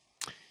 Yeah.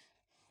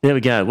 There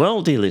we go.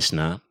 Well, dear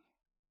listener,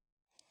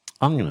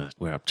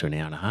 we're up to an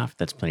hour and a half.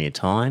 That's plenty of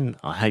time.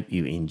 I hope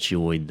you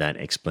enjoyed that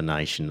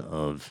explanation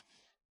of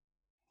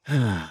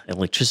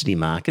electricity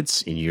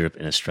markets in Europe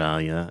and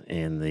Australia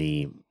and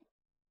the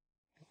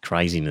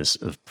craziness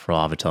of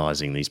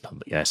privatising these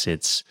public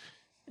assets.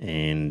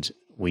 And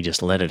we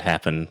just let it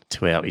happen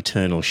to our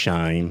eternal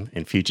shame,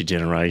 and future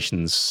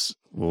generations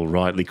will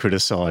rightly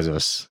criticise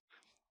us.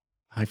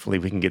 hopefully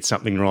we can get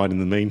something right in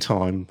the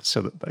meantime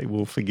so that they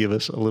will forgive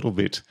us a little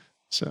bit.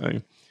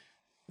 So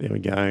there we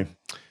go.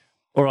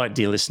 All right,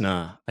 dear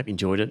listener, hope you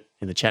enjoyed it.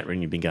 In the chat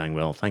room, you've been going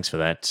well. Thanks for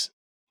that.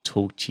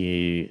 Talk to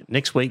you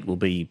next week. Will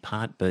be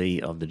part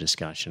B of the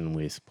discussion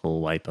with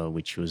Paul Waper,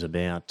 which was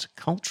about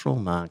cultural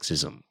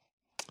Marxism,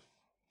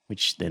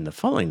 which then the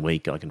following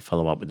week I can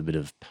follow up with a bit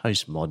of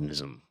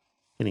postmodernism,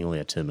 getting all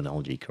our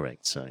terminology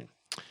correct. So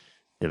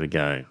there we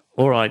go.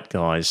 All right,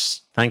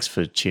 guys, thanks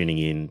for tuning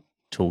in.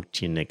 Talk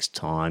to you next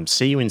time.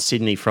 See you in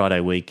Sydney Friday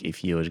week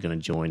if you are going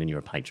to join and you're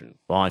a patron.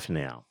 Bye for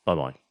now.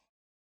 Bye-bye.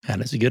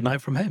 And it's a good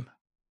night from him.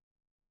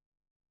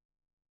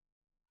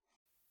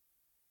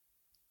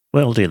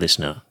 Well, dear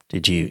listener,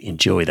 did you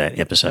enjoy that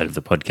episode of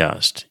the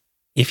podcast?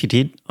 If you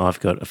did, I've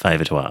got a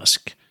favour to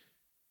ask.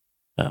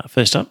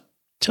 First up,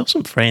 tell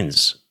some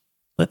friends.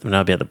 Let them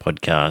know about the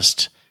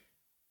podcast.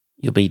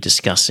 You'll be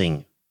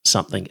discussing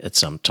something at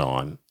some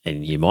time,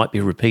 and you might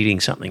be repeating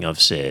something I've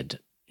said.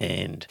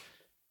 And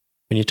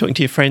when you're talking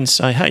to your friends,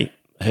 say, hey,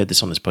 I heard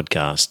this on this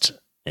podcast,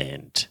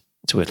 and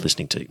it's worth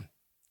listening to.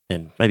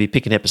 And maybe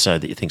pick an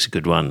episode that you think's a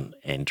good one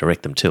and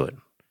direct them to it.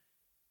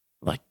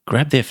 Like,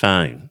 grab their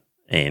phone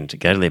and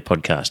go to their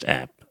podcast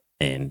app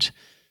and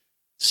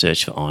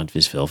search for Iron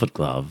Fist Velvet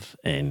Glove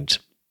and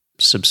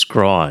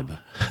subscribe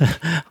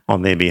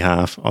on their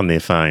behalf on their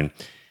phone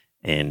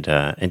and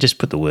just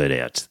put the word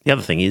out. The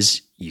other thing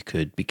is you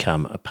could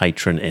become a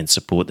patron and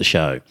support the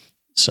show.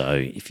 So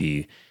if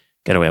you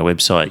go to our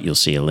website, you'll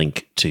see a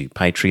link to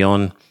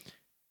Patreon,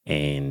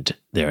 and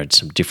there are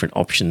some different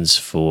options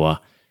for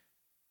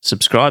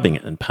subscribing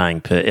and paying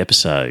per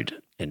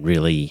episode. And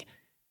really,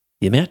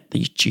 the amount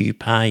that you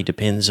pay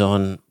depends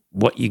on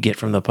what you get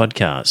from the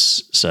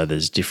podcast. So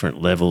there's different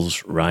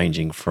levels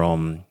ranging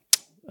from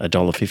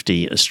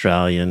 $1.50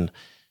 Australian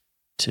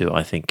to,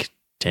 I think,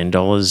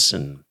 $10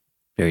 and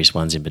various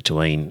ones in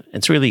between.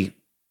 It's really,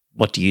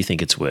 what do you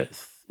think it's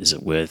worth? Is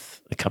it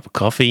worth a cup of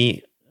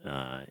coffee?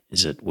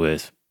 Is it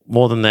worth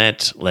more than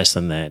that, less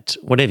than that?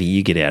 Whatever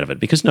you get out of it,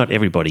 because not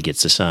everybody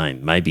gets the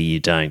same. Maybe you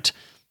don't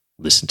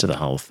listen to the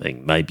whole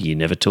thing. Maybe you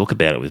never talk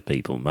about it with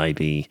people.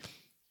 Maybe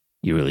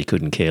you really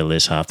couldn't care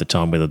less half the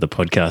time whether the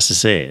podcast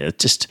is there.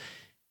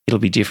 It'll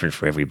be different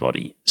for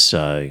everybody.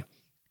 So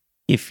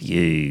if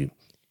you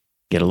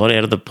get a lot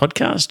out of the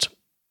podcast,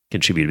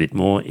 contribute a bit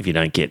more. If you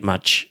don't get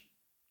much,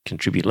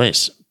 contribute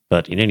less.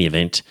 But in any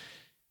event,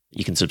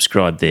 you can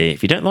subscribe there.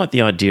 If you don't like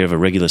the idea of a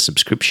regular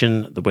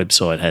subscription, the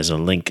website has a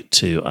link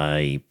to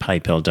a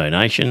PayPal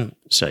donation.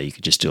 So you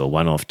could just do a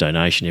one-off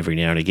donation every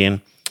now and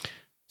again.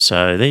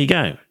 So there you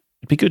go.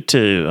 It'd be good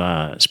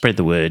to spread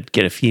the word,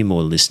 get a few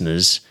more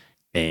listeners.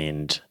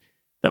 And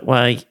that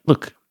way,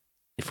 look,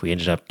 if we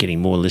ended up getting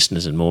more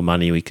listeners and more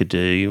money, we could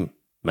do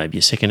maybe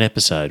a second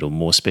episode or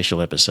more special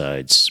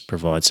episodes,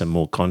 provide some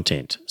more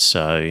content.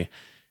 So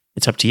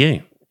it's up to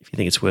you. If you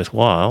think it's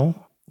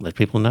worthwhile, let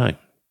people know.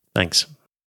 Thanks.